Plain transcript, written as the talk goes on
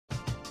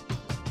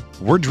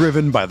We're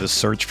driven by the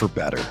search for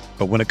better.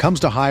 But when it comes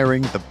to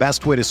hiring, the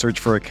best way to search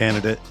for a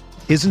candidate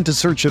isn't to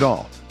search at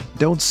all.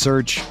 Don't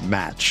search,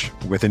 match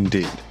with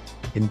Indeed.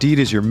 Indeed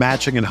is your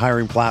matching and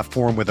hiring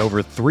platform with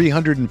over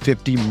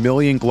 350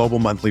 million global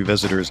monthly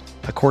visitors,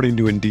 according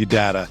to Indeed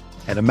data,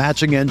 and a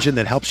matching engine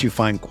that helps you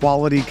find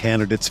quality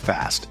candidates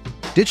fast.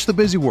 Ditch the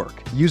busy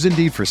work. Use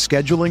Indeed for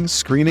scheduling,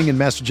 screening, and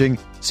messaging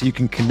so you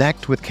can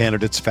connect with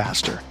candidates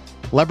faster.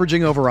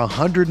 Leveraging over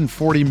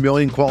 140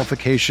 million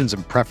qualifications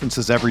and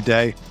preferences every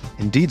day,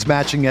 Indeed's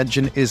matching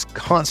engine is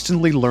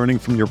constantly learning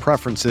from your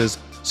preferences,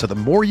 so the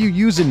more you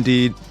use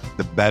Indeed,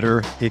 the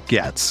better it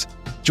gets.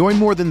 Join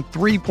more than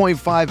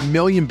 3.5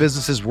 million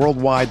businesses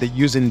worldwide that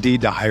use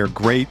Indeed to hire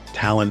great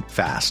talent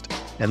fast.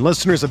 And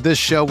listeners of this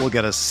show will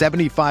get a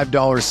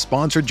 $75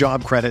 sponsored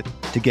job credit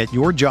to get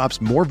your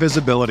jobs more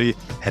visibility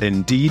at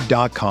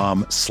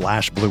Indeed.com/Blue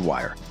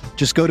Wire.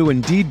 Just go to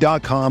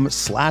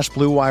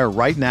Indeed.com/Blue Wire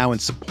right now and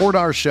support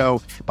our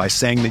show by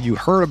saying that you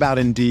heard about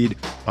Indeed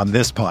on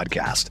this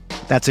podcast.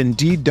 That's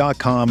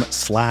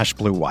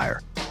Indeed.com/Blue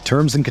Wire.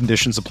 Terms and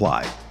conditions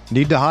apply.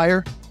 Need to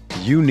hire?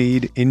 You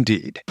need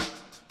Indeed.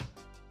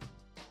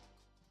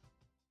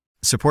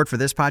 Support for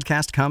this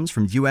podcast comes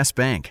from U.S.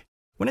 Bank.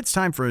 When it's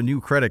time for a new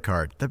credit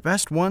card, the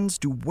best ones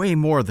do way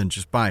more than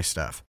just buy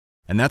stuff.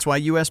 And that's why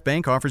U.S.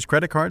 Bank offers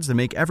credit cards that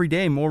make every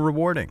day more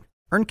rewarding.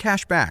 Earn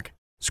cash back,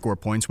 score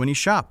points when you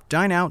shop,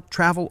 dine out,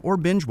 travel, or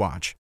binge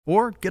watch,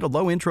 or get a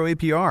low intro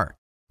APR.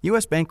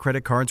 U.S. Bank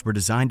credit cards were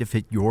designed to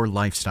fit your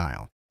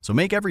lifestyle. So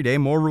make every day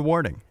more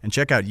rewarding and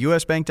check out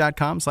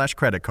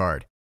usbank.com/credit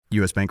card.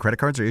 U.S. Bank credit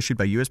cards are issued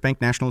by U.S.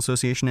 Bank National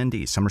Association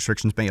ND. Some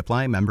restrictions may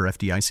apply. Member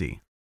FDIC.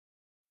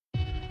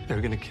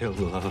 They're gonna kill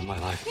the love of my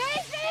life.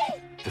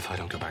 Casey! If I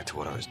don't go back to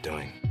what I was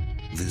doing.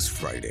 This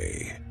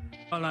Friday.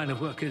 Our line of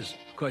work is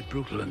quite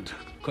brutal and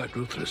quite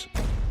ruthless.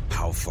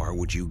 How far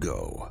would you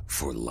go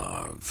for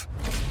love?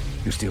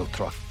 You steal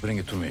truck, bring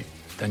it to me.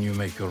 Then you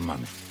make your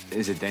money.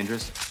 Is it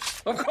dangerous?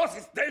 Of course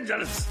it's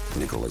dangerous!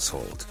 Nicholas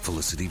Hoult,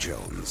 Felicity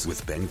Jones,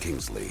 with Ben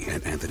Kingsley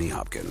and Anthony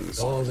Hopkins.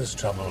 All this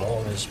trouble,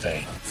 all this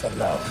pain, for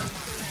love.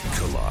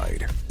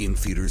 Collide. In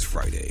theaters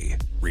Friday.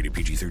 Rated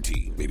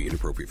PG-13. May be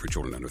inappropriate for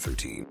children under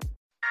 13.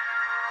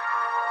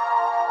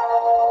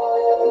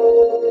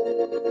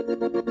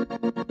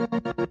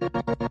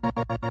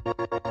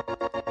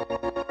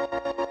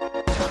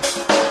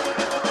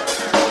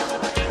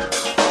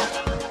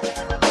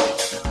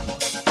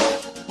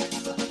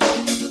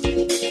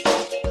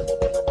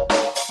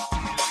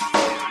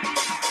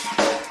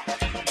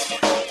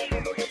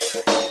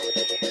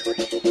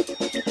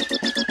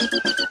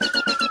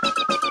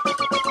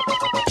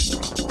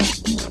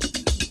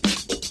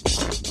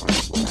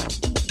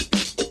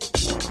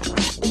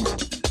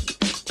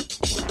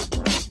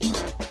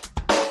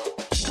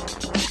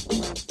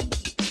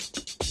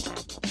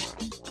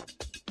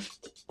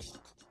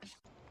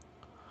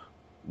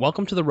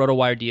 Welcome to the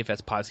RotoWire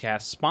DFS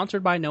podcast,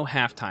 sponsored by No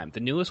Halftime, the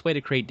newest way to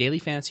create daily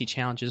fantasy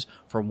challenges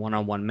for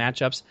one-on-one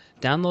matchups.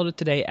 Download it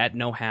today at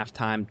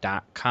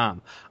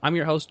nohalftime.com. I'm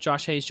your host,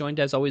 Josh Hayes,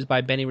 joined as always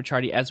by Benny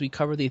Ricciardi as we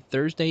cover the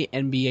Thursday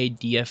NBA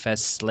DFS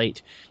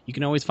slate. You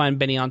can always find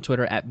Benny on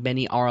Twitter at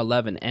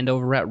BennyR11 and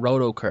over at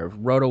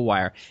RotoCurve,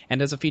 RotoWire,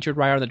 and as a featured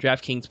writer on the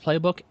DraftKings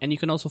Playbook, and you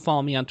can also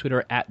follow me on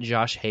Twitter at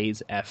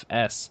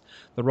JoshHayesFS.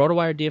 The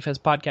RotoWire DFS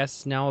podcast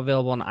is now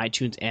available on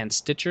iTunes and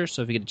Stitcher,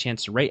 so if you get a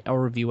chance to rate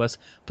or review us,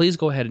 please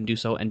go ahead and do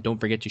so, and don't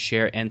forget to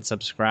share and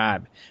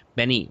subscribe.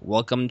 Benny,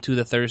 welcome to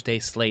the Thursday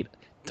slate.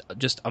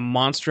 Just a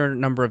monster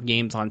number of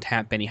games on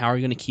tap, Benny. How are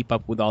you going to keep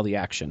up with all the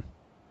action?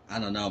 I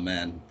don't know,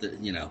 man.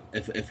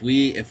 If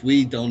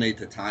we donate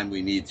the time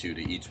we need to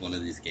each one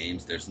of these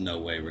games, there's no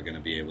way we're going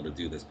to be able to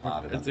do this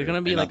pod in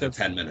under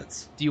 10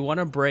 minutes. Do you want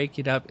to break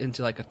it up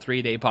into like a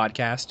 3-day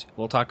podcast?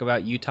 We'll talk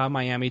about Utah,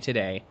 Miami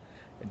today,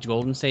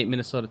 Golden State,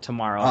 Minnesota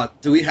tomorrow.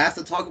 Do we have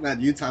to talk about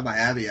Utah,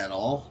 Miami at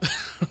all?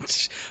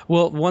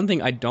 Well, one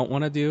thing I don't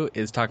want to do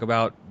is talk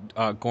about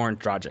Goran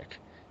Dragic.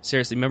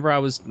 Seriously, remember I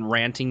was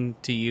ranting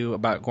to you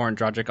about Goran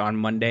Dragic on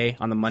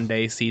the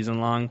Monday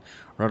season-long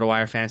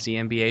RotoWire Fantasy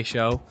NBA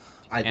show?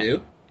 I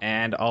do.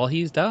 And all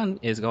he's done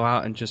is go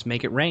out and just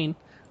make it rain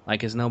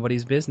like it's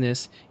nobody's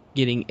business,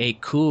 getting a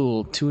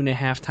cool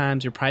 2.5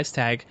 times your price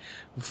tag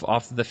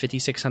off the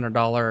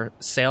 $5,600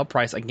 sale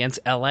price against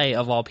LA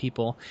of all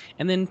people,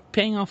 and then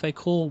paying off a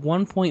cool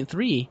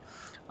 1.3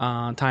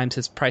 times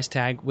his price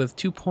tag with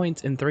 2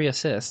 points and 3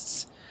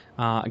 assists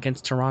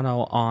against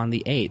Toronto on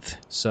the 8th.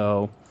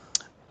 So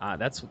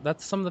that's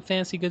some of the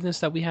fantasy goodness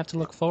that we have to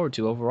look forward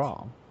to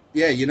overall.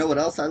 Yeah, you know what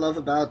else I love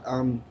about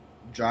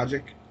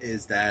Dragic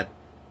is that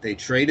they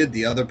traded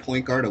the other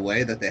point guard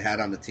away that they had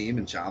on the team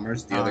in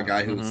Chalmers, the other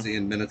guy who was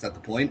seeing minutes at the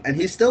point, and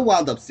he still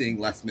wound up seeing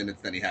less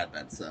minutes than he had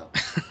been. So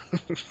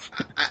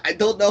I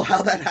don't know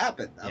how that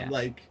happened. I'm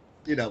like,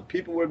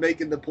 people were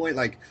making the point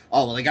like,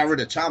 oh, well, they got rid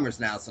of Chalmers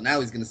now, so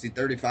now he's going to see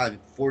 35,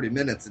 40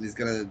 minutes, and he's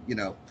going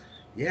to,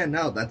 yeah,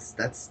 no, that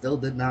still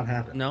did not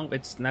happen. No,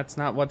 that's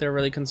not what they're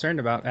really concerned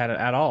about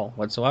at all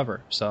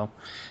whatsoever. So,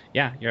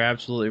 yeah, you're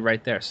absolutely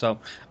right there. So,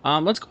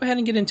 let's go ahead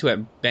and get into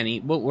it, Benny.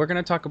 We're going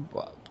to talk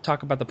about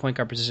talk about the point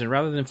guard position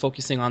rather than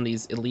focusing on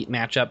these elite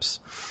matchups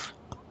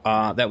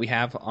that we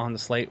have on the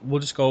slate. We'll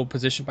just go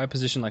position by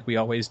position like we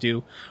always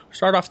do.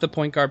 Start off the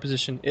point guard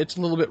position. It's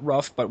a little bit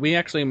rough, but we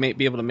actually may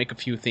be able to make a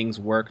few things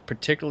work,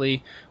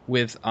 particularly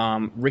with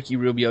Ricky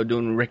Rubio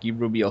doing Ricky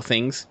Rubio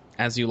things,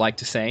 as you like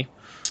to say.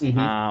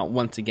 Mm-hmm.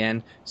 Once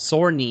again,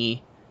 sore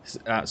knee,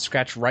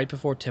 scratch right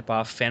before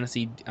tip-off.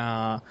 Fantasy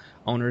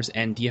owners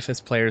and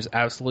DFS players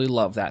absolutely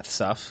love that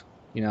stuff.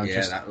 You know,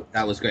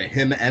 that was great.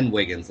 Him and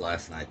Wiggins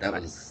last night. That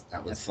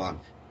was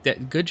fun.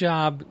 Good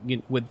job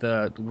with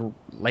the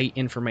late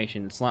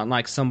information. It's not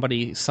like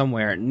somebody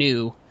somewhere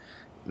knew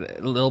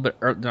a little bit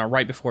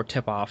right before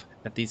tip-off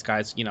that these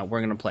guys, we're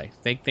going to play.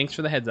 Thanks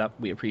for the heads up.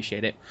 We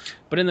appreciate it.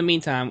 But in the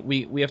meantime,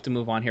 we have to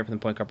move on here from the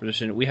point guard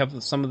position. We have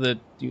two of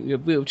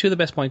the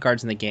best point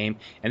guards in the game,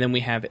 and then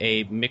we have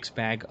a mixed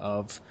bag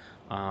of,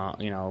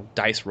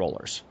 dice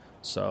rollers.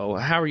 So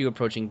how are you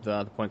approaching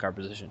the point guard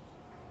position?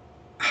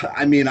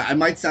 I mean, I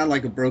might sound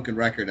like a broken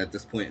record at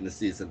this point in the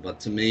season, but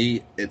to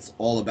me, it's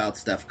all about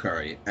Steph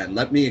Curry. And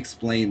let me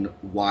explain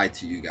why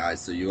to you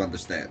guys so you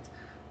understand.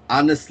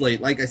 On the slate,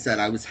 like I said,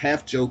 I was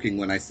half joking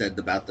when I said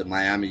about the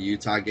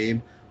Miami-Utah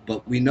game,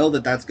 but we know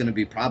that that's going to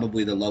be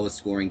probably the lowest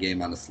scoring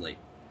game on the slate.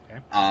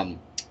 Okay.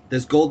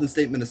 This Golden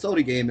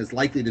State-Minnesota game is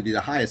likely to be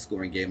the highest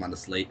scoring game on the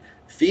slate.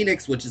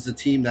 Phoenix, which is a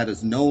team that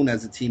is known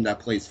as a team that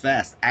plays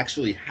fast,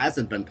 actually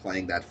hasn't been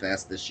playing that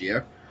fast this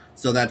year.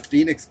 So that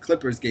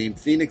Phoenix-Clippers game,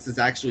 Phoenix is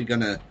actually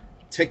going to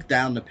tick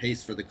down the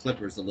pace for the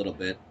Clippers a little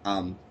bit.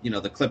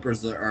 The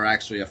Clippers are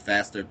actually a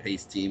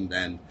faster-paced team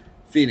than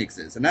Phoenix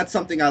is. And that's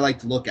something I like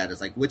to look at,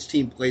 is like which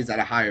team plays at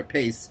a higher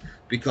pace,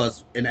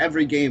 because in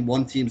every game,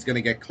 one team's going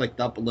to get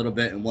clicked up a little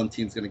bit and one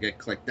team's going to get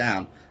clicked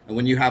down. And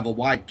when you have a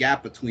wide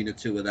gap between the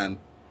two of them,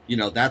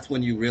 that's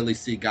when you really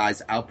see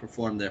guys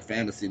outperform their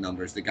fantasy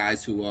numbers. The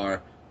guys who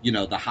are,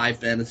 the high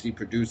fantasy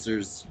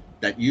producers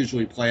that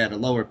usually play at a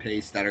lower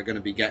pace that are going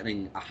to be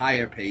getting a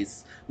higher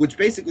pace, which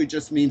basically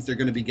just means they're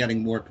going to be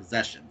getting more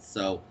possessions.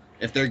 So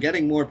if they're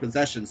getting more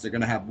possessions, they're going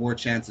to have more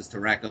chances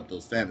to rack up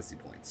those fantasy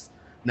points.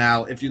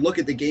 Now, if you look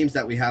at the games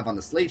that we have on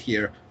the slate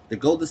here, the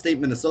Golden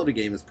State-Minnesota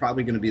game is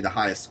probably going to be the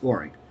highest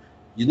scoring.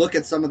 You look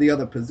at some of the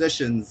other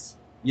positions,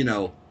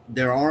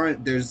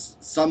 there's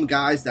some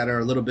guys that are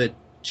a little bit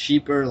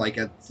cheaper, like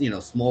at,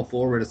 small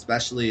forward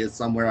especially is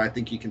somewhere I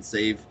think you can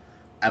save.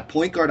 At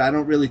point guard, I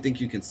don't really think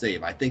you can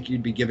save. I think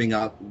you'd be giving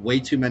up way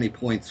too many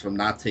points from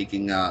not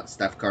taking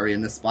Steph Curry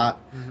in this spot.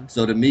 Mm-hmm.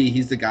 So to me,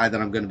 he's the guy that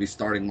I'm going to be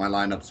starting my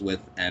lineups with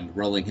and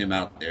rolling him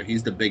out there.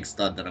 He's the big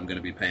stud that I'm going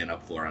to be paying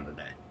up for on the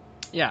day.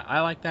 Yeah,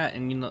 I like that,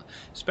 and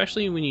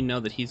especially when you know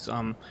that he's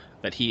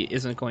that he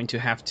isn't going to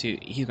have to.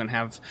 He's going to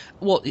have.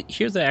 Well,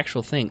 here's the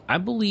actual thing. I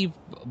believe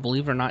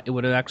it or not, it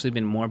would have actually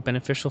been more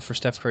beneficial for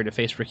Steph Curry to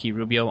face Ricky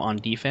Rubio on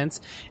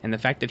defense, and the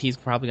fact that he's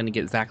probably going to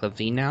get Zach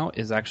LaVine now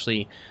is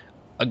actually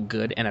a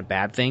good and a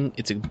bad thing.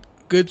 It's a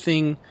good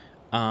thing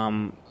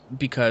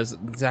because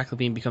Zach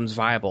LaVine becomes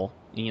viable.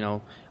 He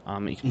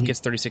gets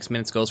 36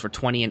 minutes, goes for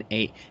 20 and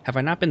 8. Have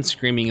I not been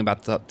screaming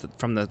about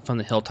from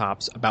the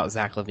hilltops about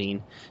Zach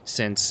LaVine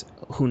since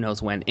who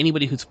knows when?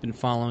 Anybody who's been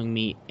following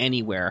me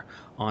anywhere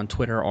on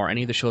Twitter or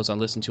any of the shows I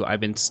listen to, I've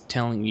been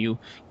telling you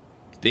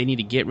they need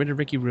to get rid of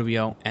Ricky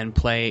Rubio and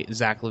play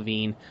Zach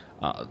LaVine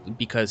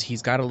because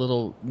he's got a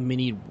little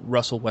mini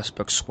Russell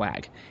Westbrook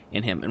swag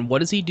in him. And what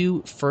does he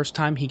do first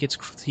time he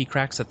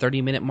cracks the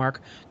 30-minute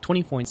mark?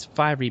 20 points,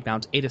 5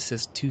 rebounds, 8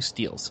 assists, 2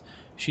 steals.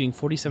 Shooting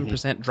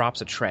 47%, drops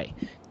a tray.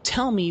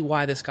 Tell me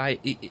why this guy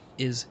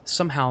is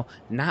somehow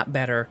not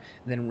better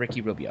than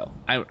Ricky Rubio.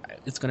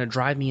 It's going to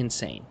drive me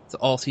insane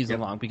all season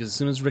long, because as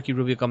soon as Ricky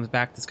Rubio comes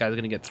back, this guy's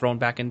going to get thrown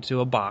back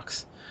into a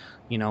box,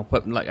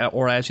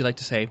 or as you like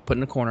to say, put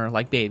in a corner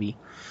like baby,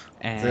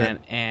 and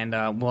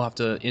we'll have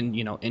to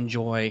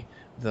enjoy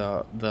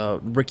the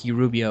Ricky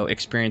Rubio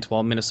experience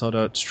while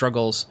Minnesota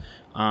struggles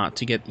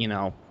to get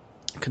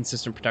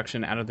consistent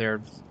production out of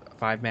their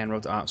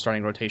 5-man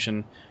starting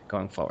rotation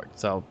going forward.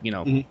 So,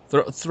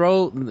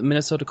 throw the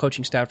Minnesota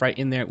coaching staff right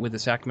in there with the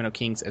Sacramento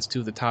Kings as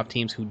two of the top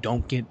teams who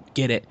don't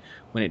get it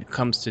when it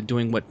comes to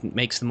doing what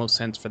makes the most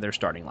sense for their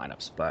starting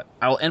lineups. But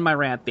I will end my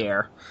rant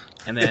there,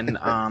 and then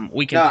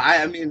we can... No,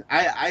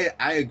 I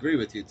agree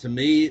with you. To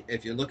me,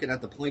 if you're looking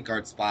at the point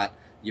guard spot,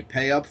 you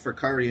pay up for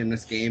Curry in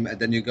this game, and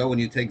then you go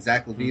and you take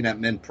Zach LaVine at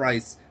min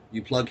price,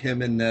 you plug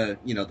him in the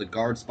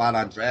guard spot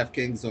on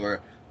DraftKings,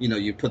 or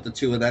you put the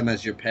two of them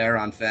as your pair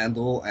on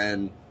FanDuel,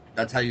 and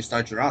that's how you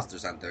start your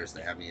rosters on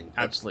Thursday. I mean,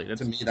 absolutely.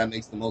 To me, that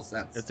makes the most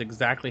sense. That's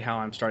exactly how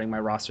I'm starting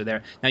my roster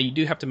there. Now, you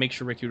do have to make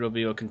sure Ricky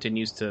Rubio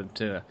continues to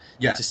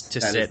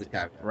sit,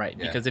 right?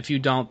 Yeah. Because if you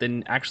don't,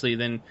 then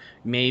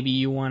maybe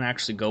you want to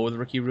actually go with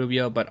Ricky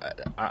Rubio. But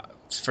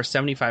for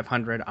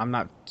 7,500, I'm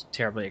not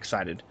terribly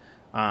excited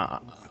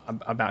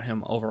about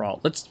him overall.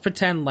 Let's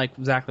pretend like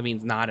Zach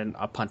LaVine's not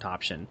a punt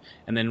option,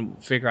 and then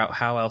figure out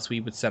how else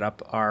we would set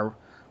up our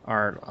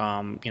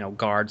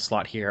guard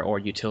slot here, or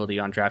utility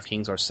on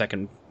DraftKings, or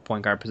second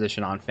point guard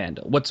position on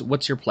FanDuel.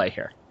 What's your play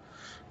here?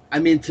 I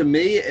mean, to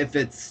me,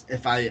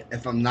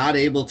 if I'm not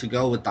able to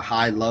go with the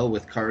high-low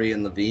with Curry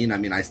and LaVine, I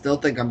mean, I still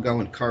think I'm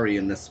going Curry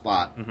in this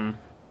spot. Mm-hmm.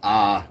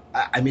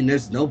 I mean,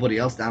 there's nobody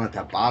else down at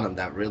that bottom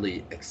that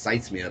really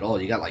excites me at all.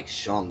 You got like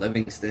Sean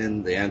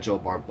Livingston, D'Angelo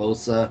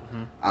Barbosa,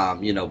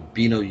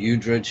 Bino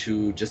Udrich,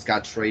 who just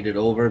got traded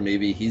over.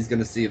 Maybe he's going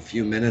to see a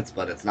few minutes,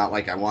 but it's not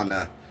like I want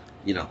to,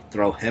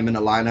 throw him in the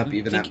lineup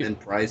even at min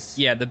price.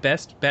 Yeah, the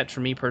best bet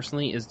for me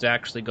personally is to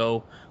actually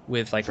go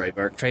with like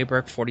Trey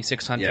Burke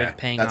 4,600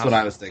 paying that's off. what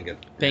I was thinking.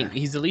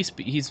 He's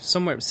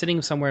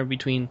sitting somewhere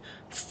between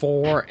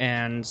 4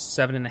 and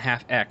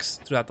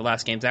 7.5x throughout the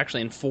last games.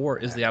 Actually, and 4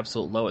 is the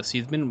absolute lowest.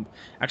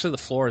 The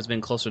floor has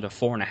been closer to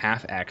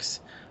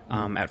 4.5x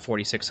at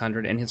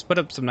 4,600, and he's put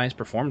up some nice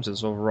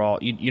performances overall.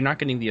 You're not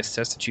getting the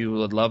assists that you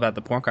would love at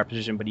the point guard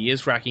position, but he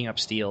is racking up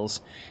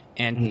steals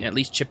and at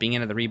least chipping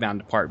into the rebound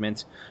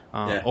department.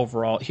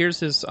 Overall, here's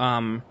his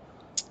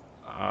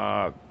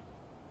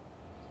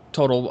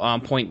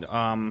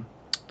total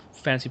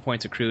fantasy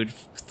points accrued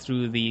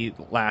through the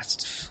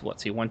last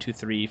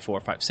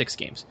 6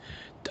 games.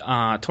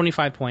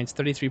 25 points,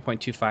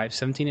 33.25,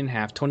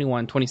 17.5,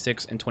 21,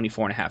 26, and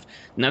 24.5.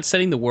 Not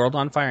setting the world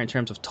on fire in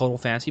terms of total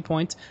fantasy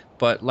points,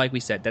 but like we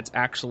said, that's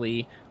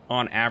actually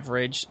on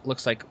average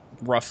looks like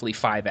roughly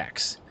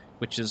 5x,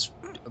 which is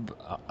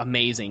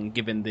amazing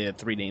given the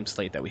 3-name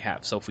slate that we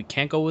have. So if we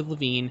can't go with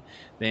LaVine,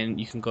 then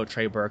you can go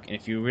Trey Burke. And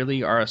if you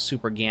really are a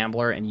super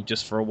gambler and you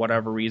just for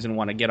whatever reason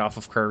want to get off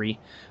of Curry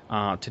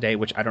today,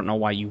 which I don't know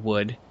why you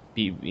would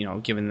be,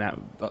 given that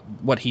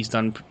what he's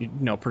done,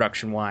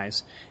 production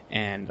wise,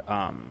 and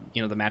the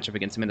matchup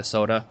against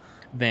Minnesota,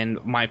 then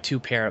my two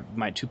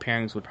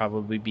pairings would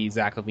probably be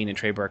Zach LaVine and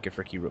Trey Burke if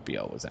Ricky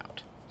Rubio was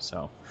out.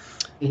 So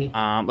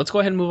let's go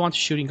ahead and move on to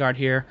shooting guard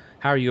here.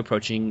 How are you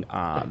approaching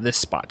this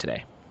spot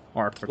today?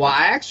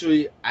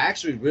 I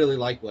actually really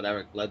like what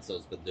Eric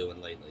Bledsoe's been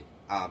doing lately.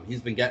 He's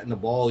been getting the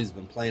ball. He's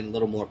been playing a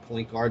little more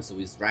point guard, so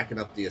he's racking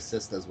up the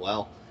assist as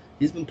well.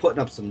 He's been putting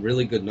up some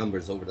really good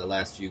numbers over the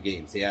last few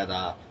games. He had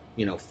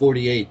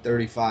 48,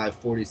 35,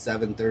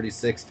 47,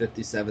 36,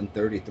 57,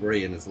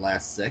 33 in his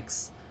last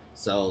 6.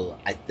 So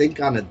I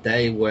think on a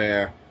day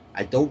where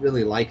I don't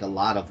really like a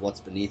lot of what's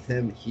beneath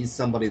him, he's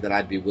somebody that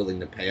I'd be willing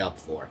to pay up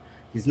for.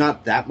 He's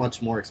not that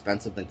much more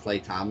expensive than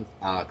Klay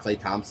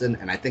Thompson,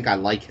 and I think I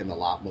like him a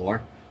lot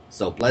more.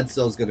 So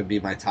Bledsoe's going to be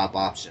my top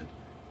option.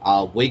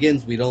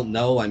 Wiggins, we don't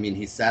know. I mean,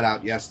 he sat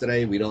out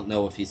yesterday. We don't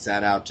know if he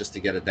sat out just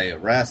to get a day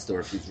of rest or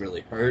if he's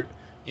really hurt.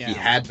 Yeah. He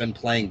had been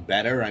playing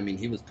better. I mean,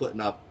 he put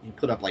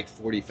up like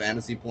 40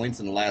 fantasy points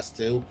in the last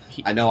 2.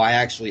 I know I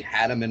actually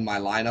had him in my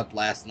lineup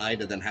last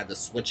night and then had to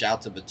switch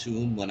out to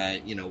Batum when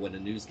when the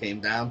news came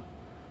down.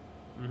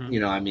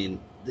 Mm-hmm.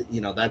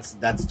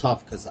 That's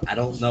tough because I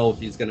don't know if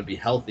he's going to be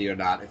healthy or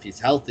not. If he's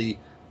healthy,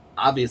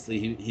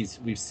 obviously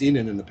we've seen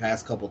it in the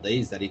past couple of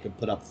days that he can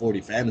put up 40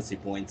 fantasy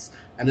points,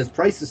 and his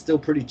price is still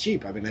pretty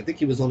cheap. I mean, I think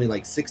he was only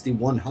like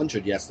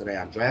 $6,100 yesterday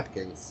on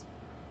DraftKings.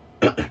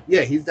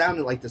 Yeah, he's down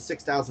in like the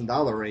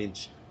 $6,000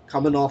 range,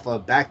 coming off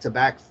of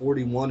back-to-back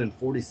 41 and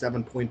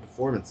 47-point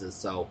performances.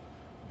 So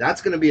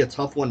that's going to be a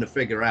tough one to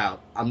figure out.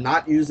 I'm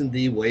not using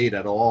D Wade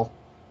at all.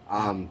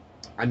 I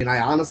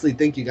honestly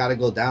think you got to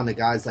go down to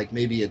guys like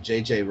maybe a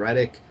JJ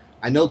Redick.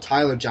 I know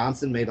Tyler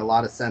Johnson made a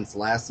lot of sense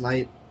last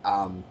night,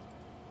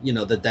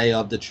 the day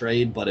of the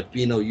trade, but if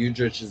Bino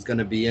Udrich is going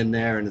to be in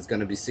there and is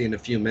going to be seeing a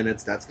few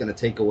minutes, that's going to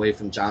take away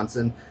from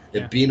Johnson.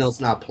 If Bino's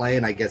not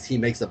playing, I guess he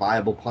makes a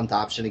viable punt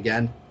option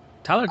again.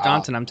 Tyler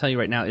Johnson, I'm telling you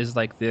right now, is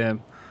like the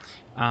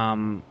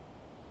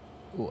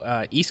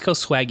East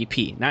Coast Swaggy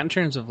P. Not in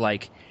terms of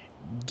like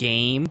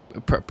game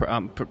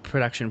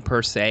production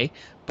per se,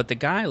 but the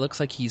guy looks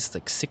like he's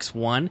like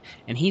 6'1",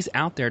 and he's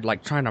out there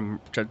like trying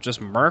to just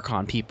murk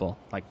on people,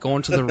 like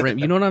going to the rim.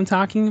 You know what I'm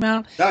talking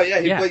about? Oh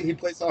yeah, he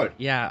plays hard.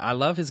 Yeah, I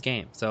love his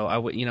game. So I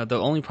would, the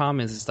only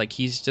problem is like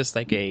he's just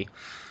like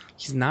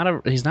he's not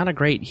a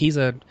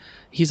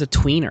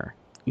tweener.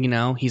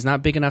 He's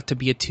not big enough to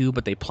be a 2,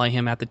 but they play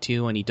him at the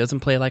 2, and he doesn't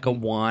play like a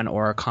 1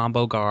 or a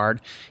combo guard.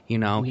 He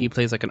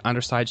plays like an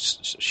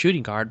undersized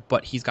shooting guard,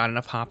 but he's got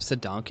enough hops to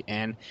dunk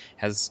and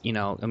has,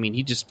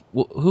 he just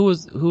who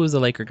was the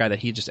Laker guy that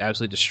he just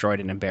absolutely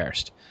destroyed and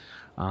embarrassed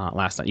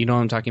last night? You know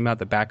what I'm talking about?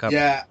 The backup.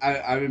 Yeah,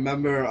 I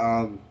remember.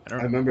 I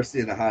remember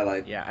seeing the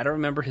highlight. Yeah, I don't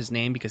remember his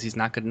name because he's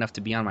not good enough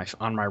to be on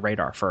my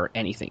radar for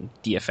anything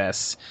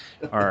DFS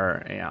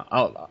or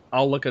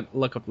I'll look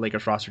up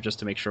Lakers roster just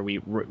to make sure we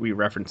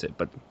reference it.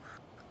 But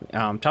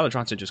Tyler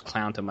Johnson just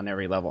clowned him on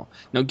every level.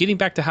 Now, getting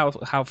back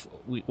to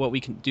what we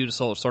can do to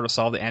sort of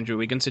solve the Andrew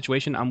Wiggins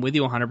situation, I'm with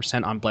you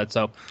 100% on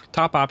Bledsoe.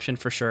 Top option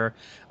for sure.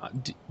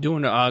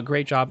 Doing a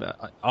great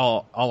job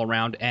all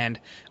around, and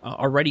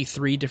already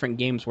 3 different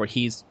games where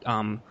he's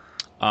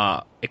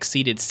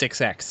exceeded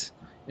 6x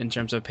in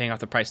terms of paying off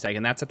the price tag,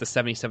 and that's at the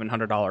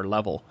 $7,700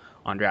 level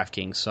on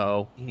DraftKings.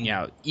 So,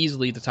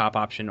 easily the top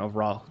option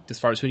overall. As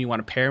far as who you want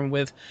to pair him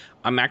with,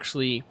 I'm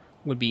actually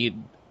would be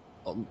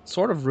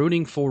sort of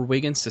rooting for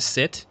Wiggins to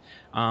sit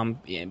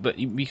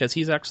but because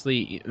he's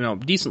actually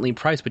decently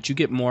priced, but you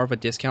get more of a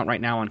discount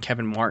right now on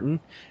Kevin Martin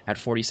at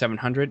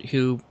 4,700,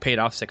 who paid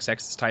off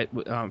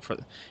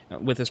 6x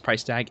with his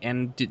price tag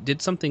and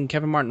did something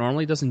Kevin Martin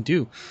normally doesn't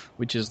do,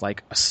 which is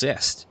like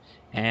assist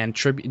and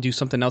do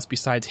something else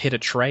besides hit a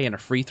tray and a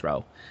free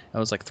throw. It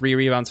was like 3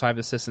 rebounds, 5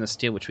 assists, and a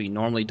steal, which we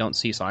normally don't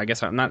see. So I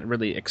guess I'm not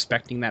really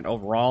expecting that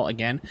overall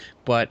again.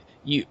 But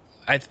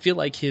I feel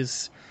like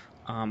his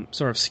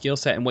sort of skill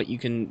set and what you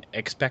can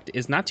expect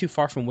is not too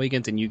far from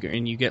Wiggins, and you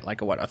get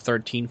like a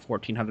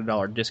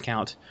 $1,400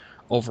 discount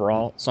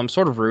overall. So I'm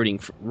sort of rooting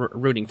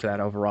for that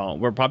overall.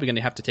 We're probably going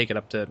to have to take it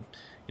up to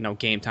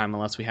game time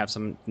unless we have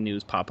some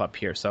news pop up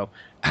here. So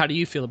how do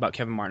you feel about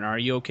Kevin Martin? Are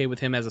you okay with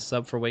him as a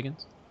sub for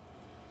Wiggins?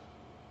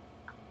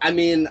 I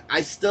mean,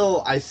 I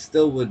still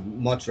would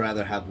much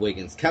rather have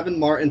Wiggins. Kevin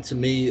Martin, to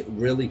me,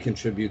 really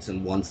contributes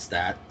in one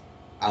stat.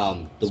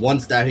 The one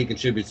stat he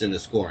contributes in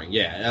is scoring.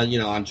 Yeah,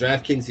 on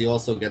DraftKings, he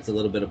also gets a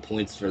little bit of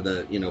points for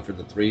the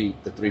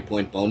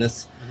 3-point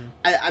bonus.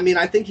 Mm-hmm.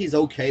 I think he's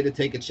okay to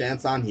take a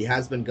chance on. He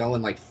has been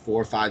going like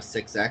 4, 5,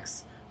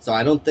 6x. So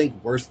I don't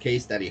think worst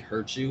case that he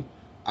hurts you.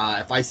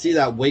 If I see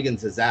that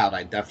Wiggins is out,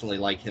 I definitely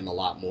like him a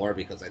lot more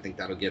because I think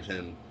that'll give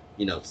him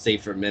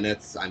safer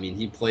minutes. I mean,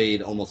 he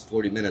played almost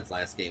 40 minutes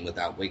last game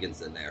without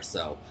Wiggins in there.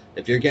 So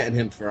if you're getting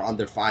him for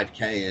under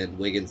 5K and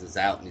Wiggins is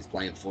out and he's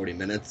playing 40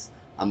 minutes,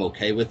 I'm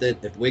okay with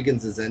it. If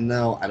Wiggins is in,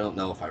 though, I don't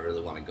know if I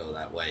really want to go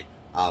that way.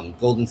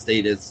 Golden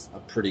State is a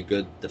pretty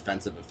good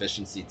defensive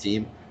efficiency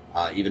team.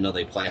 Even though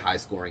they play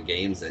high-scoring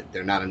games,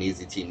 they're not an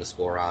easy team to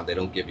score on. They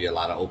don't give you a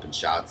lot of open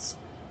shots.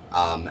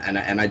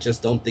 And I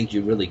just don't think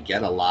you really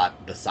get a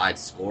lot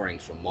besides scoring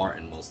from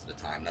Martin most of the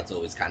time. That's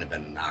always kind of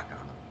been a knock on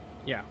him.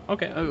 Yeah,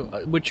 okay,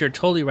 which you're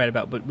totally right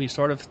about, but we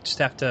sort of just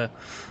have to,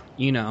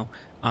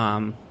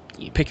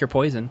 pick your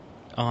poison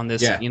on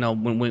this, yeah.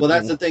 Well,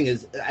 that's the thing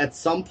is, at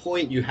some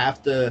point you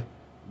have to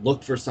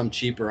look for some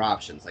cheaper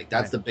options. Like,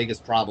 that's right. The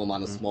biggest problem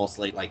on a small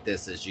slate like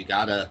this is you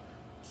got to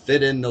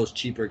fit in those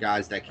cheaper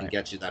guys that can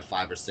get you that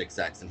 5 or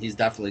 6x, and he's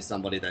definitely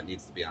somebody that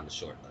needs to be on the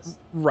short list.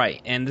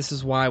 Right, and this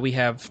is why we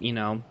have,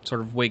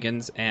 sort of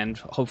Wiggins and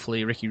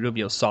hopefully Ricky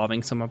Rubio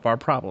solving some of our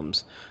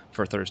problems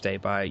for Thursday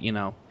by,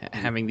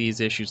 having these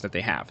issues that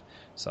they have.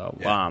 So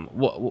yeah.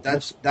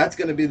 That's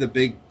going to be the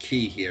big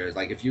key here. Is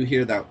like if you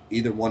hear that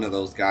either one of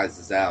those guys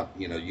is out,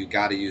 you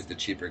got to use the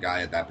cheaper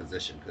guy at that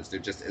position because there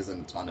just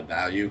isn't a ton of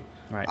value.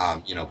 Right.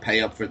 Pay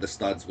up for the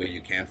studs where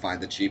you can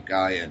find the cheap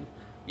guy, and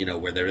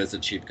where there is a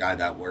cheap guy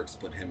that works,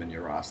 put him in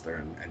your roster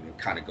and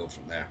kind of go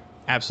from there.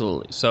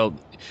 Absolutely. So,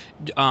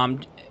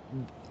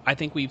 I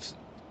think we've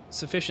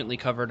sufficiently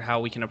covered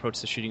how we can approach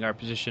the shooting guard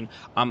position.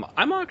 I'm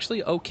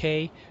actually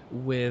okay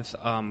with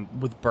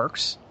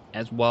Burks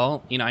as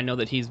well. I know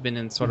that he's been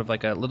in sort of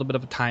like a little bit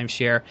of a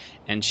timeshare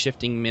and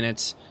shifting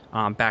minutes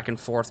back and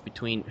forth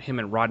between him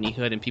and Rodney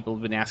Hood, and people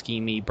have been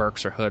asking me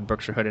Burks or Hood,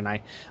 and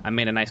I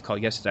made a nice call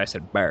yesterday. I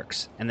said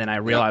Burks, and then I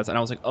realized, and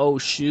I was like, oh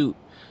shoot.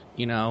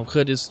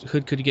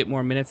 Hood could get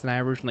more minutes than I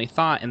originally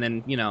thought, and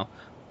then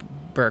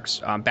Burks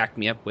backed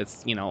me up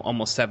with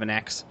almost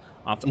 7x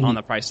on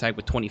the price tag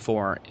with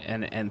 24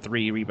 and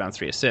 3 rebounds,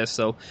 3 assists.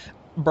 So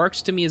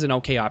Burks to me is an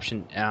okay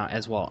option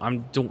as well.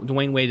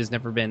 Dwayne Wade has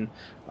never been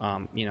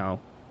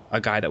a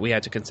guy that we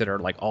had to consider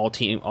like all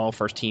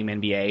first team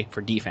NBA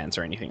for defense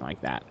or anything like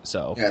that.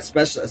 So yeah,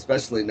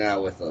 especially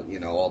now with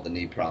all the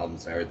knee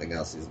problems and everything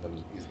else he's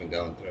been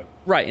going through.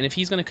 Right, and if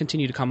he's going to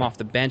continue to come off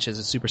the bench as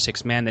a super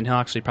six man, then he'll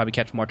actually probably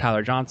catch more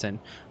Tyler Johnson,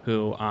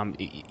 who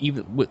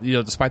even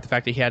despite the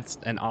fact that he had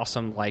an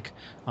awesome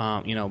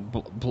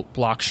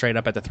block straight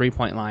up at the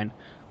 3-point line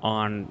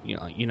on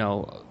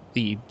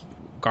the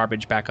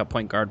garbage backup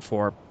point guard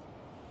for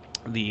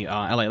the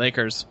LA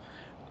Lakers.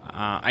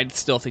 I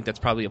still think that's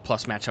probably a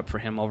plus matchup for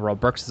him overall.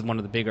 Burks is one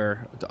of the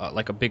bigger,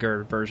 a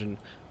bigger version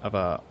of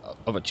a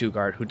 2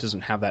 guard who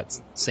doesn't have that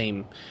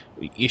same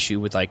issue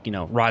with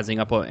rising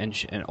up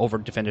and over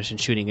defenders and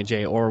shooting a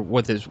J or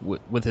with his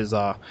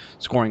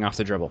scoring off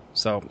the dribble.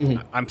 So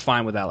I'm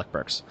fine with Alec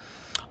Burks.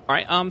 All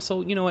right,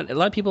 so you know what? A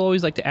lot of people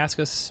always like to ask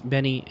us,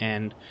 Benny,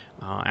 and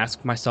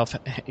ask myself,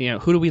 who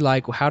do we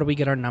like? How do we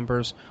get our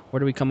numbers?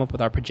 Where do we come up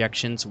with our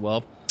projections?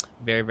 Well,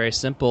 very, very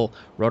simple.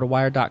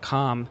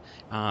 RotoWire.com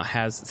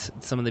has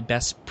some of the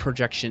best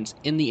projections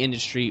in the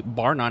industry,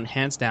 bar none,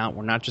 hands down.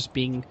 We're not just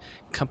being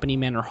company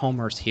men or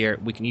homers here.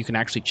 You can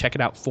actually check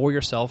it out for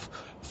yourself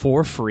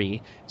for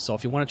free. So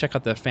if you want to check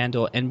out the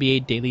FanDuel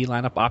NBA Daily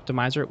Lineup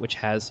Optimizer, which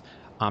has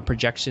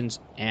projections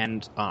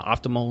and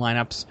optimal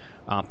lineups,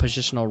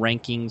 positional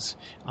rankings,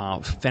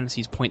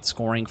 fantasy point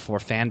scoring for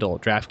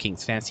FanDuel,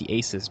 DraftKings, Fantasy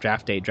Aces,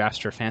 Draft Day,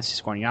 Draftster, Fantasy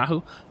Scoring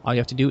Yahoo. All you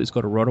have to do is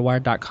go to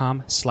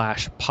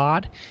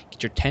rotowire.com/pod,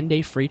 get your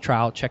 10-day free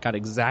trial, check out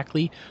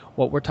exactly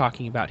what we're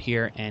talking about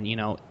here, and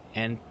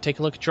and take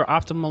a look at your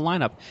optimal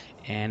lineup.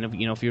 And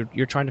if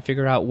you're trying to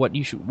figure out what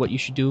you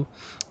should do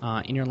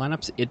in your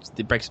lineups,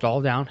 it breaks it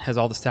all down, has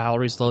all the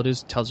salaries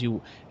loaded, tells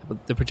you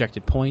the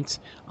projected points,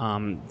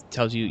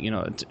 tells you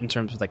in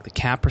terms of like the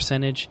cap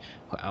percentage,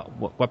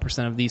 what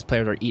percent of these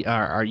players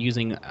are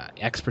using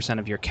X percent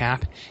of your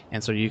cap,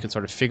 and so you can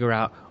sort of figure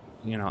out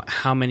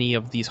how many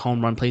of these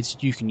home run plays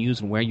you can use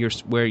and where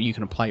you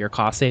can apply your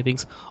cost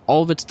savings.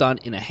 All of it's done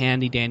in a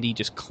handy dandy,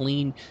 just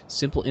clean,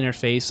 simple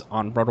interface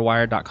on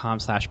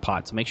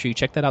rotowire.com/pod. So make sure you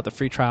check that out, the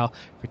free trial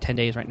for 10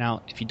 days right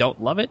now. If you don't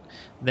love it,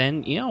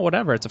 then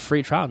whatever, it's a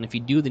free trial. And if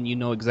you do, then you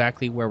know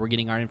exactly where we're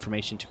getting our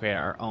information to create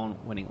our own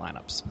winning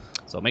lineups.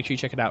 So make sure you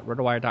check it out,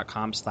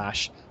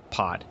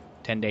 rotowire.com/pod.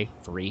 10-day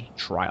free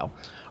trial.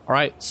 All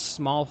right,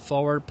 small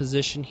forward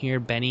position here,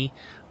 Benny.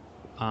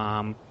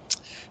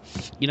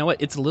 You know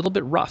what? It's a little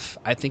bit rough.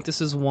 I think this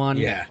is one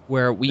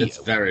where it's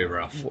very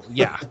rough.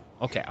 Yeah.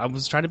 Okay. I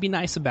was trying to be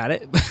nice about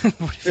it.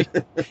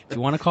 if you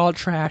want to call it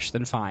trash,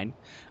 then fine.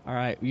 All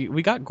right.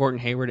 We got Gordon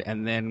Hayward,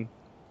 and then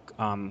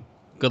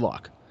good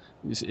luck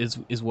is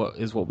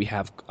what we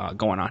have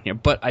going on here.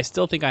 But I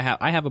still think I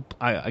have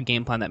a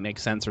game plan that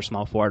makes sense for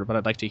small forward. But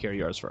I'd like to hear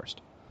yours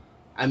first.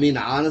 I mean,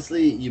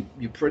 honestly, you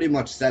pretty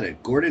much said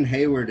it. Gordon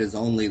Hayward is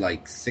only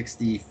like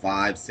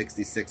 6,500,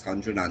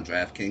 6,600 on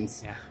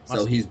DraftKings. Yeah,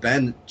 so he's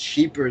been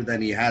cheaper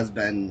than he has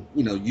been,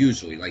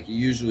 usually. Like,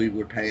 usually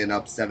we're paying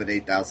up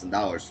 $7,000,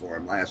 $8,000 for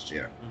him last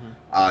year.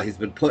 Mm-hmm. He's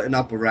been putting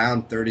up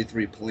around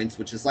 33 points,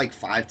 which is like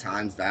 5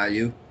 times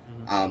value.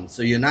 Mm-hmm.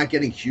 So you're not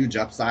getting huge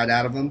upside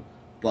out of him,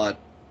 but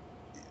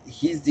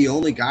he's the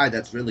only guy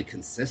that's really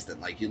consistent.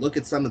 Like, you look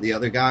at some of the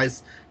other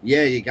guys,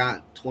 you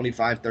got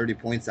 25, 30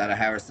 points out of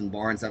Harrison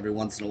Barnes every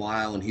once in a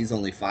while, and he's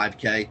only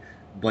 5K,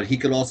 but he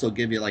could also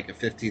give you like a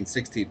 15,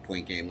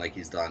 16-point game like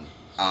he's done.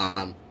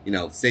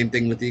 Same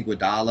thing with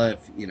Iguodala.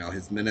 If,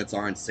 his minutes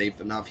aren't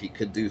safe enough, he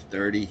could do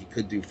 30, he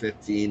could do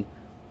 15.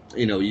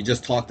 You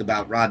just talked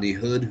about Rodney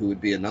Hood, who would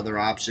be another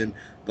option.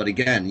 But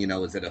again,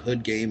 is it a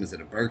Hood game? Is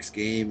it a Burks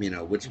game?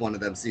 Which one of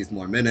them sees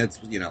more minutes?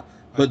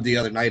 Hood the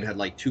other night had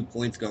like 2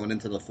 points going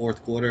into the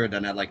fourth quarter,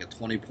 then had like a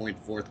 20-point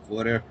fourth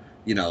quarter.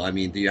 Do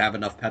you have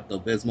enough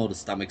Pepto-Bismol to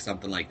stomach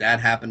something like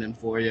that happening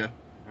for you?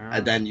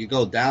 And then you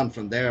go down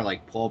from there,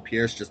 like Paul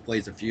Pierce just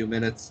plays a few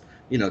minutes.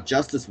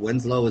 Justice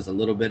Winslow is a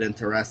little bit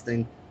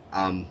interesting.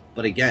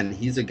 But again,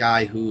 he's a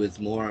guy who is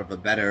more of a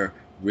better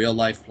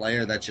real-life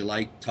player that you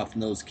like.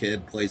 Tough-nosed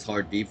kid, plays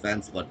hard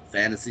defense, but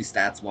fantasy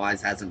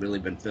stats-wise hasn't really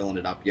been filling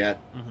it up yet.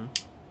 Mm-hmm.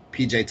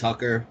 PJ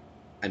Tucker,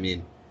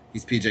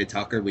 he's PJ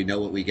Tucker. We know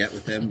what we get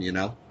with him,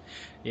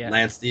 Yeah.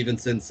 Lance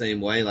Stevenson, same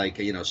way. Like,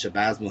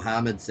 Shabazz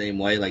Muhammad, same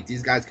way. Like,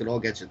 these guys could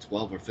all get you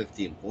 12 or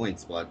 15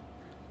 points, but,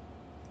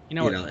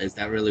 is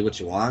that really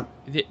what you want?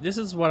 This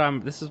is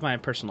my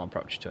personal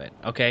approach to it,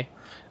 okay?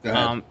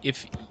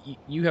 If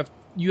you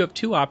have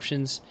two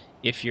options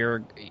if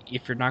you're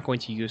not going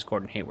to use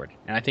Gordon Hayward.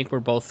 And I think we're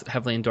both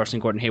heavily endorsing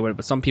Gordon Hayward,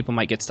 but some people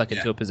might get stuck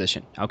into a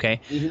position, okay?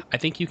 Mm-hmm. I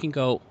think you can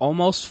go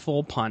almost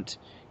full punt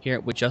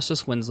here with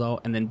Justice Winslow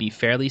and then be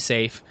fairly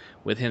safe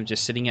with him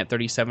just sitting at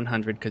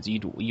 3,700 because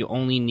you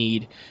only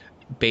need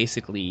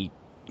basically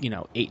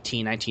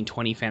 18, 19,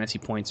 20 fantasy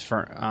points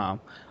for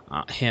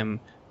him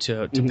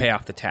to pay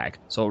off the tag.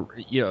 So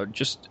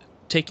just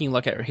taking a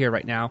look at here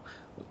right now,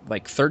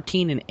 like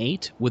 13 and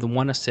 8 with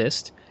 1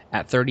 assist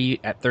at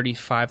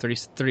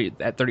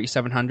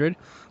 3,700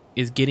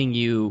 is getting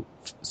you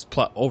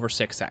over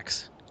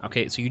 6x.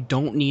 Okay, so you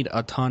don't need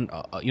a ton.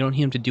 You don't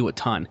need him to do a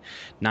ton.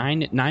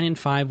 9 and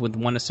 5 with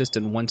 1 assist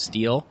and 1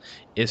 steal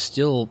is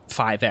still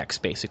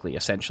 5x basically,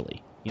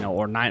 essentially.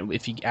 Or 9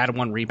 if you add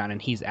 1 rebound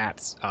and he's at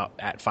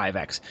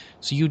 5x.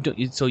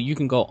 So you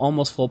can go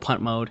almost full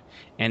punt mode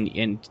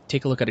and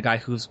take a look at a guy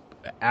who's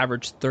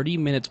averaged 30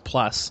 minutes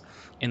plus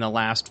in the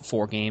last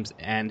 4 games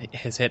and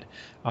has hit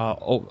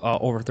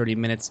over 30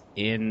 minutes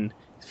in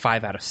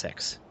 5 out of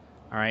 6.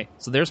 All right,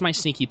 so there's my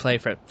sneaky play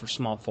for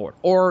small forward.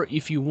 Or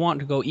if you want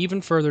to go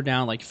even further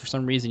down, like for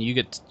some reason you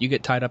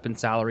get tied up in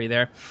salary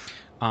there,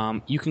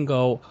 you can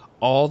go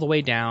all the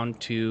way down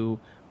to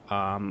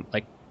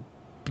like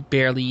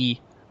barely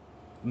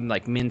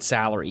like min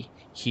salary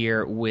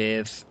here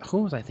with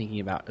who was I thinking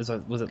about?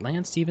 Was it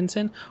Lance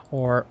Stevenson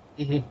or?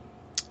 Mm-hmm.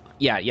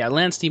 Yeah,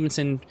 Lance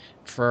Stevenson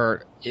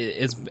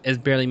is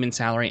barely min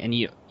salary, and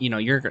you're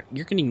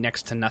getting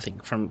next to nothing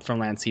from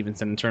Lance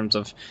Stevenson in terms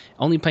of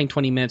only playing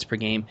 20 minutes per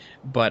game,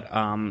 but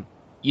a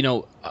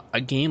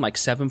game like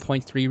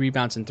 7.3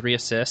 rebounds and 3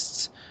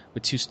 assists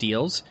with 2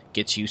 steals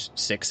gets you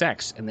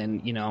 6x, and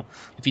then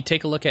if you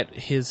take a look at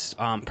his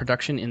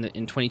production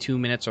in 22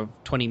 minutes or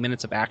 20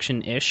 minutes of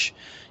action ish,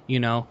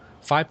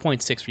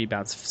 5.6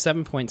 rebounds,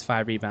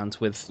 7.5 rebounds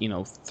with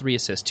 3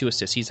 assists, 2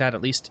 assists. He's had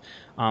at least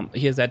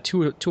he has had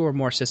two or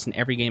more assists in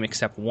every game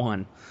except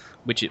 1,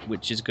 which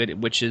is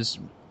good. Which is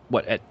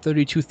what at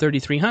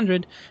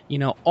 3,300.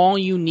 All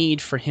you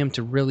need for him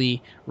to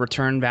really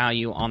return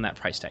value on that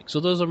price tag. So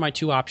those are my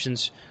 2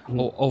 options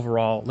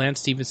overall: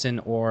 Lance Stevenson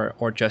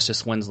or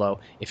Justice Winslow.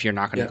 If you're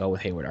not going to go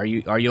with Hayward, are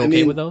you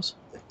okay with those?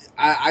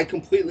 I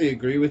completely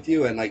agree with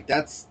you, and like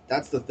that's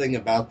the thing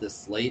about this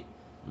slate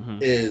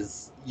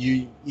is.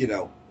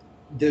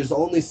 There's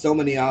only so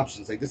many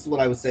options. Like, this is what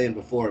I was saying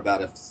before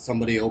about if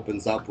somebody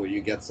opens up where you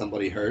get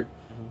somebody hurt.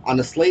 Mm-hmm. On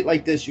a slate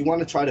like this, you want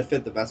to try to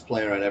fit the best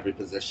player at every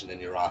position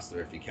in your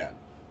roster if you can.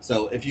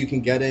 So if you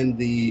can get in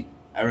the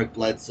Eric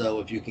Bledsoe,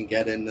 if you can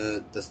get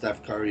into the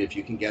Steph Curry, if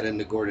you can get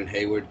into Gordon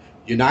Hayward,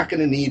 you're not going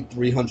to need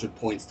 300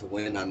 points to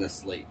win on this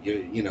slate.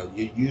 You're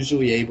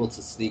usually able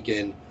to sneak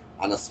in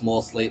on a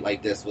small slate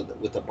like this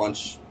with a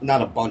bunch,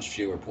 not a bunch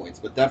fewer points,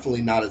 but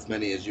definitely not as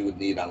many as you would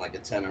need on like a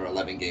 10 or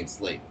 11 game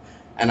slate.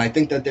 And I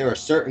think that there are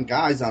certain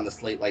guys on the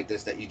slate like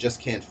this that you just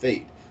can't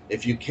fade.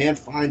 If you can't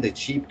find a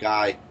cheap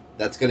guy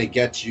that's going to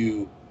get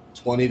you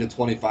 20 to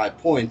 25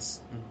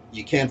 points,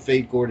 you can't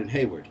fade Gordon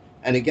Hayward.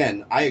 And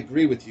again, I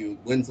agree with you.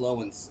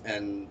 Winslow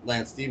and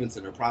Lance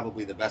Stevenson are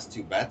probably the best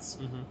two bets,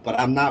 but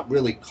I'm not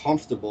really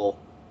comfortable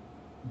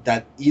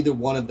that either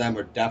one of them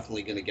are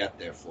definitely going to get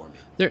there for me.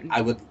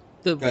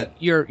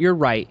 You're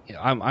right.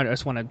 I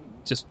just want to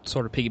just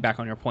sort of piggyback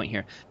on your point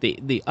here.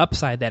 The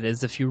upside that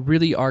is, if you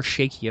really are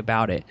shaky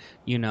about it,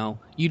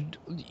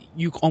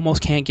 you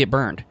almost can't get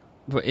burned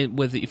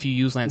if you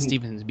use Lance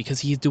Stevenson, because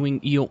he's doing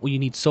you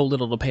need so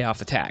little to pay off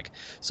the tag.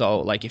 So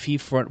like if he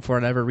for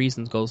whatever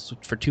reason goes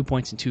for 2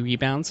 points and 2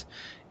 rebounds,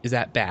 is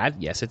that bad?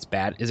 Yes, it's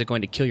bad. Is it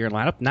going to kill your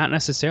lineup? Not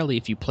necessarily.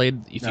 If you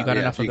got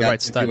enough of the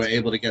right studs, if you were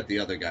able to get the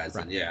other guys,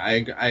 right. Yeah,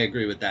 I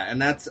agree with that,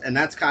 and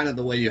that's kind of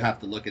the way you have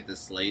to look at this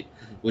slate,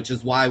 which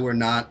is why we're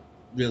not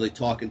really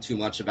talking too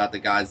much about the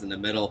guys in the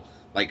middle,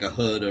 like a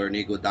Hood or an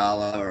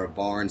Iguodala or a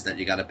Barnes that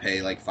you got to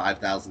pay like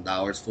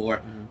 $5,000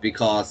 for,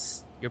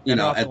 because you're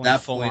better off at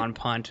that full on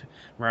punt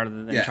rather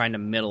than trying to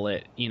middle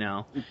it.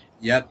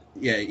 Yep.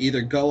 Yeah.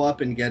 Either go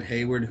up and get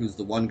Hayward, who's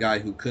the one guy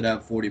who could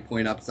have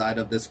 40-point upside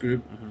of this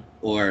group,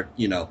 or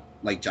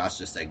like Josh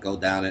just said, go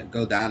down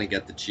and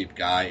get the cheap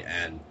guy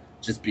and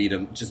just beat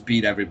him. Just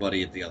beat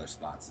everybody at the other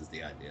spots is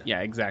the idea.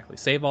 Yeah, exactly.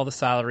 Save all the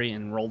salary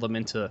and roll them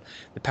into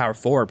the power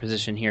forward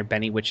position here,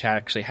 Benny, which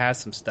actually has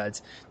some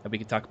studs that we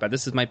can talk about.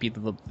 This might be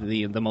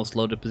the most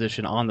loaded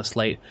position on the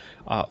slate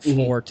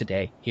for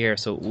today here.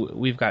 So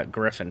we've got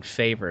Griffin,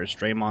 Favors,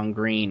 Draymond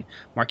Green,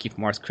 Markieff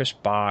Morris, Chris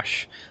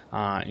Bosh,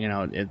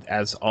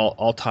 as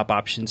all top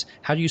options.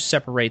 How do you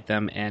separate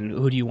them, and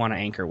who do you want to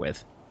anchor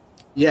with?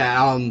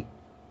 Yeah,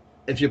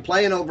 if you're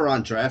playing over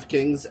on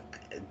DraftKings,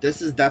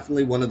 this is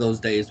definitely one of those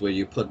days where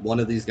you put one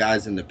of these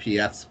guys in the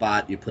PF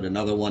spot, you put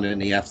another one in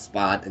the F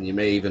spot, and you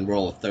may even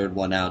roll a third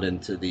one out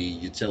into the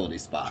utility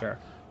spot. Sure.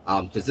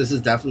 Because this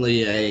is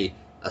definitely a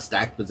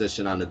stacked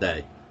position on the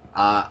day.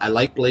 I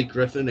like Blake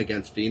Griffin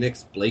against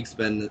Phoenix. Blake's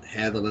been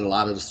handling a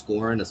lot of the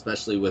scoring,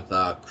 especially with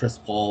Chris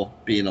Paul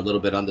being a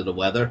little bit under the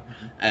weather.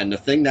 And the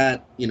thing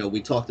that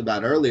we talked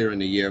about earlier in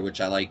the year, which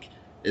I like,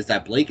 is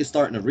that Blake is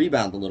starting to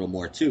rebound a little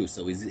more too.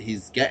 So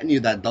he's getting you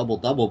that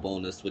double-double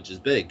bonus, which is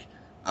big.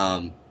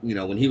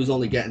 When he was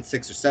only getting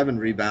 6 or 7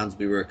 rebounds,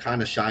 we were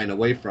kind of shying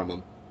away from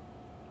him.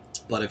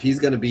 But if he's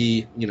going to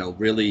be,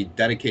 really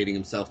dedicating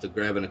himself to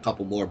grabbing a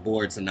couple more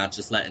boards and not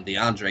just letting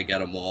DeAndre get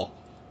them all,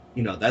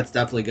 that's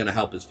definitely going to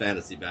help his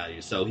fantasy value.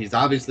 So he's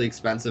obviously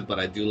expensive, but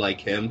I do like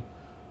him.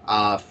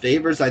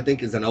 Favors, I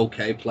think, is an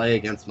okay play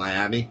against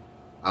Miami.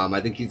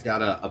 I think he's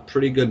got a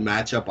pretty good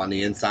matchup on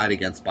the inside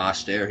against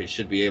Bosh there. He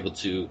should be able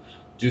to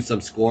do some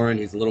scoring.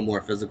 He's a little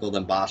more physical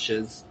than Bosh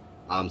is.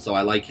 So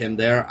I like him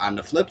there. On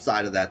the flip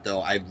side of that,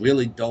 though, I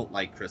really don't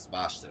like Chris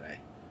Bosh today.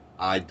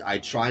 I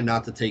try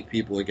not to take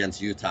people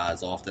against Utah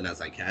as often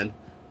as I can.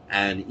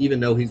 And even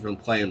though he's been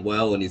playing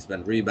well and he's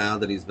been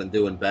rebounding, he's been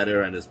doing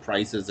better, and his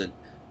price isn't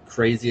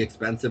crazy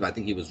expensive. I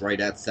think he was right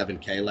at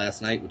 $7K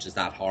last night, which is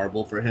not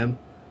horrible for him.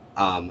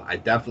 I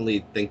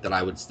definitely think that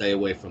I would stay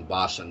away from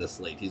Bosh on this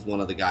slate. He's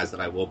one of the guys that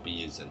I won't be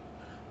using.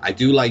 I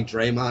do like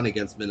Draymond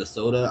against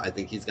Minnesota. I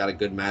think he's got a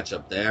good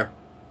matchup there.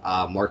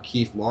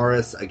 Markieff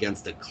Morris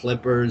against the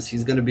Clippers.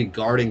 He's going to be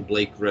guarding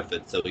Blake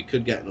Griffin, so he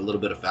could get in a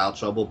little bit of foul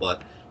trouble,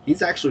 but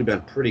he's actually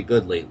been pretty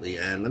good lately.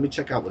 And let me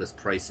check out what his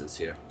price is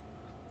here.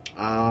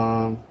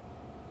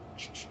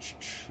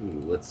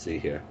 Let's see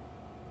here.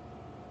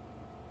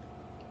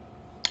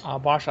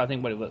 Bosh, I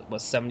think what it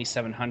was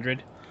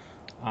 7,700.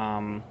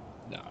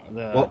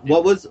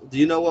 What was? Do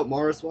you know what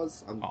Morris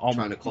was? I'm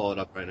trying to call it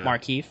up right now.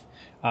 Markieff,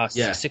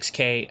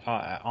 6K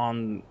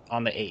on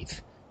the 8th.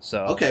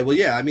 So okay, well,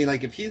 yeah, I mean,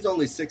 like if he's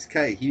only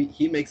 6K,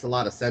 he makes a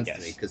lot of sense to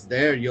me, because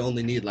there you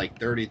only need like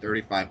 30,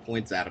 35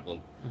 points out of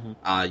him,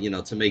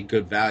 to make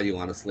good value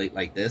on a slate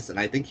like this, and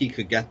I think he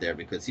could get there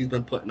because he's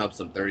been putting up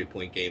some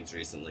 30-point games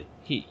recently.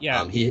 He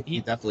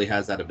definitely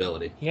has that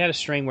ability. He had a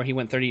string where he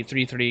went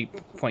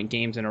 30-point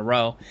games in a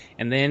row,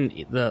 and then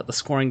the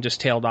scoring just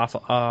tailed off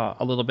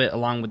a little bit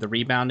along with the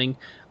rebounding.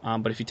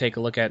 But if you take a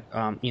look at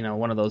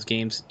one of those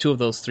games, 2 of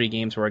those 3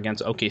 games were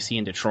against OKC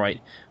and Detroit,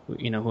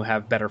 who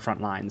have better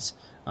front lines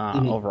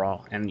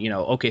overall, and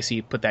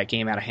OKC put that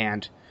game out of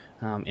hand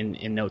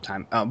in no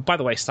time. By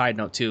the way, side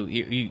note too,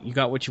 you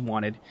got what you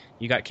wanted.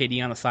 You got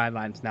KD on the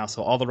sidelines now,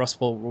 so all the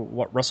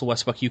Russell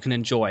Westbrook you can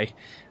enjoy,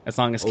 as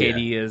long as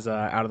KD is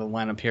out of the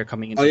lineup here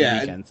coming into the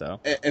weekend.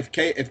 So if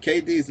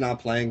KD's not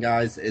playing,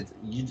 guys,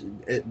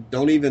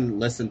 don't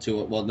even listen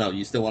to it. Well, no,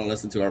 you still want to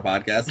listen to our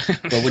podcast,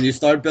 but when you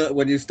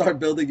start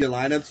building your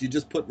lineups, you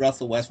just put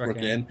Russell Westbrook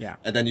in,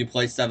 and then you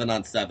play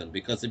 7-on-7,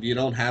 because if you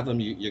don't have him,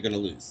 you're going to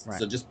lose. Right.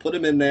 So just put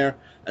him in there,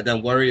 and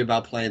then worry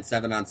about playing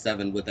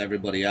 7-on-7 with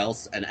everybody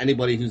else. And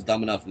anybody who's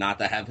dumb enough not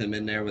to have him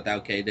in there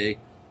without KD,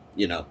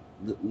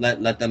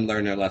 let them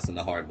learn their lesson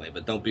the hard way.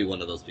 But don't be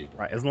one of those people.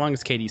 Right, as long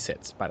as KD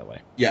sits, by the way.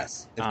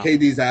 Yes. If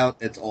KD's out,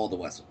 it's all the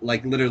West.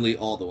 Like, literally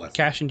all the West.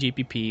 Cash and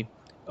GPP,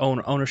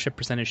 ownership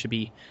percentage should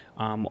be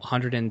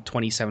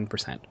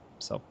 127%.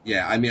 So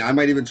yeah, I mean, I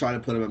might even try to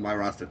put him in my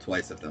roster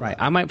twice if they're right.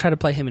 I might try to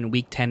play him in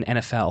Week 10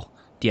 NFL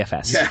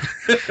DFS. Yeah.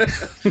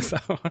 So,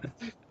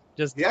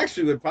 he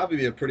actually would probably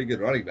be a pretty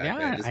good running back.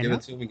 Yeah, Just give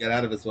it to him and get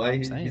out of his way.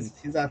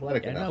 He's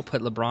athletic enough. No,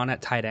 put LeBron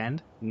at tight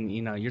end, and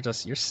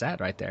you're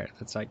set right there.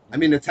 It's like, I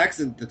mean, the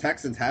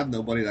Texans have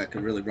nobody that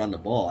can really run the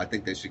ball. I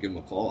think they should give him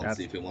a call and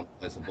see if he wants to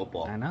play some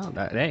football. I know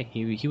that. Hey,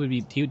 he would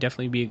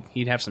definitely be.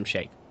 He'd have some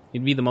shake.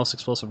 He'd be the most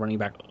explosive running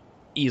back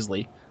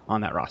easily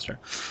on that roster.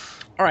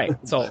 All right,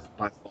 so.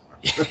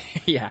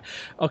 Yeah.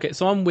 Okay,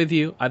 so I'm with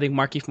you. I think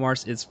Markieff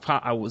Morris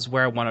was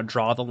where I want to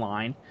draw the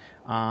line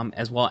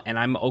as well, and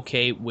I'm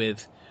okay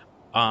with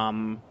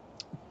the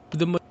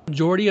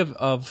majority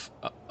of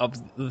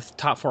the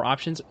top four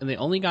options. And the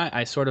only guy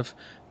I sort of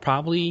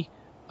probably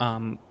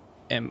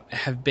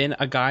have been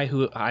a guy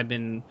who I've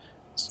been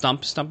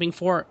stumping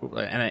for,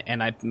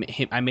 and I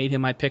made him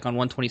my pick on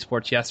 120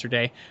 Sports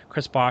yesterday,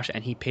 Chris Bosh,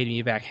 and he paid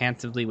me back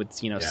handsomely with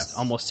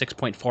almost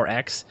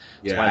 6.4x.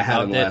 Yeah, I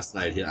had him last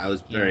night. I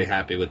was very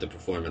happy with the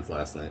performance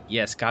last night.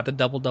 Yes, got the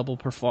double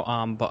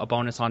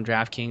bonus on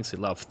DraftKings. He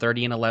loved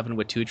 30 and 11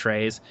 with 2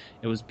 trays.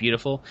 It was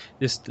beautiful.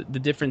 The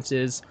difference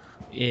is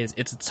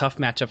it's a tough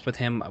matchup with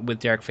him with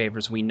Derek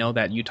Favors. We know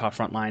that Utah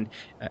front line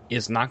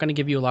is not going to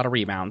give you a lot of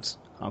rebounds.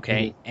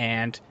 Okay,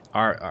 and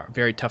are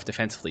very tough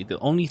defensively. The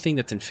only thing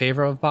that's in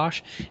favor of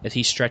Bosh is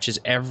he stretches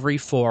every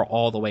 4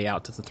 all the way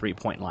out to the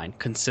 3-point line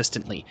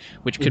consistently,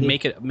 which could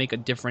make a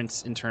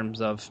difference in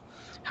terms of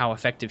how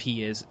effective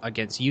he is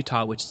against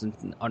Utah, which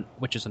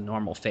is a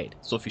normal fade.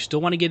 So if you still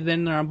want to get it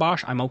in there on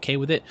Bosh, I'm okay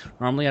with it.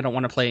 Normally, I don't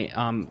want to play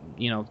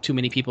too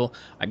many people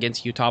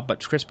against Utah,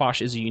 but Chris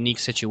Bosh is a unique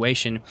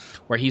situation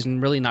where he's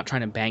really not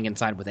trying to bang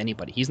inside with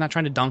anybody. He's not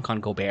trying to dunk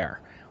on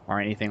Gobert or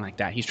anything like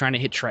that. He's trying to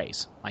hit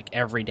trays like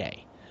every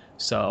day.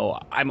 So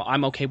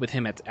I'm okay with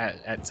him at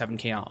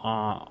 7K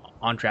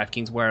on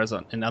DraftKings, whereas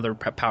in other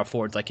power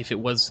forwards, like if it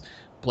was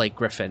Blake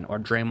Griffin or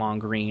Draymond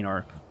Green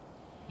or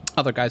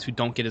other guys who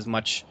don't get as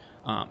much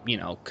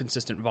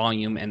consistent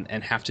volume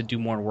and have to do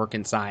more work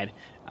inside,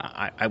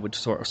 I would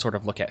sort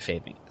of look at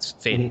fading.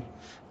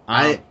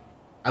 I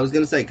was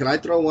going to say, can I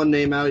throw one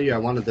name out here? I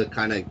wanted to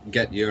kind of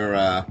get your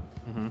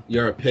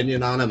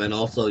opinion on him and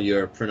also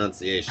your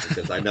pronunciation,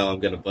 because I know I'm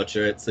going to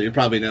butcher it. So you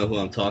probably know who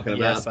I'm talking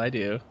about. Yes, I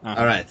do.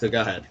 All right, so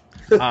go ahead.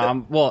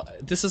 Well,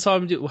 this is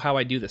how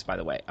I do this, by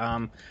the way.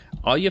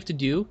 All you have to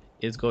do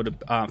is go to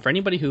for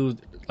anybody who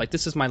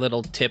this is my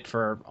little tip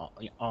for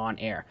on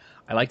air.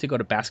 I like to go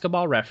to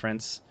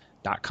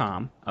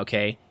basketballreference.com,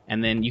 okay,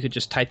 and then you could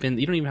just type in.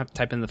 You don't even have to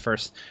type in the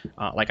first.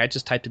 I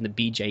just typed in the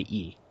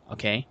BJE,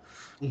 okay.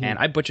 And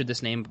I butchered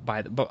this name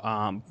by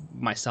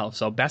myself.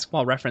 So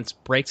Basketball Reference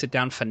breaks it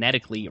down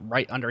phonetically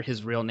right under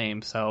his real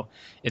name. So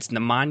it's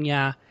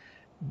Nemanja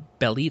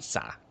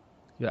Bjelica.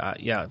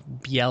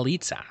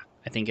 Bjelica,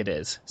 I think it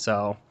is.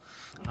 So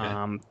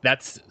I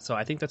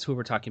think that's who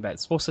we're talking about.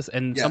 It's supposed to,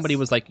 and yes. Somebody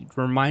was like,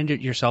 remind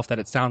yourself that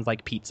it sounds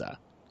like pizza.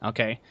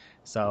 Okay,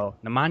 so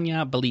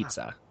Nemanja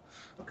Bjelica.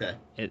 Okay,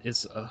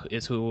 is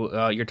who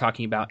you're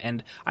talking about,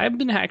 and I've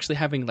been actually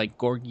having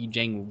Gorgie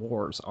Jang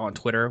wars on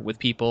Twitter with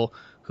people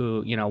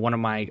who, one of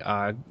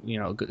my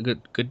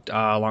good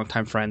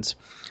longtime friends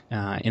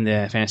in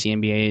the fantasy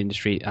NBA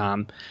industry,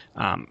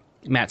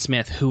 Matt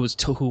Smith, who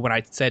when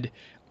I said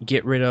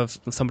get rid of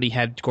somebody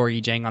had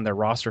Gorgie Jang on their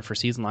roster for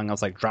season long, I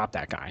was like, drop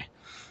that guy.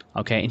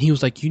 Okay, and he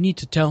was like, you need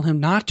to tell him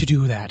not to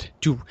do that.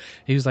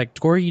 He was like,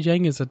 Gorgie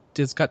Jang has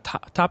got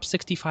top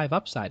 65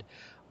 upside.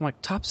 I'm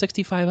like, top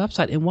 65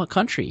 upside in what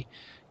country?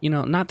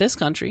 Not this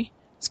country.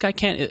 This guy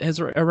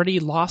has already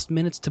lost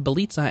minutes to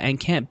Bjelica and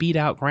can't beat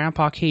out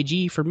Grandpa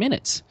KG for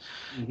minutes.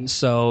 Mm-hmm.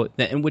 So,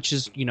 which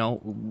is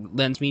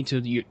lends me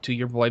to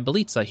your boy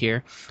Bjelica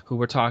here, who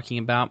we're talking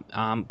about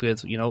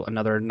with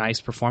another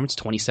nice performance,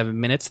 27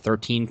 minutes,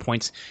 13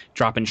 points,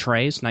 dropping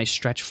trays, nice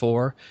stretch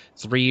 4,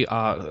 3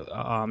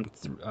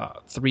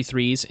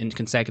 threes in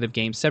consecutive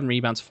games, 7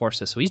 rebounds, 4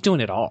 assists. So he's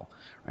doing it all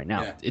right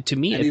now. Yeah. To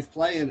me, he's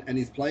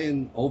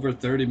playing over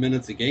 30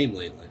 minutes a game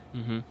lately.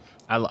 Mm-hmm.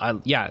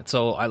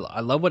 So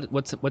I love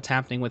what's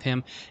happening with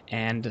him,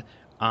 and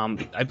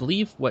I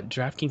believe what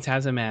DraftKings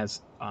has him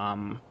as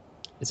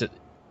is it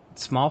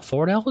small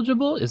forward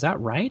eligible? Is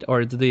that right,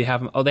 or do they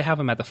have him? Oh, they have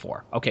him at the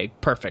 4. Okay,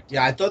 perfect.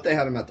 Yeah, I thought they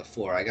had him at the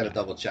 4. I got to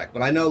double check,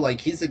 but I know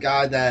he's a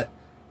guy that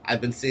I've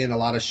been seeing a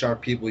lot of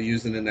sharp people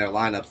using in their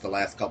lineups the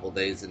last couple of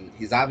days, and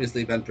he's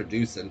obviously been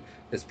producing.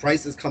 His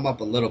price has come up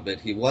a little bit.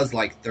 He was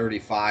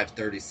 35,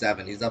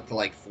 37. He's up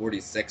to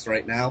 46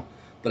 right now.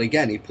 But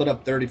again, he put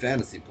up 30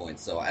 fantasy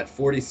points. So at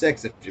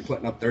 46, if you're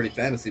putting up 30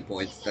 fantasy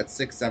points, that's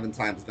 6-7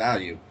 times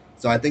value.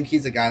 So I think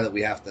he's a guy that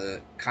we have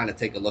to kind of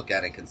take a look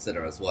at and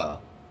consider as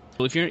well.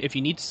 If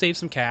you need to save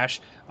some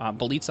cash,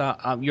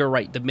 Bjelica, you're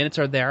right. The minutes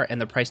are there, and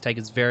the price tag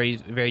is very,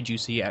 very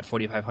juicy at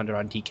 4,500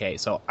 on DK.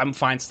 So I'm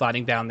fine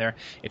sliding down there.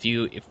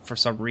 If for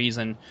some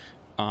reason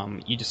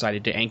you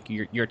decided to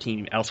anchor your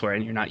team elsewhere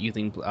and you're not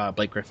using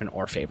Blake Griffin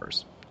or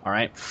Favors. All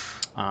right,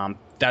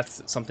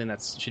 that's something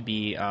that should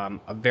be a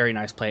very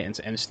nice play and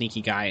a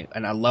sneaky guy.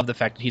 And I love the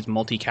fact that he's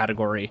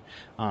multi-category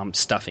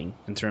stuffing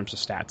in terms of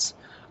stats.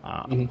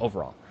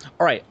 Overall.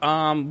 All right.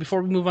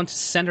 Before we move on to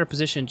center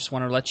position, just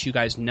want to let you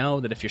guys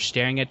know that if you're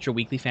staring at your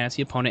weekly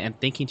fantasy opponent and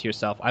thinking to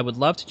yourself, I would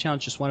love to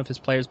challenge just one of his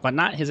players, but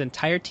not his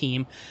entire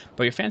team,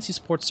 but your fantasy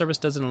sports service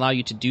doesn't allow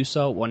you to do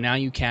so, well, now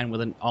you can with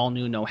an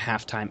all-new No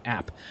Halftime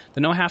app. The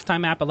No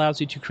Halftime app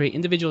allows you to create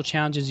individual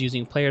challenges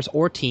using players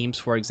or teams,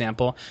 for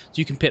example, so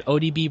you can pit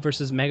ODB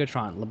versus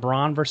Megatron,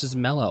 LeBron versus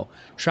Melo,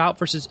 Trout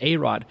versus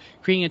A-Rod.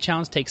 Creating a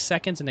challenge takes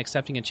seconds, and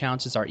accepting a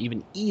challenges are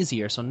even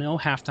easier, so No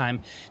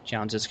Halftime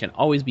challenges can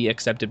always be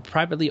accepted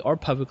privately or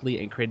publicly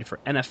and created for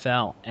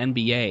NFL,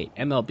 NBA,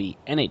 MLB,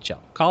 NHL,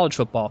 college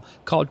football,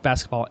 college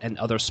basketball, and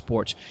other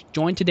sports.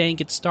 Join today and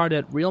get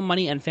started. Real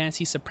money and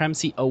fantasy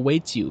supremacy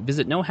awaits you.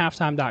 Visit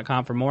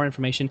nohalftime.com for more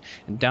information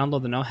and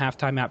download the No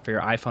Halftime app for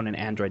your iPhone and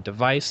Android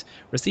device.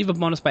 Receive a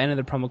bonus by entering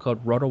the promo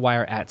code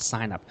ROTOWIRE at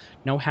signup.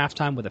 No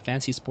Halftime with a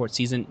fantasy sports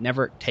season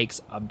never takes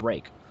a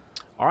break.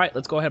 All right,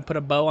 let's go ahead and put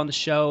a bow on the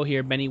show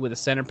here, Benny, with a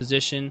center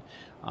position.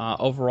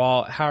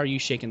 Overall, how are you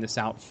shaking this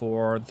out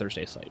for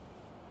Thursday slate?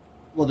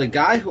 Well, the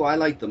guy who I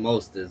like the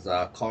most is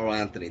Karl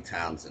Anthony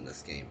Towns in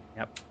this game.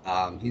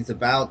 Yep. He's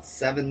about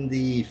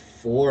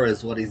 74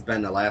 is what he's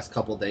been the last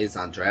couple days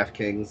on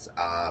DraftKings.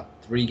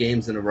 3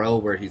 games in a row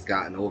where he's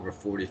gotten over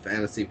 40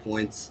 fantasy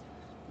points.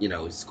 You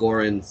know, he's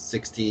scoring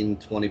 16,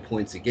 20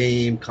 points a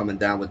game, coming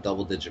down with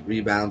double-digit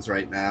rebounds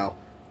right now,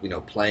 you know,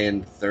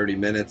 playing 30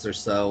 minutes or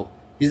so.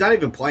 He's not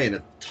even playing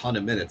a ton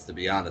of minutes, to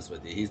be honest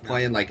with you. He's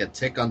playing like a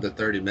tick under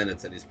 30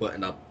 minutes, and he's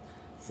putting up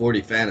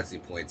 40 fantasy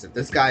points. If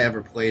this guy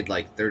ever played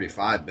like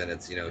 35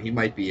 minutes, you know, he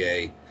might be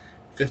a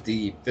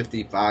 50,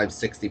 55,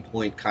 60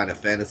 point kind of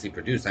fantasy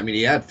producer. I mean,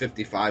 he had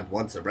 55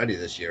 once already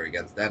this year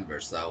against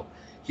Denver, so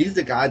he's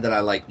the guy that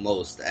I like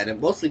most, and it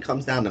mostly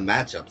comes down to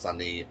matchups on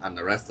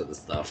the rest of the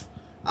stuff.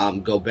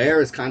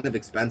 Gobert is kind of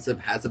expensive,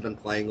 hasn't been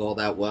playing all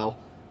that well,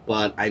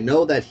 but I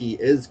know that he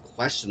is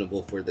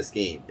questionable for this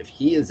game. If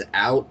he is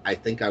out, I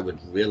think I would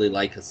really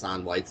like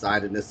Hassan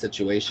Whiteside in this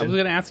situation. I was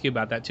going to ask you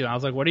about that too. I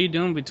was like, what are you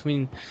doing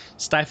between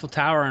Stifle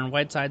Tower and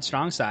Whiteside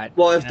Strong Side?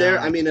 Well, if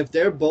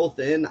they're both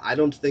in, I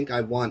don't think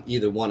I want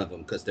either one of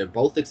them because they're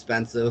both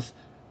expensive.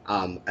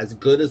 As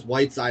good as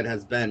Whiteside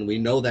has been, we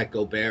know that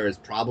Gobert is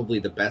probably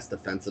the best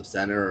defensive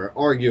center,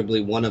 or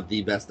arguably one of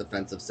the best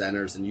defensive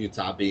centers in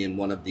Utah, being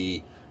one of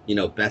the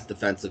best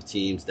defensive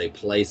teams. They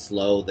play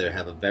slow. They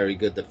have a very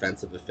good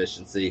defensive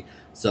efficiency.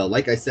 So,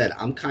 like I said,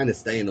 I'm kind of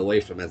staying away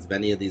from as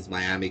many of these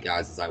Miami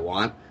guys as I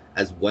want.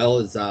 As well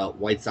as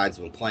Whiteside's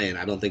been playing,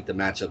 I don't think the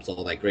matchup's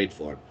all that great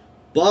for him.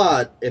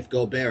 But if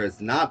Gobert is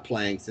not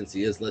playing, since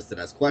he is listed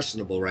as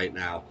questionable right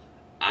now,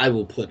 I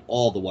will put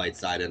all the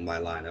Whiteside in my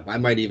lineup. I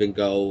might even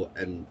go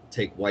and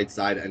take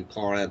Whiteside and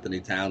Karl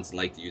Anthony Towns in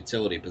like the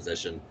utility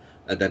position,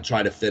 and then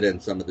try to fit in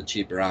some of the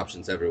cheaper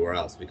options everywhere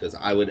else, because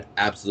I would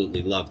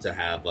absolutely love to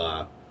have,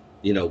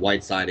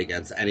 Whiteside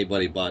against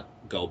anybody but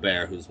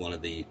Gobert, who's one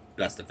of the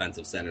best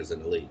defensive centers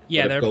in the league.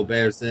 Yeah, but if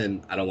Gobert's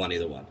in, I don't want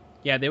either one.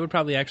 Yeah, they would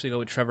probably actually go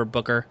with Trevor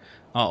Booker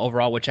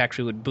overall, which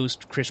actually would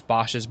boost Chris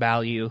Bosh's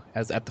value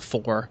at the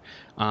 4.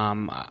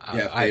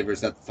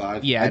 Favors at the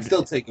 5. Yeah, I'd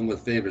still take him with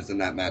Favors in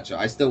that matchup.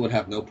 I still would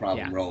have no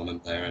problem rolling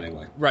him there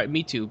anyway. Right,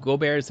 me too.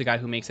 Gobert is the guy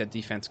who makes that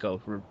defense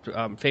go.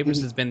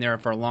 Favors has been there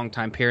for a long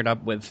time, paired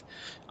up with,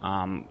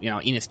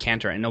 Enes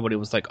Kanter, and nobody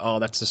was like, oh,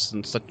 that's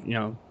just such,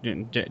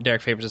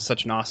 Derek Favors is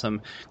such an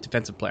awesome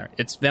defensive player.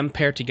 It's them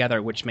paired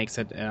together, which makes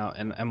it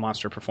a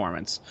monster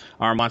performance,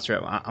 or a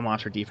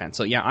monster defense.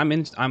 So yeah,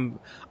 I'm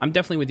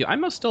definitely with you.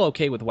 I'm still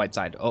okay with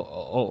Whiteside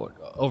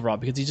overall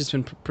because he's just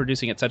been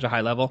producing at such a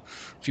high level.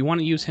 If you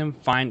want to use him,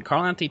 fine.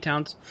 Karl Anthony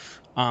Towns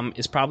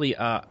is probably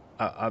a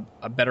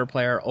better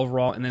player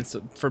overall. And then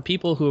for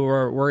people who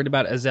are worried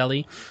about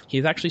Ezeli,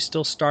 he's actually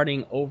still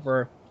starting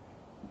over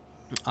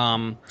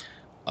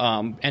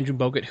Andrew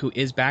Bogut, who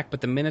is back,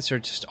 but the minutes are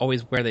just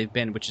always where they've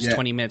been, which is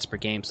 20 minutes per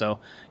game. So,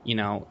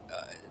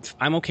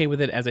 I'm okay with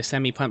it as a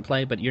semi-punt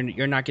play, but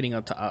you're not getting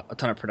a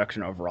ton of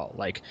production overall.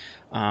 Like,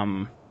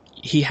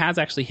 he has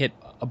actually hit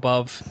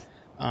above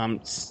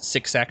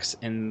 6x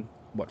in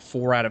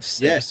 4 out of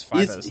 6,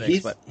 5 out of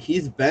 6.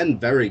 He's been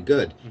very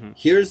good. Mm-hmm.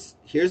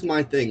 Here's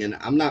my thing, and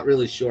I'm not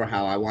really sure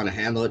how I want to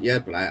handle it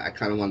yet, but I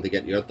kind of wanted to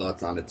get your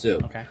thoughts on it too.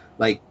 Okay.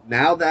 Like,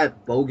 now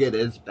that Bogut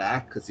is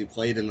back, because he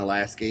played in the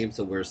last game,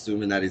 so we're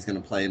assuming that he's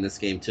going to play in this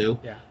game too.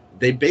 Yeah.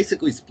 They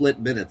basically split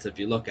minutes if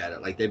you look at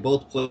it. Like, they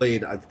both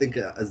played, I think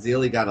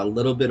Ezeli got a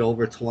little bit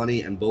over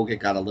 20 and Bogut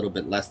got a little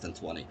bit less than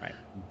 20. Right.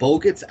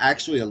 Bogut's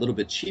actually a little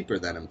bit cheaper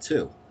than him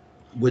too.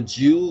 Would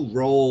you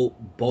roll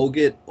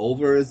Bogut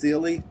over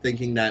Ezeli,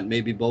 thinking that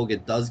maybe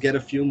Bogut does get a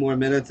few more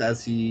minutes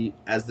as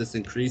this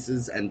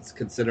increases, and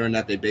considering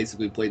that they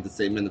basically played the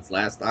same minutes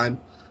last time?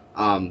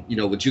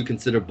 Would you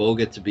consider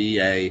Bogut to be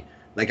a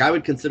Like, I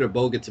would consider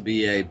Bogut to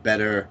be a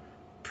better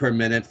per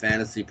minute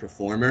fantasy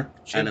performer.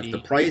 And if the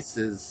price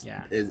is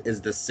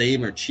the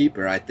same or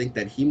cheaper, I think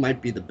that he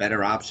might be the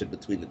better option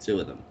between the two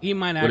of them. He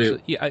might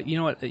actually. You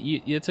know what?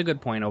 It's a good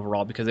point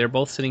overall because they're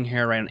both sitting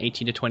here around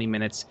 18 to 20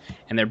 minutes,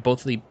 and they're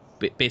both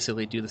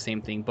basically do the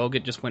same thing.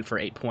 Bogut just went for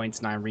 8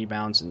 points, 9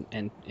 rebounds,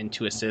 and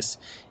 2 assists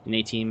in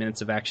 18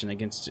 minutes of action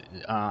against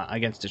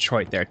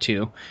Detroit there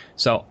too.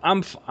 So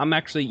I'm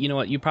actually, you know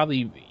what? You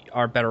probably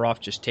are better off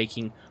just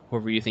taking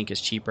whoever you think is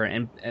cheaper,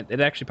 and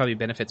it actually probably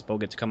benefits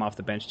Bogut to come off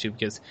the bench too,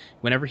 because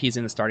whenever he's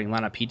in the starting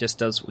lineup, he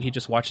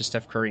just watches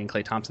Steph Curry and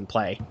Klay Thompson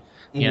play,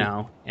 you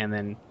know, and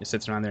then he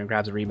sits around there and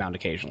grabs a rebound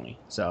occasionally.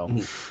 So,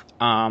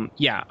 I'm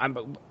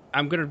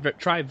gonna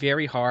try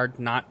very hard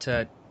not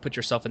to put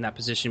yourself in that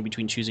position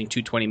between choosing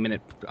 2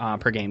 20-minute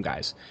per game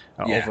guys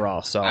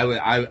overall. So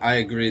I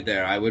agree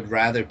there. I would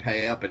rather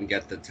pay up and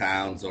get the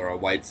Towns or a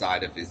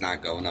Whiteside if he's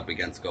not going up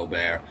against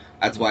Gobert.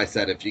 That's why I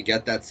said if you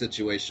get that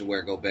situation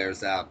where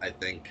Gobert's out, I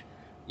think,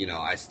 you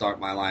know, I start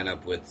my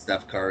lineup with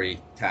Steph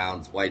Curry,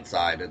 Towns,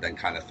 Whiteside, and then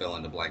kind of fill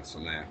in the blanks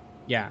from there.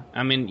 Yeah,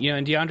 I mean, you know,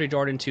 and DeAndre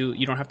Jordan too,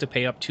 you don't have to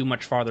pay up too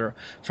much farther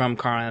from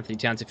Karl-Anthony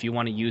Towns if you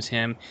want to use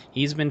him.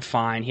 He's been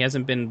fine. He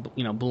hasn't been,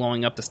 you know,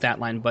 blowing up the stat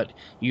line, but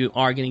you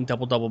are getting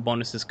double-double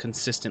bonuses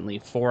consistently,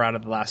 4 out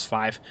of the last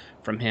 5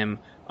 from him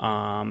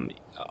on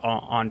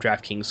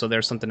DraftKings. So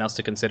there's something else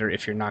to consider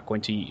if you're not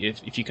going to,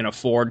 if you can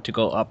afford to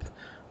go up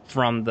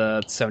from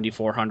the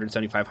 7,400,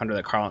 7,500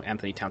 that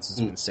Karl-Anthony Towns has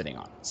been sitting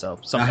on. So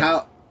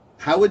now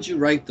how would you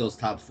rank those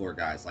top 4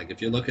 guys? Like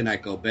if you're looking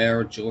at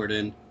Gobert,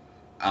 Jordan,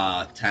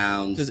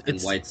 Towns, and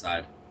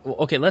Whiteside. Well,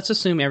 okay, let's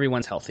assume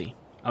everyone's healthy.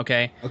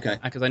 Okay.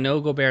 Because I know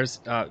Gobert's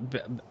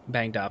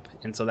banged up,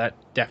 and so that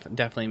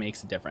definitely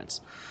makes a difference.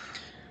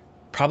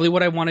 Probably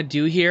what I want to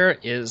do here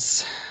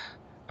is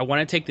I want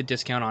to take the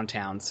discount on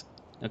Towns.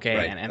 Okay.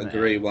 Right. And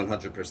agree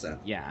 100%.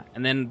 Yeah,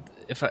 and then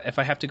if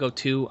I have to go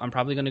 2, I'm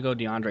probably going to go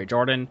DeAndre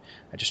Jordan.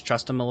 I just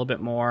trust him a little bit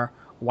more.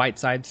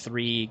 Whiteside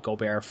 3,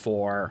 Gobert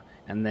 4,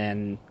 and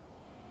then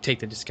take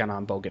the discount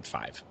on Bogut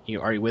 5.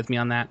 Are you with me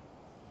on that?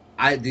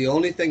 The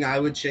only thing I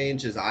would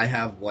change is I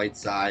have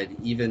Whiteside,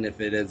 even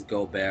if it is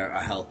Gobert, a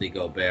healthy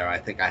Gobert. I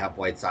think I have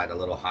Whiteside a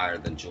little higher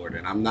than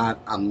Jordan. I'm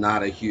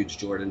not a huge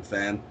Jordan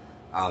fan,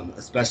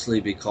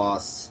 especially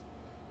because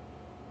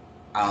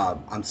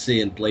I'm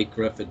seeing Blake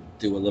Griffin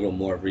do a little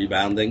more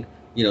rebounding.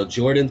 You know,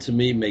 Jordan to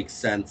me makes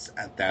sense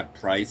at that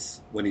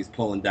price when he's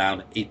pulling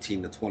down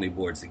 18 to 20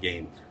 boards a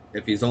game.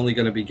 If he's only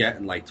going to be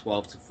getting like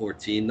 12 to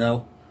 14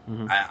 though,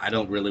 I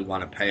don't really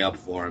want to pay up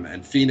for him.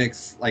 And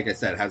Phoenix, like I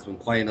said, has been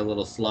playing a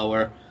little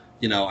slower.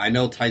 You know, I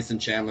know Tyson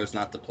Chandler's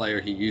not the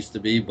player he used to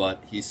be,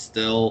 but he's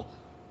still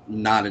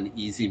not an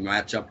easy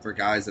matchup for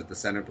guys at the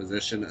center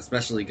position,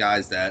 especially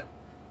guys that,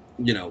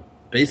 you know,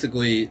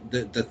 basically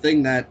the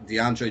thing that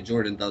DeAndre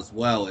Jordan does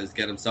well is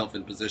get himself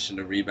in position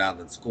to rebound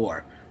and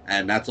score.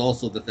 And that's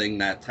also the thing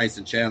that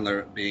Tyson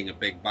Chandler, being a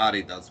big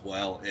body, does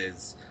well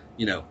is,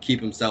 you know,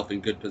 keep himself in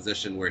good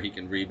position where he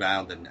can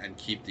rebound and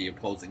keep the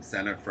opposing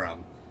center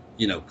from,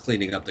 you know,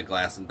 cleaning up the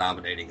glass and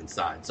dominating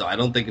inside. So I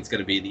don't think it's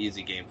going to be an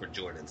easy game for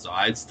Jordan. So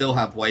I'd still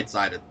have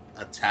Whiteside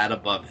a tad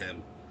above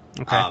him.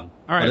 Okay. All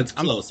right. But it's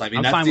close. I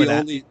mean,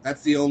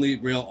 that's the only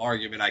real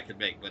argument I can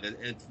make. But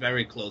it's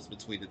very close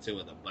between the two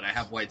of them. But I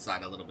have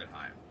Whiteside a little bit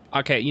higher.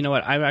 Okay, you know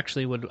what? I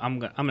actually would. I'm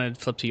going to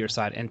flip to your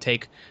side and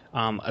take.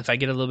 If I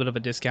get a little bit of a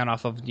discount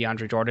off of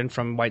DeAndre Jordan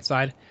from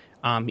Whiteside,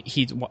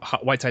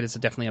 Whiteside is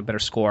definitely a better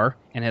scorer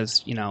and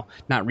has, you know,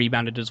 not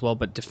rebounded as well,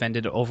 but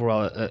defended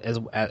overall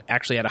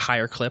actually at a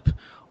higher clip.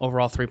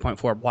 Overall,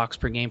 3.4 blocks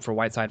per game for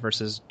Whiteside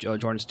versus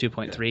Jordan's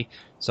 2.3. Yeah.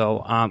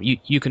 So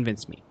you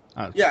convinced me.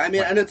 Yeah, I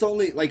mean, and it's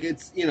only like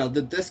it's, you know,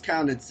 the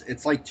discount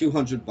it's like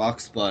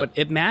 $200, but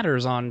it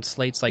matters on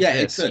slates like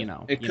this. It could. You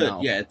know,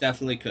 yeah, it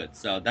definitely could.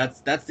 So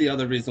that's the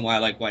other reason why I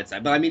like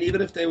Whiteside. But I mean,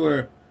 even if they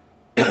were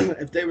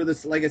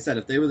this, like I said,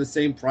 if they were the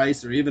same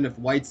price, or even if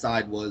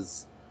Whiteside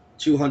was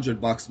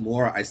 $200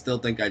 more, I still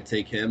think I'd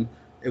take him.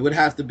 It would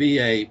have to be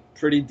a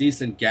pretty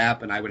decent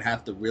gap, and I would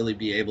have to really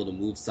be able to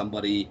move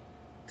somebody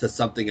to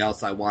something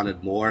else I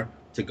wanted more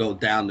to go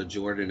down to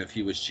Jordan if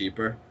he was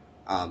cheaper.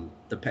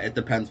 It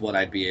depends what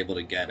I'd be able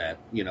to get at,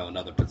 you know,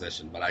 another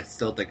position, but I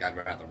still think I'd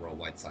rather roll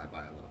Whiteside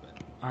by a little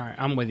bit. All right,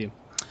 I'm with you.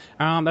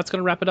 That's going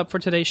to wrap it up for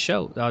today's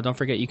show. Don't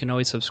forget, you can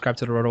always subscribe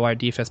to the RotoWire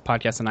DFS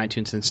podcast on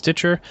iTunes and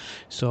Stitcher,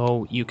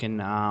 so you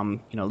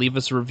can leave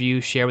us a review,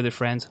 share with your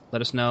friends,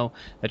 let us know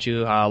that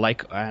you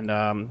like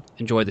and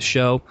enjoy the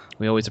show.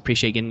 We always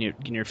appreciate getting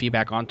your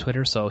feedback on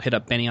Twitter, so hit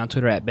up Benny on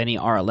Twitter at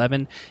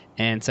BennyR11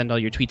 and send all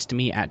your tweets to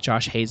me at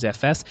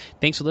JoshHayesFS.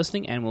 Thanks for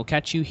listening, and we'll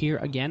catch you here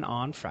again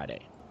on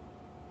Friday.